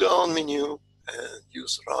pull down menu and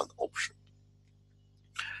use run option.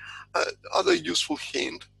 Other useful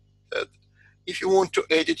hint that if you want to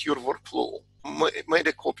edit your workflow, make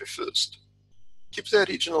a copy first. Keep the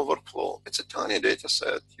original workflow. It's a tiny data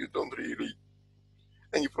set. You don't really,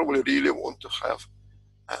 and you probably really want to have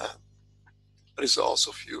results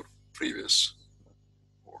of your previous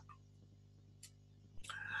work.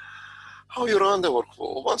 How you run the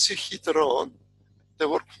workflow? Once you hit run, the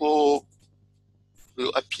workflow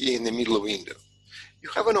will appear in the middle window. You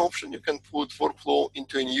have an option. You can put workflow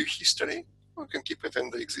into a new history, or you can keep it in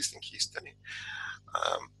the existing history.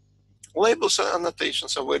 Labels and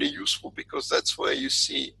annotations are very useful because that's where you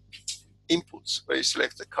see inputs, where you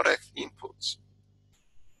select the correct inputs.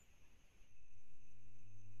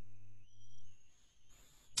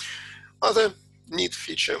 Other neat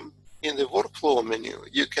feature in the workflow menu,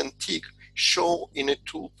 you can tick show in a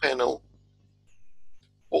tool panel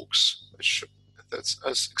box, that's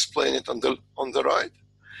as explained on the right,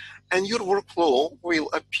 and your workflow will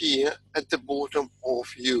appear at the bottom of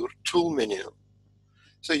your tool menu.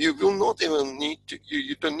 So you will not even need to,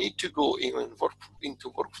 you don't need to go even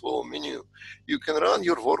into workflow menu. You can run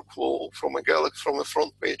your workflow from a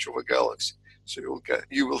front page of a Galaxy. So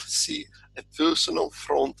you will see a personal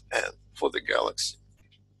front end for the Galaxy.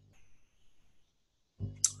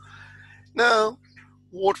 Now,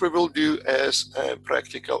 what we will do as a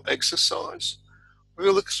practical exercise, we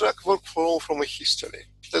will extract workflow from a history.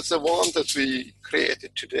 That's the one that we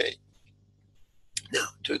created today. Now,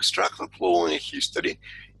 to extract workflow in a history,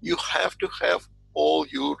 you have to have all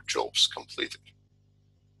your jobs completed.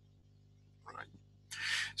 Right.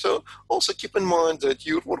 So also keep in mind that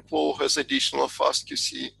your workflow has additional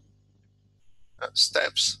FastQC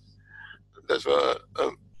steps that were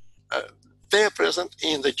they are present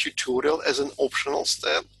in the tutorial as an optional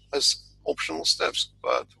step,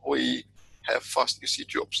 but we have FastQC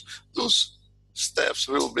jobs. Those steps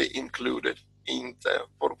will be included in the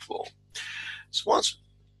workflow. So once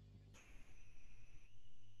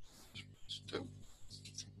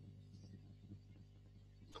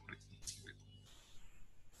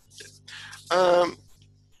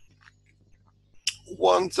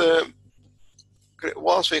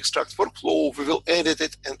once we extract workflow, we will edit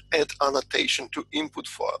it and add annotation to input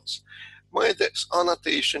files. Make this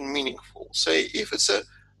annotation meaningful. Say if it's a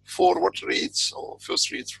forward reads or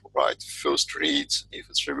first reads, right, first reads. If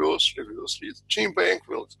it's reverse reads. GenBank,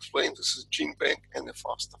 we'll explain this is GenBank and a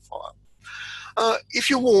FASTA file. If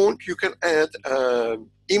you want, you can add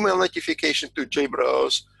email notification to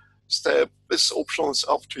JBrowse step. This option is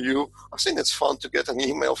up to you. I think it's fun to get an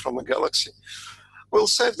email from a Galaxy. We'll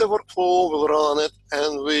save the workflow, we'll run it,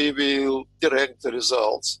 and we will direct the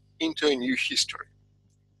results into a new history.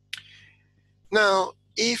 Now,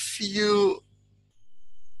 if you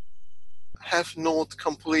have not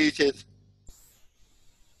completed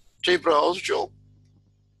JBrowse job,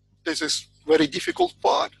 this is very difficult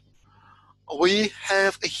part. We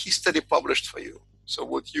have a history published for you. So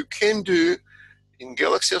what you can do in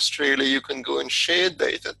Galaxy Australia, you can go and share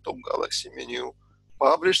data, top Galaxy menu,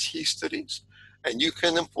 published histories, and you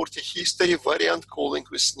can import a history variant calling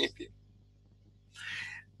with Snippy.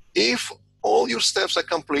 If all your steps are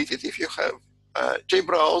completed, if you have a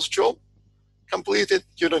JBrowse job completed,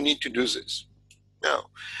 you don't need to do this. Now,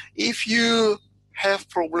 if you have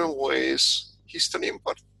problem with histone,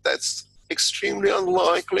 but that's extremely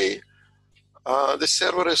unlikely. The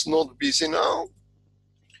server is not busy now.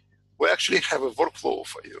 We actually have a workflow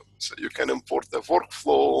for you. So you can import the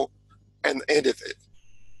workflow and edit it.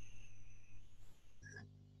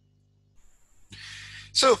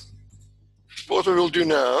 So what we will do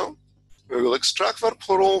now, we will extract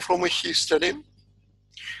workflow from a histone.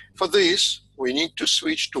 For this, we need to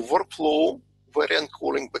switch to workflow variant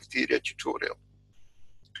calling bacteria tutorial.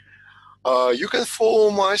 You can follow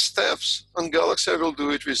my steps on Galaxy. I will do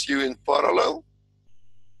it with you in parallel.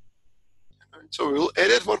 So we will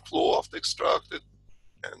edit workflow after extracted,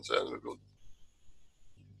 and then we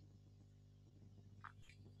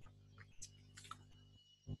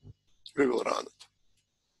will run it.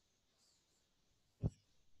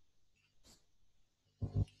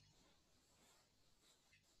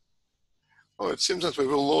 Oh, it seems that we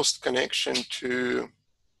will lost connection to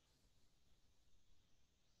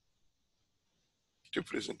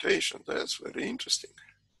presentation. That's very interesting.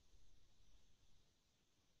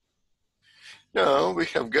 Now we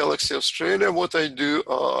have Galaxy Australia. What I do,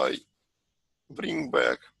 I bring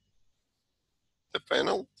back the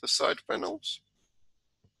panel, the side panels.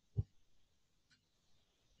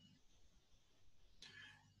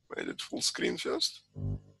 Made it full screen first.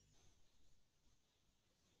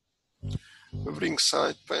 We bring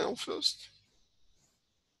side panel first.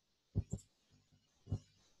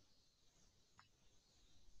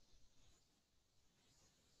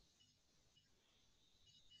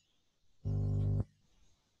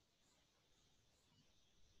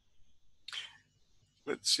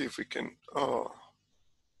 Let's see if we can,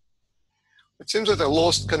 it seems that I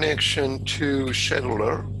lost connection to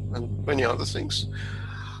scheduler and many other things.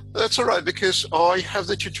 That's all right, because I have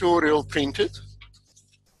the tutorial printed.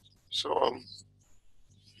 So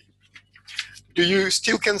do you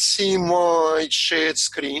still can see my shared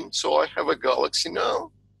screen? So I have a Galaxy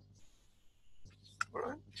now. All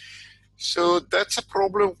right. So that's a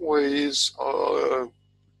problem with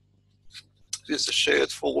the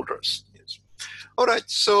shared folders. Yes. All right,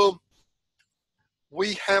 so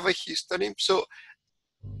we have a histone. So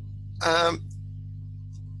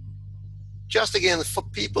just again, for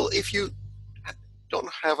people, if you don't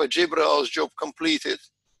have a JBrowse job completed,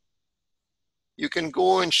 you can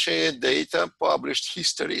go and share data, published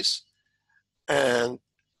histories, and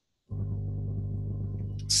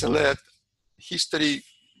select history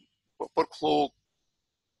workflow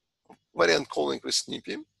variant calling with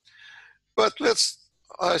SNP. But let's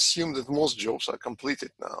assume that most jobs are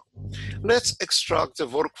completed now. Let's extract the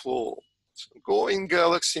workflow. So go in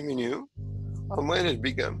Galaxy menu. I'll make it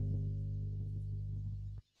bigger.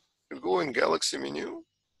 You go in Galaxy menu,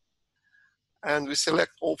 and we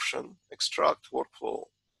select option, extract workflow.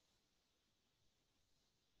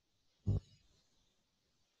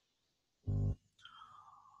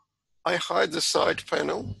 I hide the side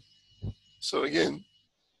panel. So again,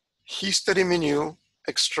 history menu,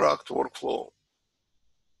 extract workflow.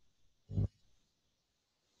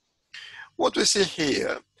 What we see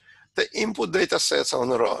here, the input data sets on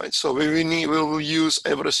the right. So we will use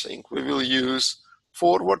everything. We will use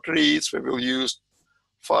forward reads. We will use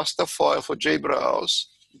FASTA file for JBrowse,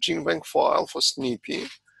 GenBank file for SNP,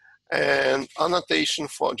 and annotation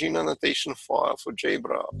for gene annotation file for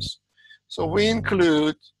JBrowse. So we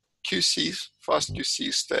include QC, fast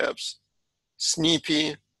QC steps,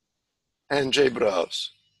 SNP, and JBrowse.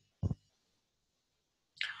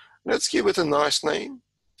 Let's give it a nice name.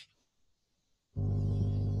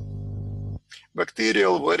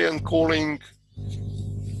 Bacterial variant calling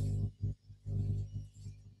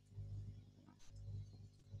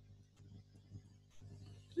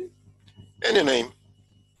any name.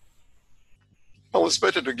 Well, it's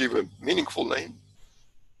better to give a meaningful name.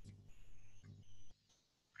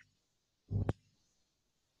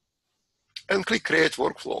 And click Create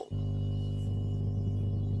Workflow.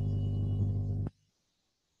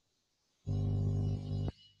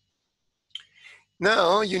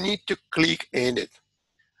 Now you need to click Edit.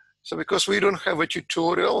 So because we don't have a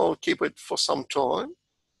tutorial, I'll keep it for some time.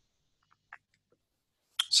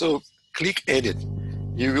 So click Edit.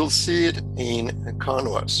 You will see it in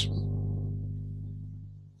Canvas.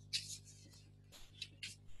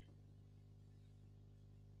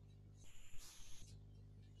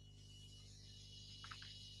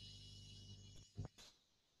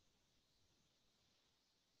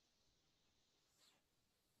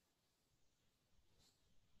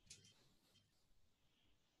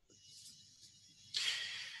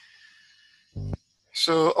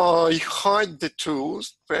 So I hide the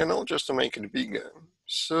tools panel just to make it bigger.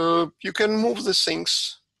 So you can move the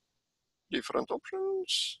things, different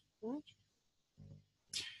options.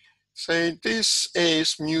 say this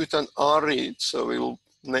is mutant R read, so we'll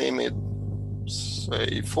name it,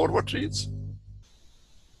 say, forward reads.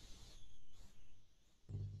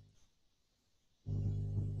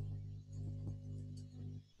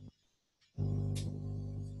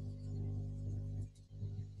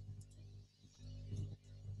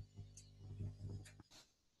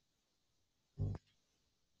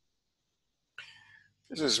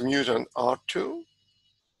 This is mutant R2.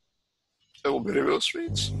 There will be reverse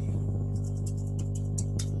reads.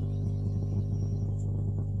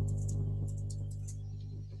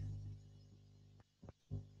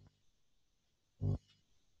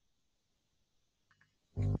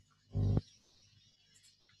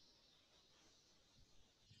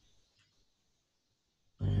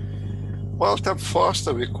 Wild type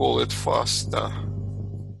faster, we call it faster.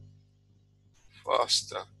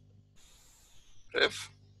 Faster. Ref.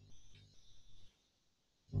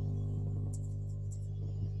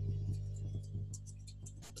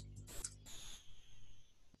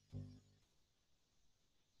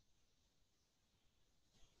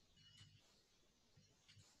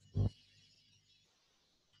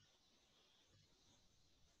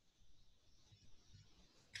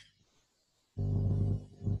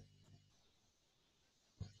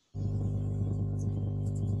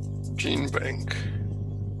 Gene bank.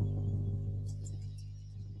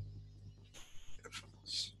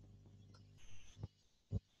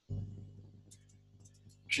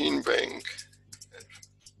 Gene bank.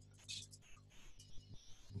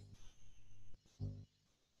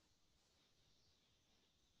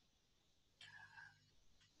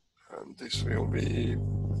 And this will be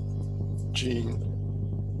gene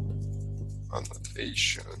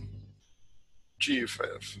annotation,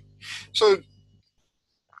 GFF. So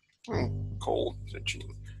call the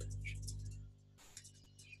gene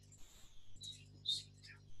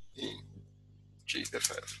in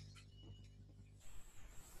GFF.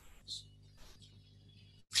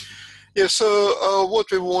 Yeah, so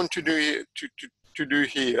what we want to do here, to do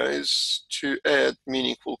here is to add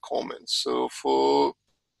meaningful comments. So for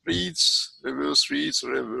reads, reverse,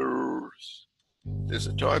 there's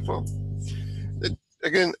a typo.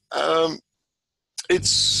 Again,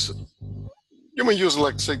 it's, you may use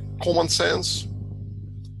like, say, common sense.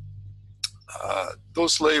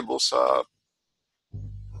 Those labels are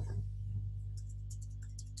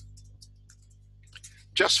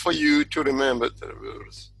just for you to remember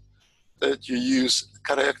that you use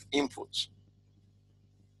correct inputs.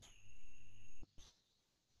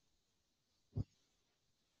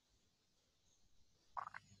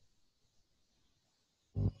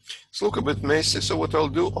 It's look a bit messy, so what I'll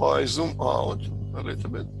do, I zoom out a little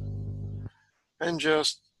bit and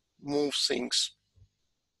just move things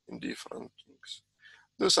in different things.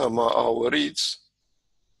 Those are our reads.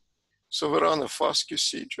 So we run a fast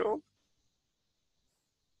QC job.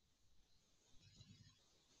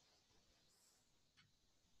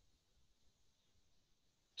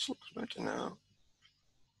 It looks better now.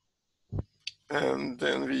 And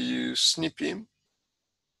then we use snipping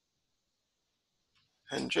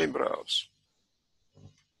and JBrowse.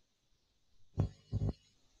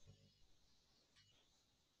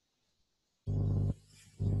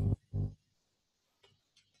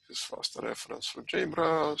 This is faster reference for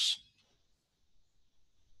JBrowse.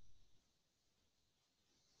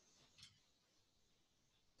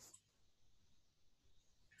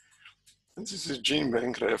 And this is gene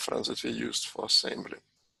bank reference that we used for assembly.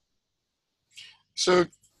 So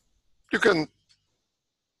you can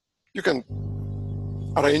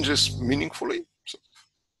arrange this meaningfully. So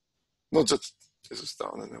not that this is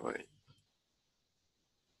done in a way.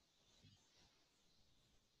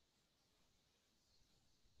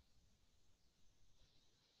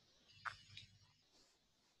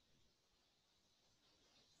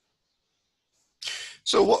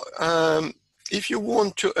 So if you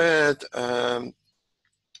want to add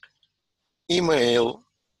email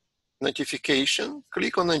notification,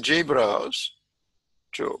 click on the JBrowse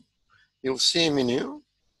job. You'll see a menu.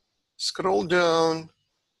 Scroll down.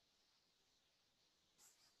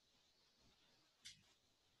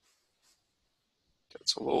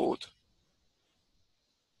 That's a load.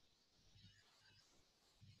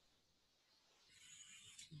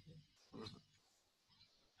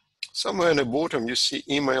 Somewhere in the bottom, you see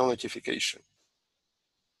email notification.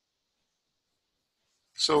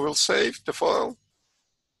 So we'll save the file.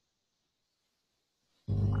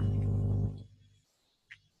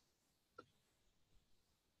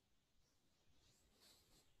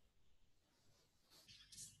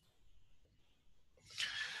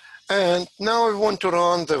 And now I want to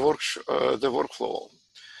run the workflow.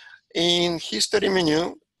 In history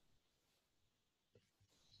menu,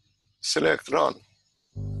 select Run.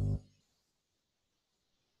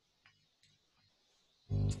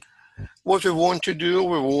 What we want to do,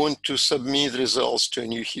 we want to submit results to a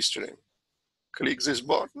new history. Click this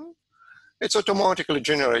button. It's automatically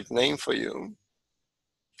generate name for you.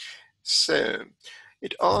 So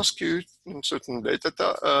it asks you in certain data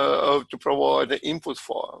to provide the input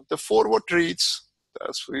file. The forward reads,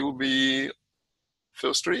 that will be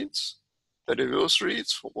first reads. The reverse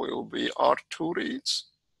reads will be R2 reads.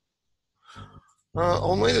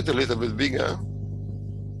 I'll make it a little bit bigger.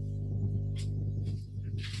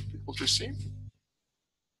 People to see.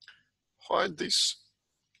 Hide this.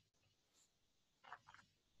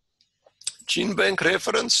 Gene bank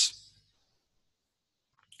reference.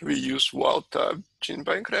 We use wild type gene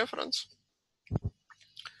bank reference.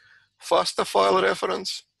 FASTA file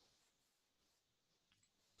reference.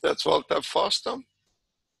 That's wild type FASTA.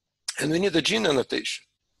 And we need a gene annotation.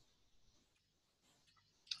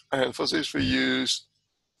 And for this we use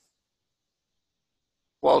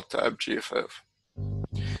wild type GFF.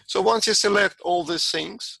 So once you select all these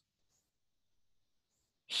things,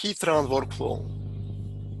 hit run workflow.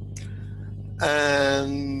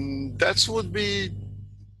 And that would be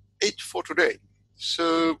it for today.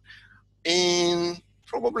 So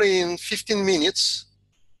probably in 15 minutes,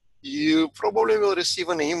 you probably will receive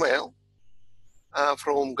an email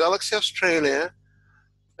from Galaxy Australia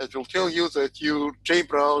that will tell you that your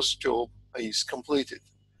JBrowse job is completed.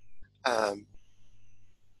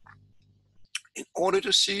 In order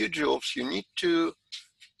to see your jobs, you need to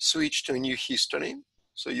switch to a new history.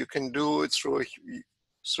 So you can do it through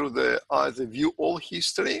the either view all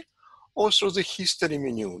history or through the history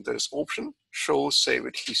menu. There's option show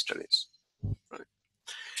saved histories. Right.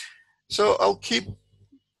 So I'll keep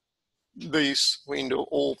this window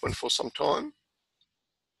open for some time.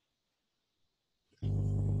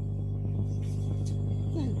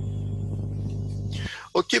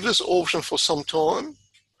 I'll keep this option for some time,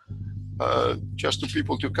 just to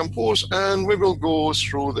people to compose, and we will go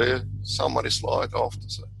through the summary slide after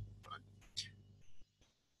that.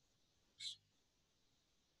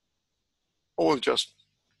 Or just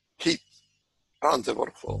hit run the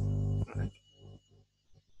workflow. Right?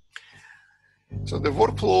 So the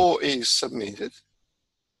workflow is submitted.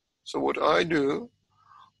 So what I do,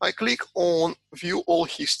 I click on View All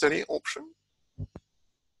History option.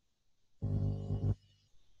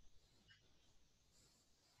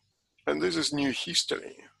 And this is new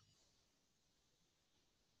history.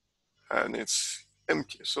 And it's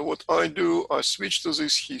empty. So what I do, I switch to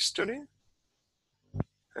this history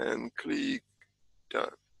and click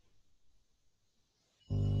Done.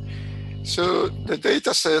 So the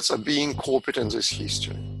data sets are being copied in this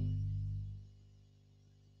history.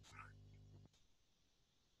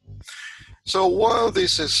 So while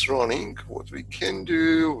this is running, what we can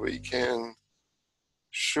do, we can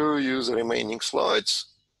show you the remaining slides.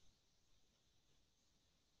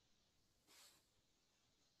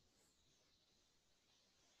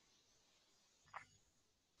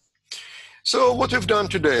 So what we've done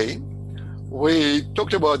today, we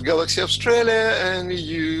talked about Galaxy Australia and we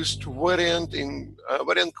used variant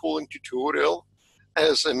calling tutorial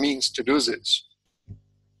as a means to do this.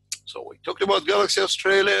 So we talked about Galaxy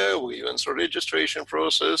Australia, we went through registration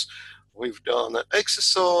process, we've done an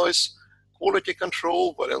exercise, quality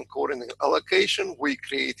control, variant calling allocation, we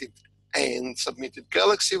created and submitted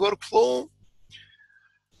Galaxy workflow.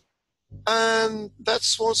 And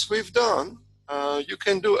that's what we've done. You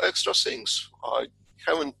can do extra things. I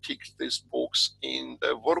haven't ticked this box in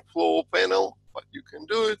the workflow panel, but you can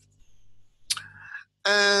do it.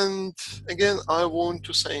 And again, I want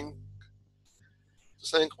to thank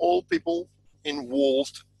all people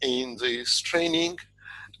involved in this training.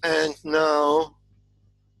 And now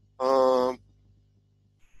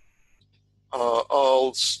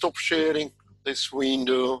I'll stop sharing this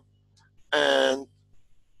window. And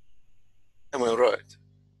am I right?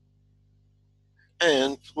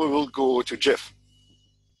 And we will go to Jeff.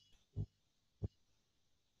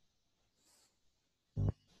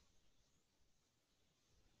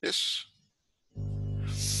 Yes.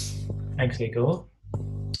 Thanks, Igor.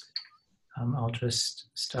 I'll just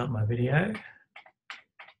start my video.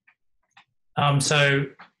 I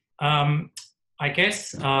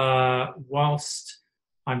guess whilst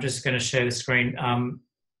I'm just going to share the screen,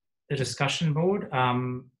 the discussion board,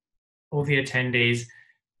 all the attendees,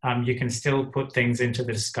 you can still put things into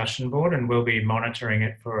the discussion board, and we'll be monitoring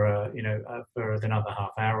it for for another half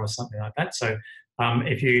hour or something like that. So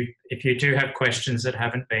if you do have questions that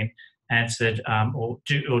haven't been answered or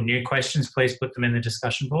new questions, please put them in the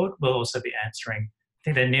discussion board. We'll also be answering. I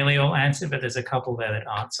think they're nearly all answered, but there's a couple there that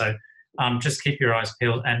aren't. So just keep your eyes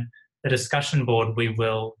peeled. And the discussion board we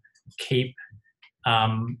will keep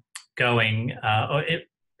going, or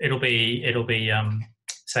it'll be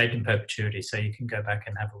saved in perpetuity, so you can go back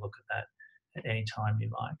and have a look at that at any time you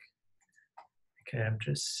like. Okay,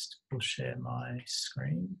 we'll share my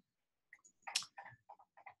screen.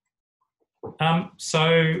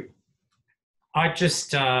 So I'd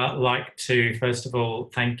just like to, first of all,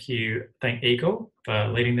 thank Igor for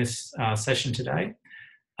leading this session today.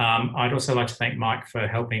 I'd also like to thank Mike for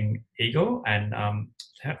helping Igor and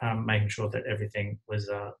making sure that everything was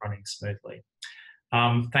running smoothly.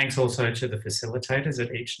 Thanks also to the facilitators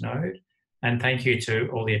at each node, and thank you to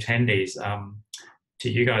all the attendees, to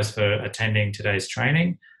you guys for attending today's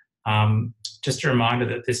training. Just a reminder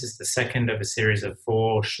that this is the second of a series of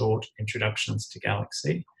 4 short introductions to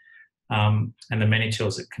Galaxy and the many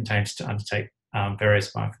tools it contains to undertake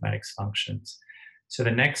various bioinformatics functions. So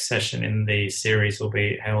the next session in the series will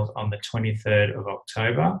be held on the 23rd of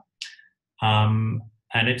October, and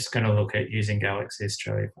it's going to look at using Galaxy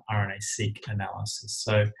Australia for RNA-seq analysis.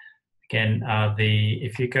 So again,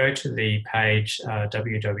 if you go to the page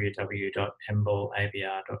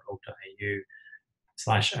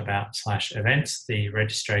www.EMBL-ABR.org.au/about/events, the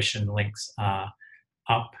registration links are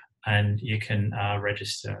up and you can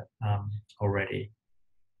register already.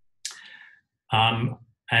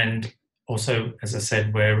 And also, as I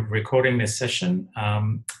said, we're recording this session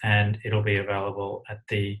and it'll be available at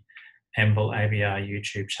the EMBL-ABR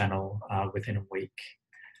YouTube channel within a week.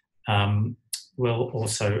 We'll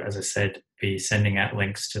also, as I said, be sending out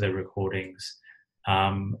links to the recordings,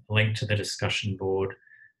 link to the discussion board,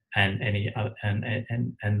 and any other, and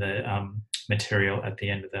the material at the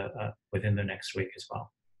end of the within the next week as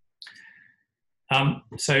well.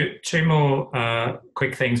 So 2 more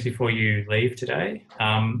quick things before you leave today.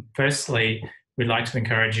 Firstly, we'd like to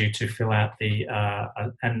encourage you to fill out the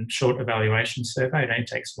short evaluation survey. It only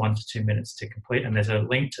takes 1 to 2 minutes to complete, and there's a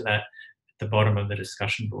link to that at the bottom of the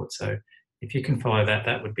discussion board. So if you can follow that,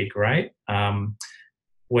 that would be great.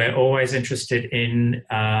 We're always interested in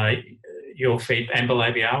your feedback.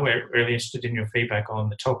 EMBL-ABR, we're really interested in your feedback on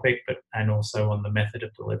the topic, and also on the method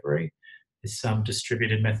of delivery, this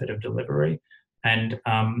distributed method of delivery. And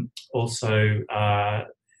also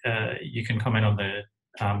you can comment on the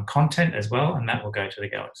content as well, and that will go to the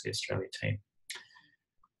Galaxy Australia team.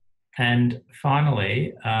 And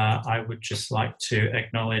finally, I would just like to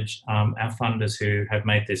acknowledge our funders who have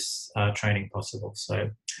made this training possible. So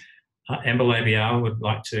EMBL-ABR would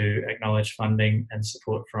like to acknowledge funding and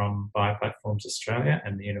support from Bioplatforms Australia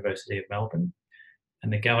and the University of Melbourne.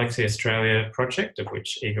 And the Galaxy Australia project, of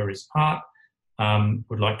which Igor is part,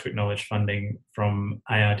 would like to acknowledge funding from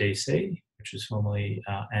ARDC, which was formerly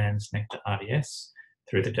Anne's Nectar RDS,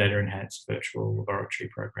 through the Data Enhanced Virtual Laboratory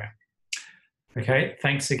Program. Okay,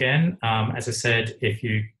 thanks again. As I said, if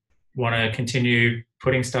you want to continue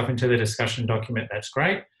putting stuff into the discussion document, that's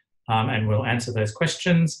great, and we'll answer those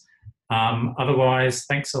questions. Otherwise,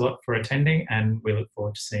 thanks a lot for attending, and we look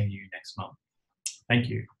forward to seeing you next month. Thank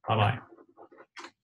you. Bye-bye.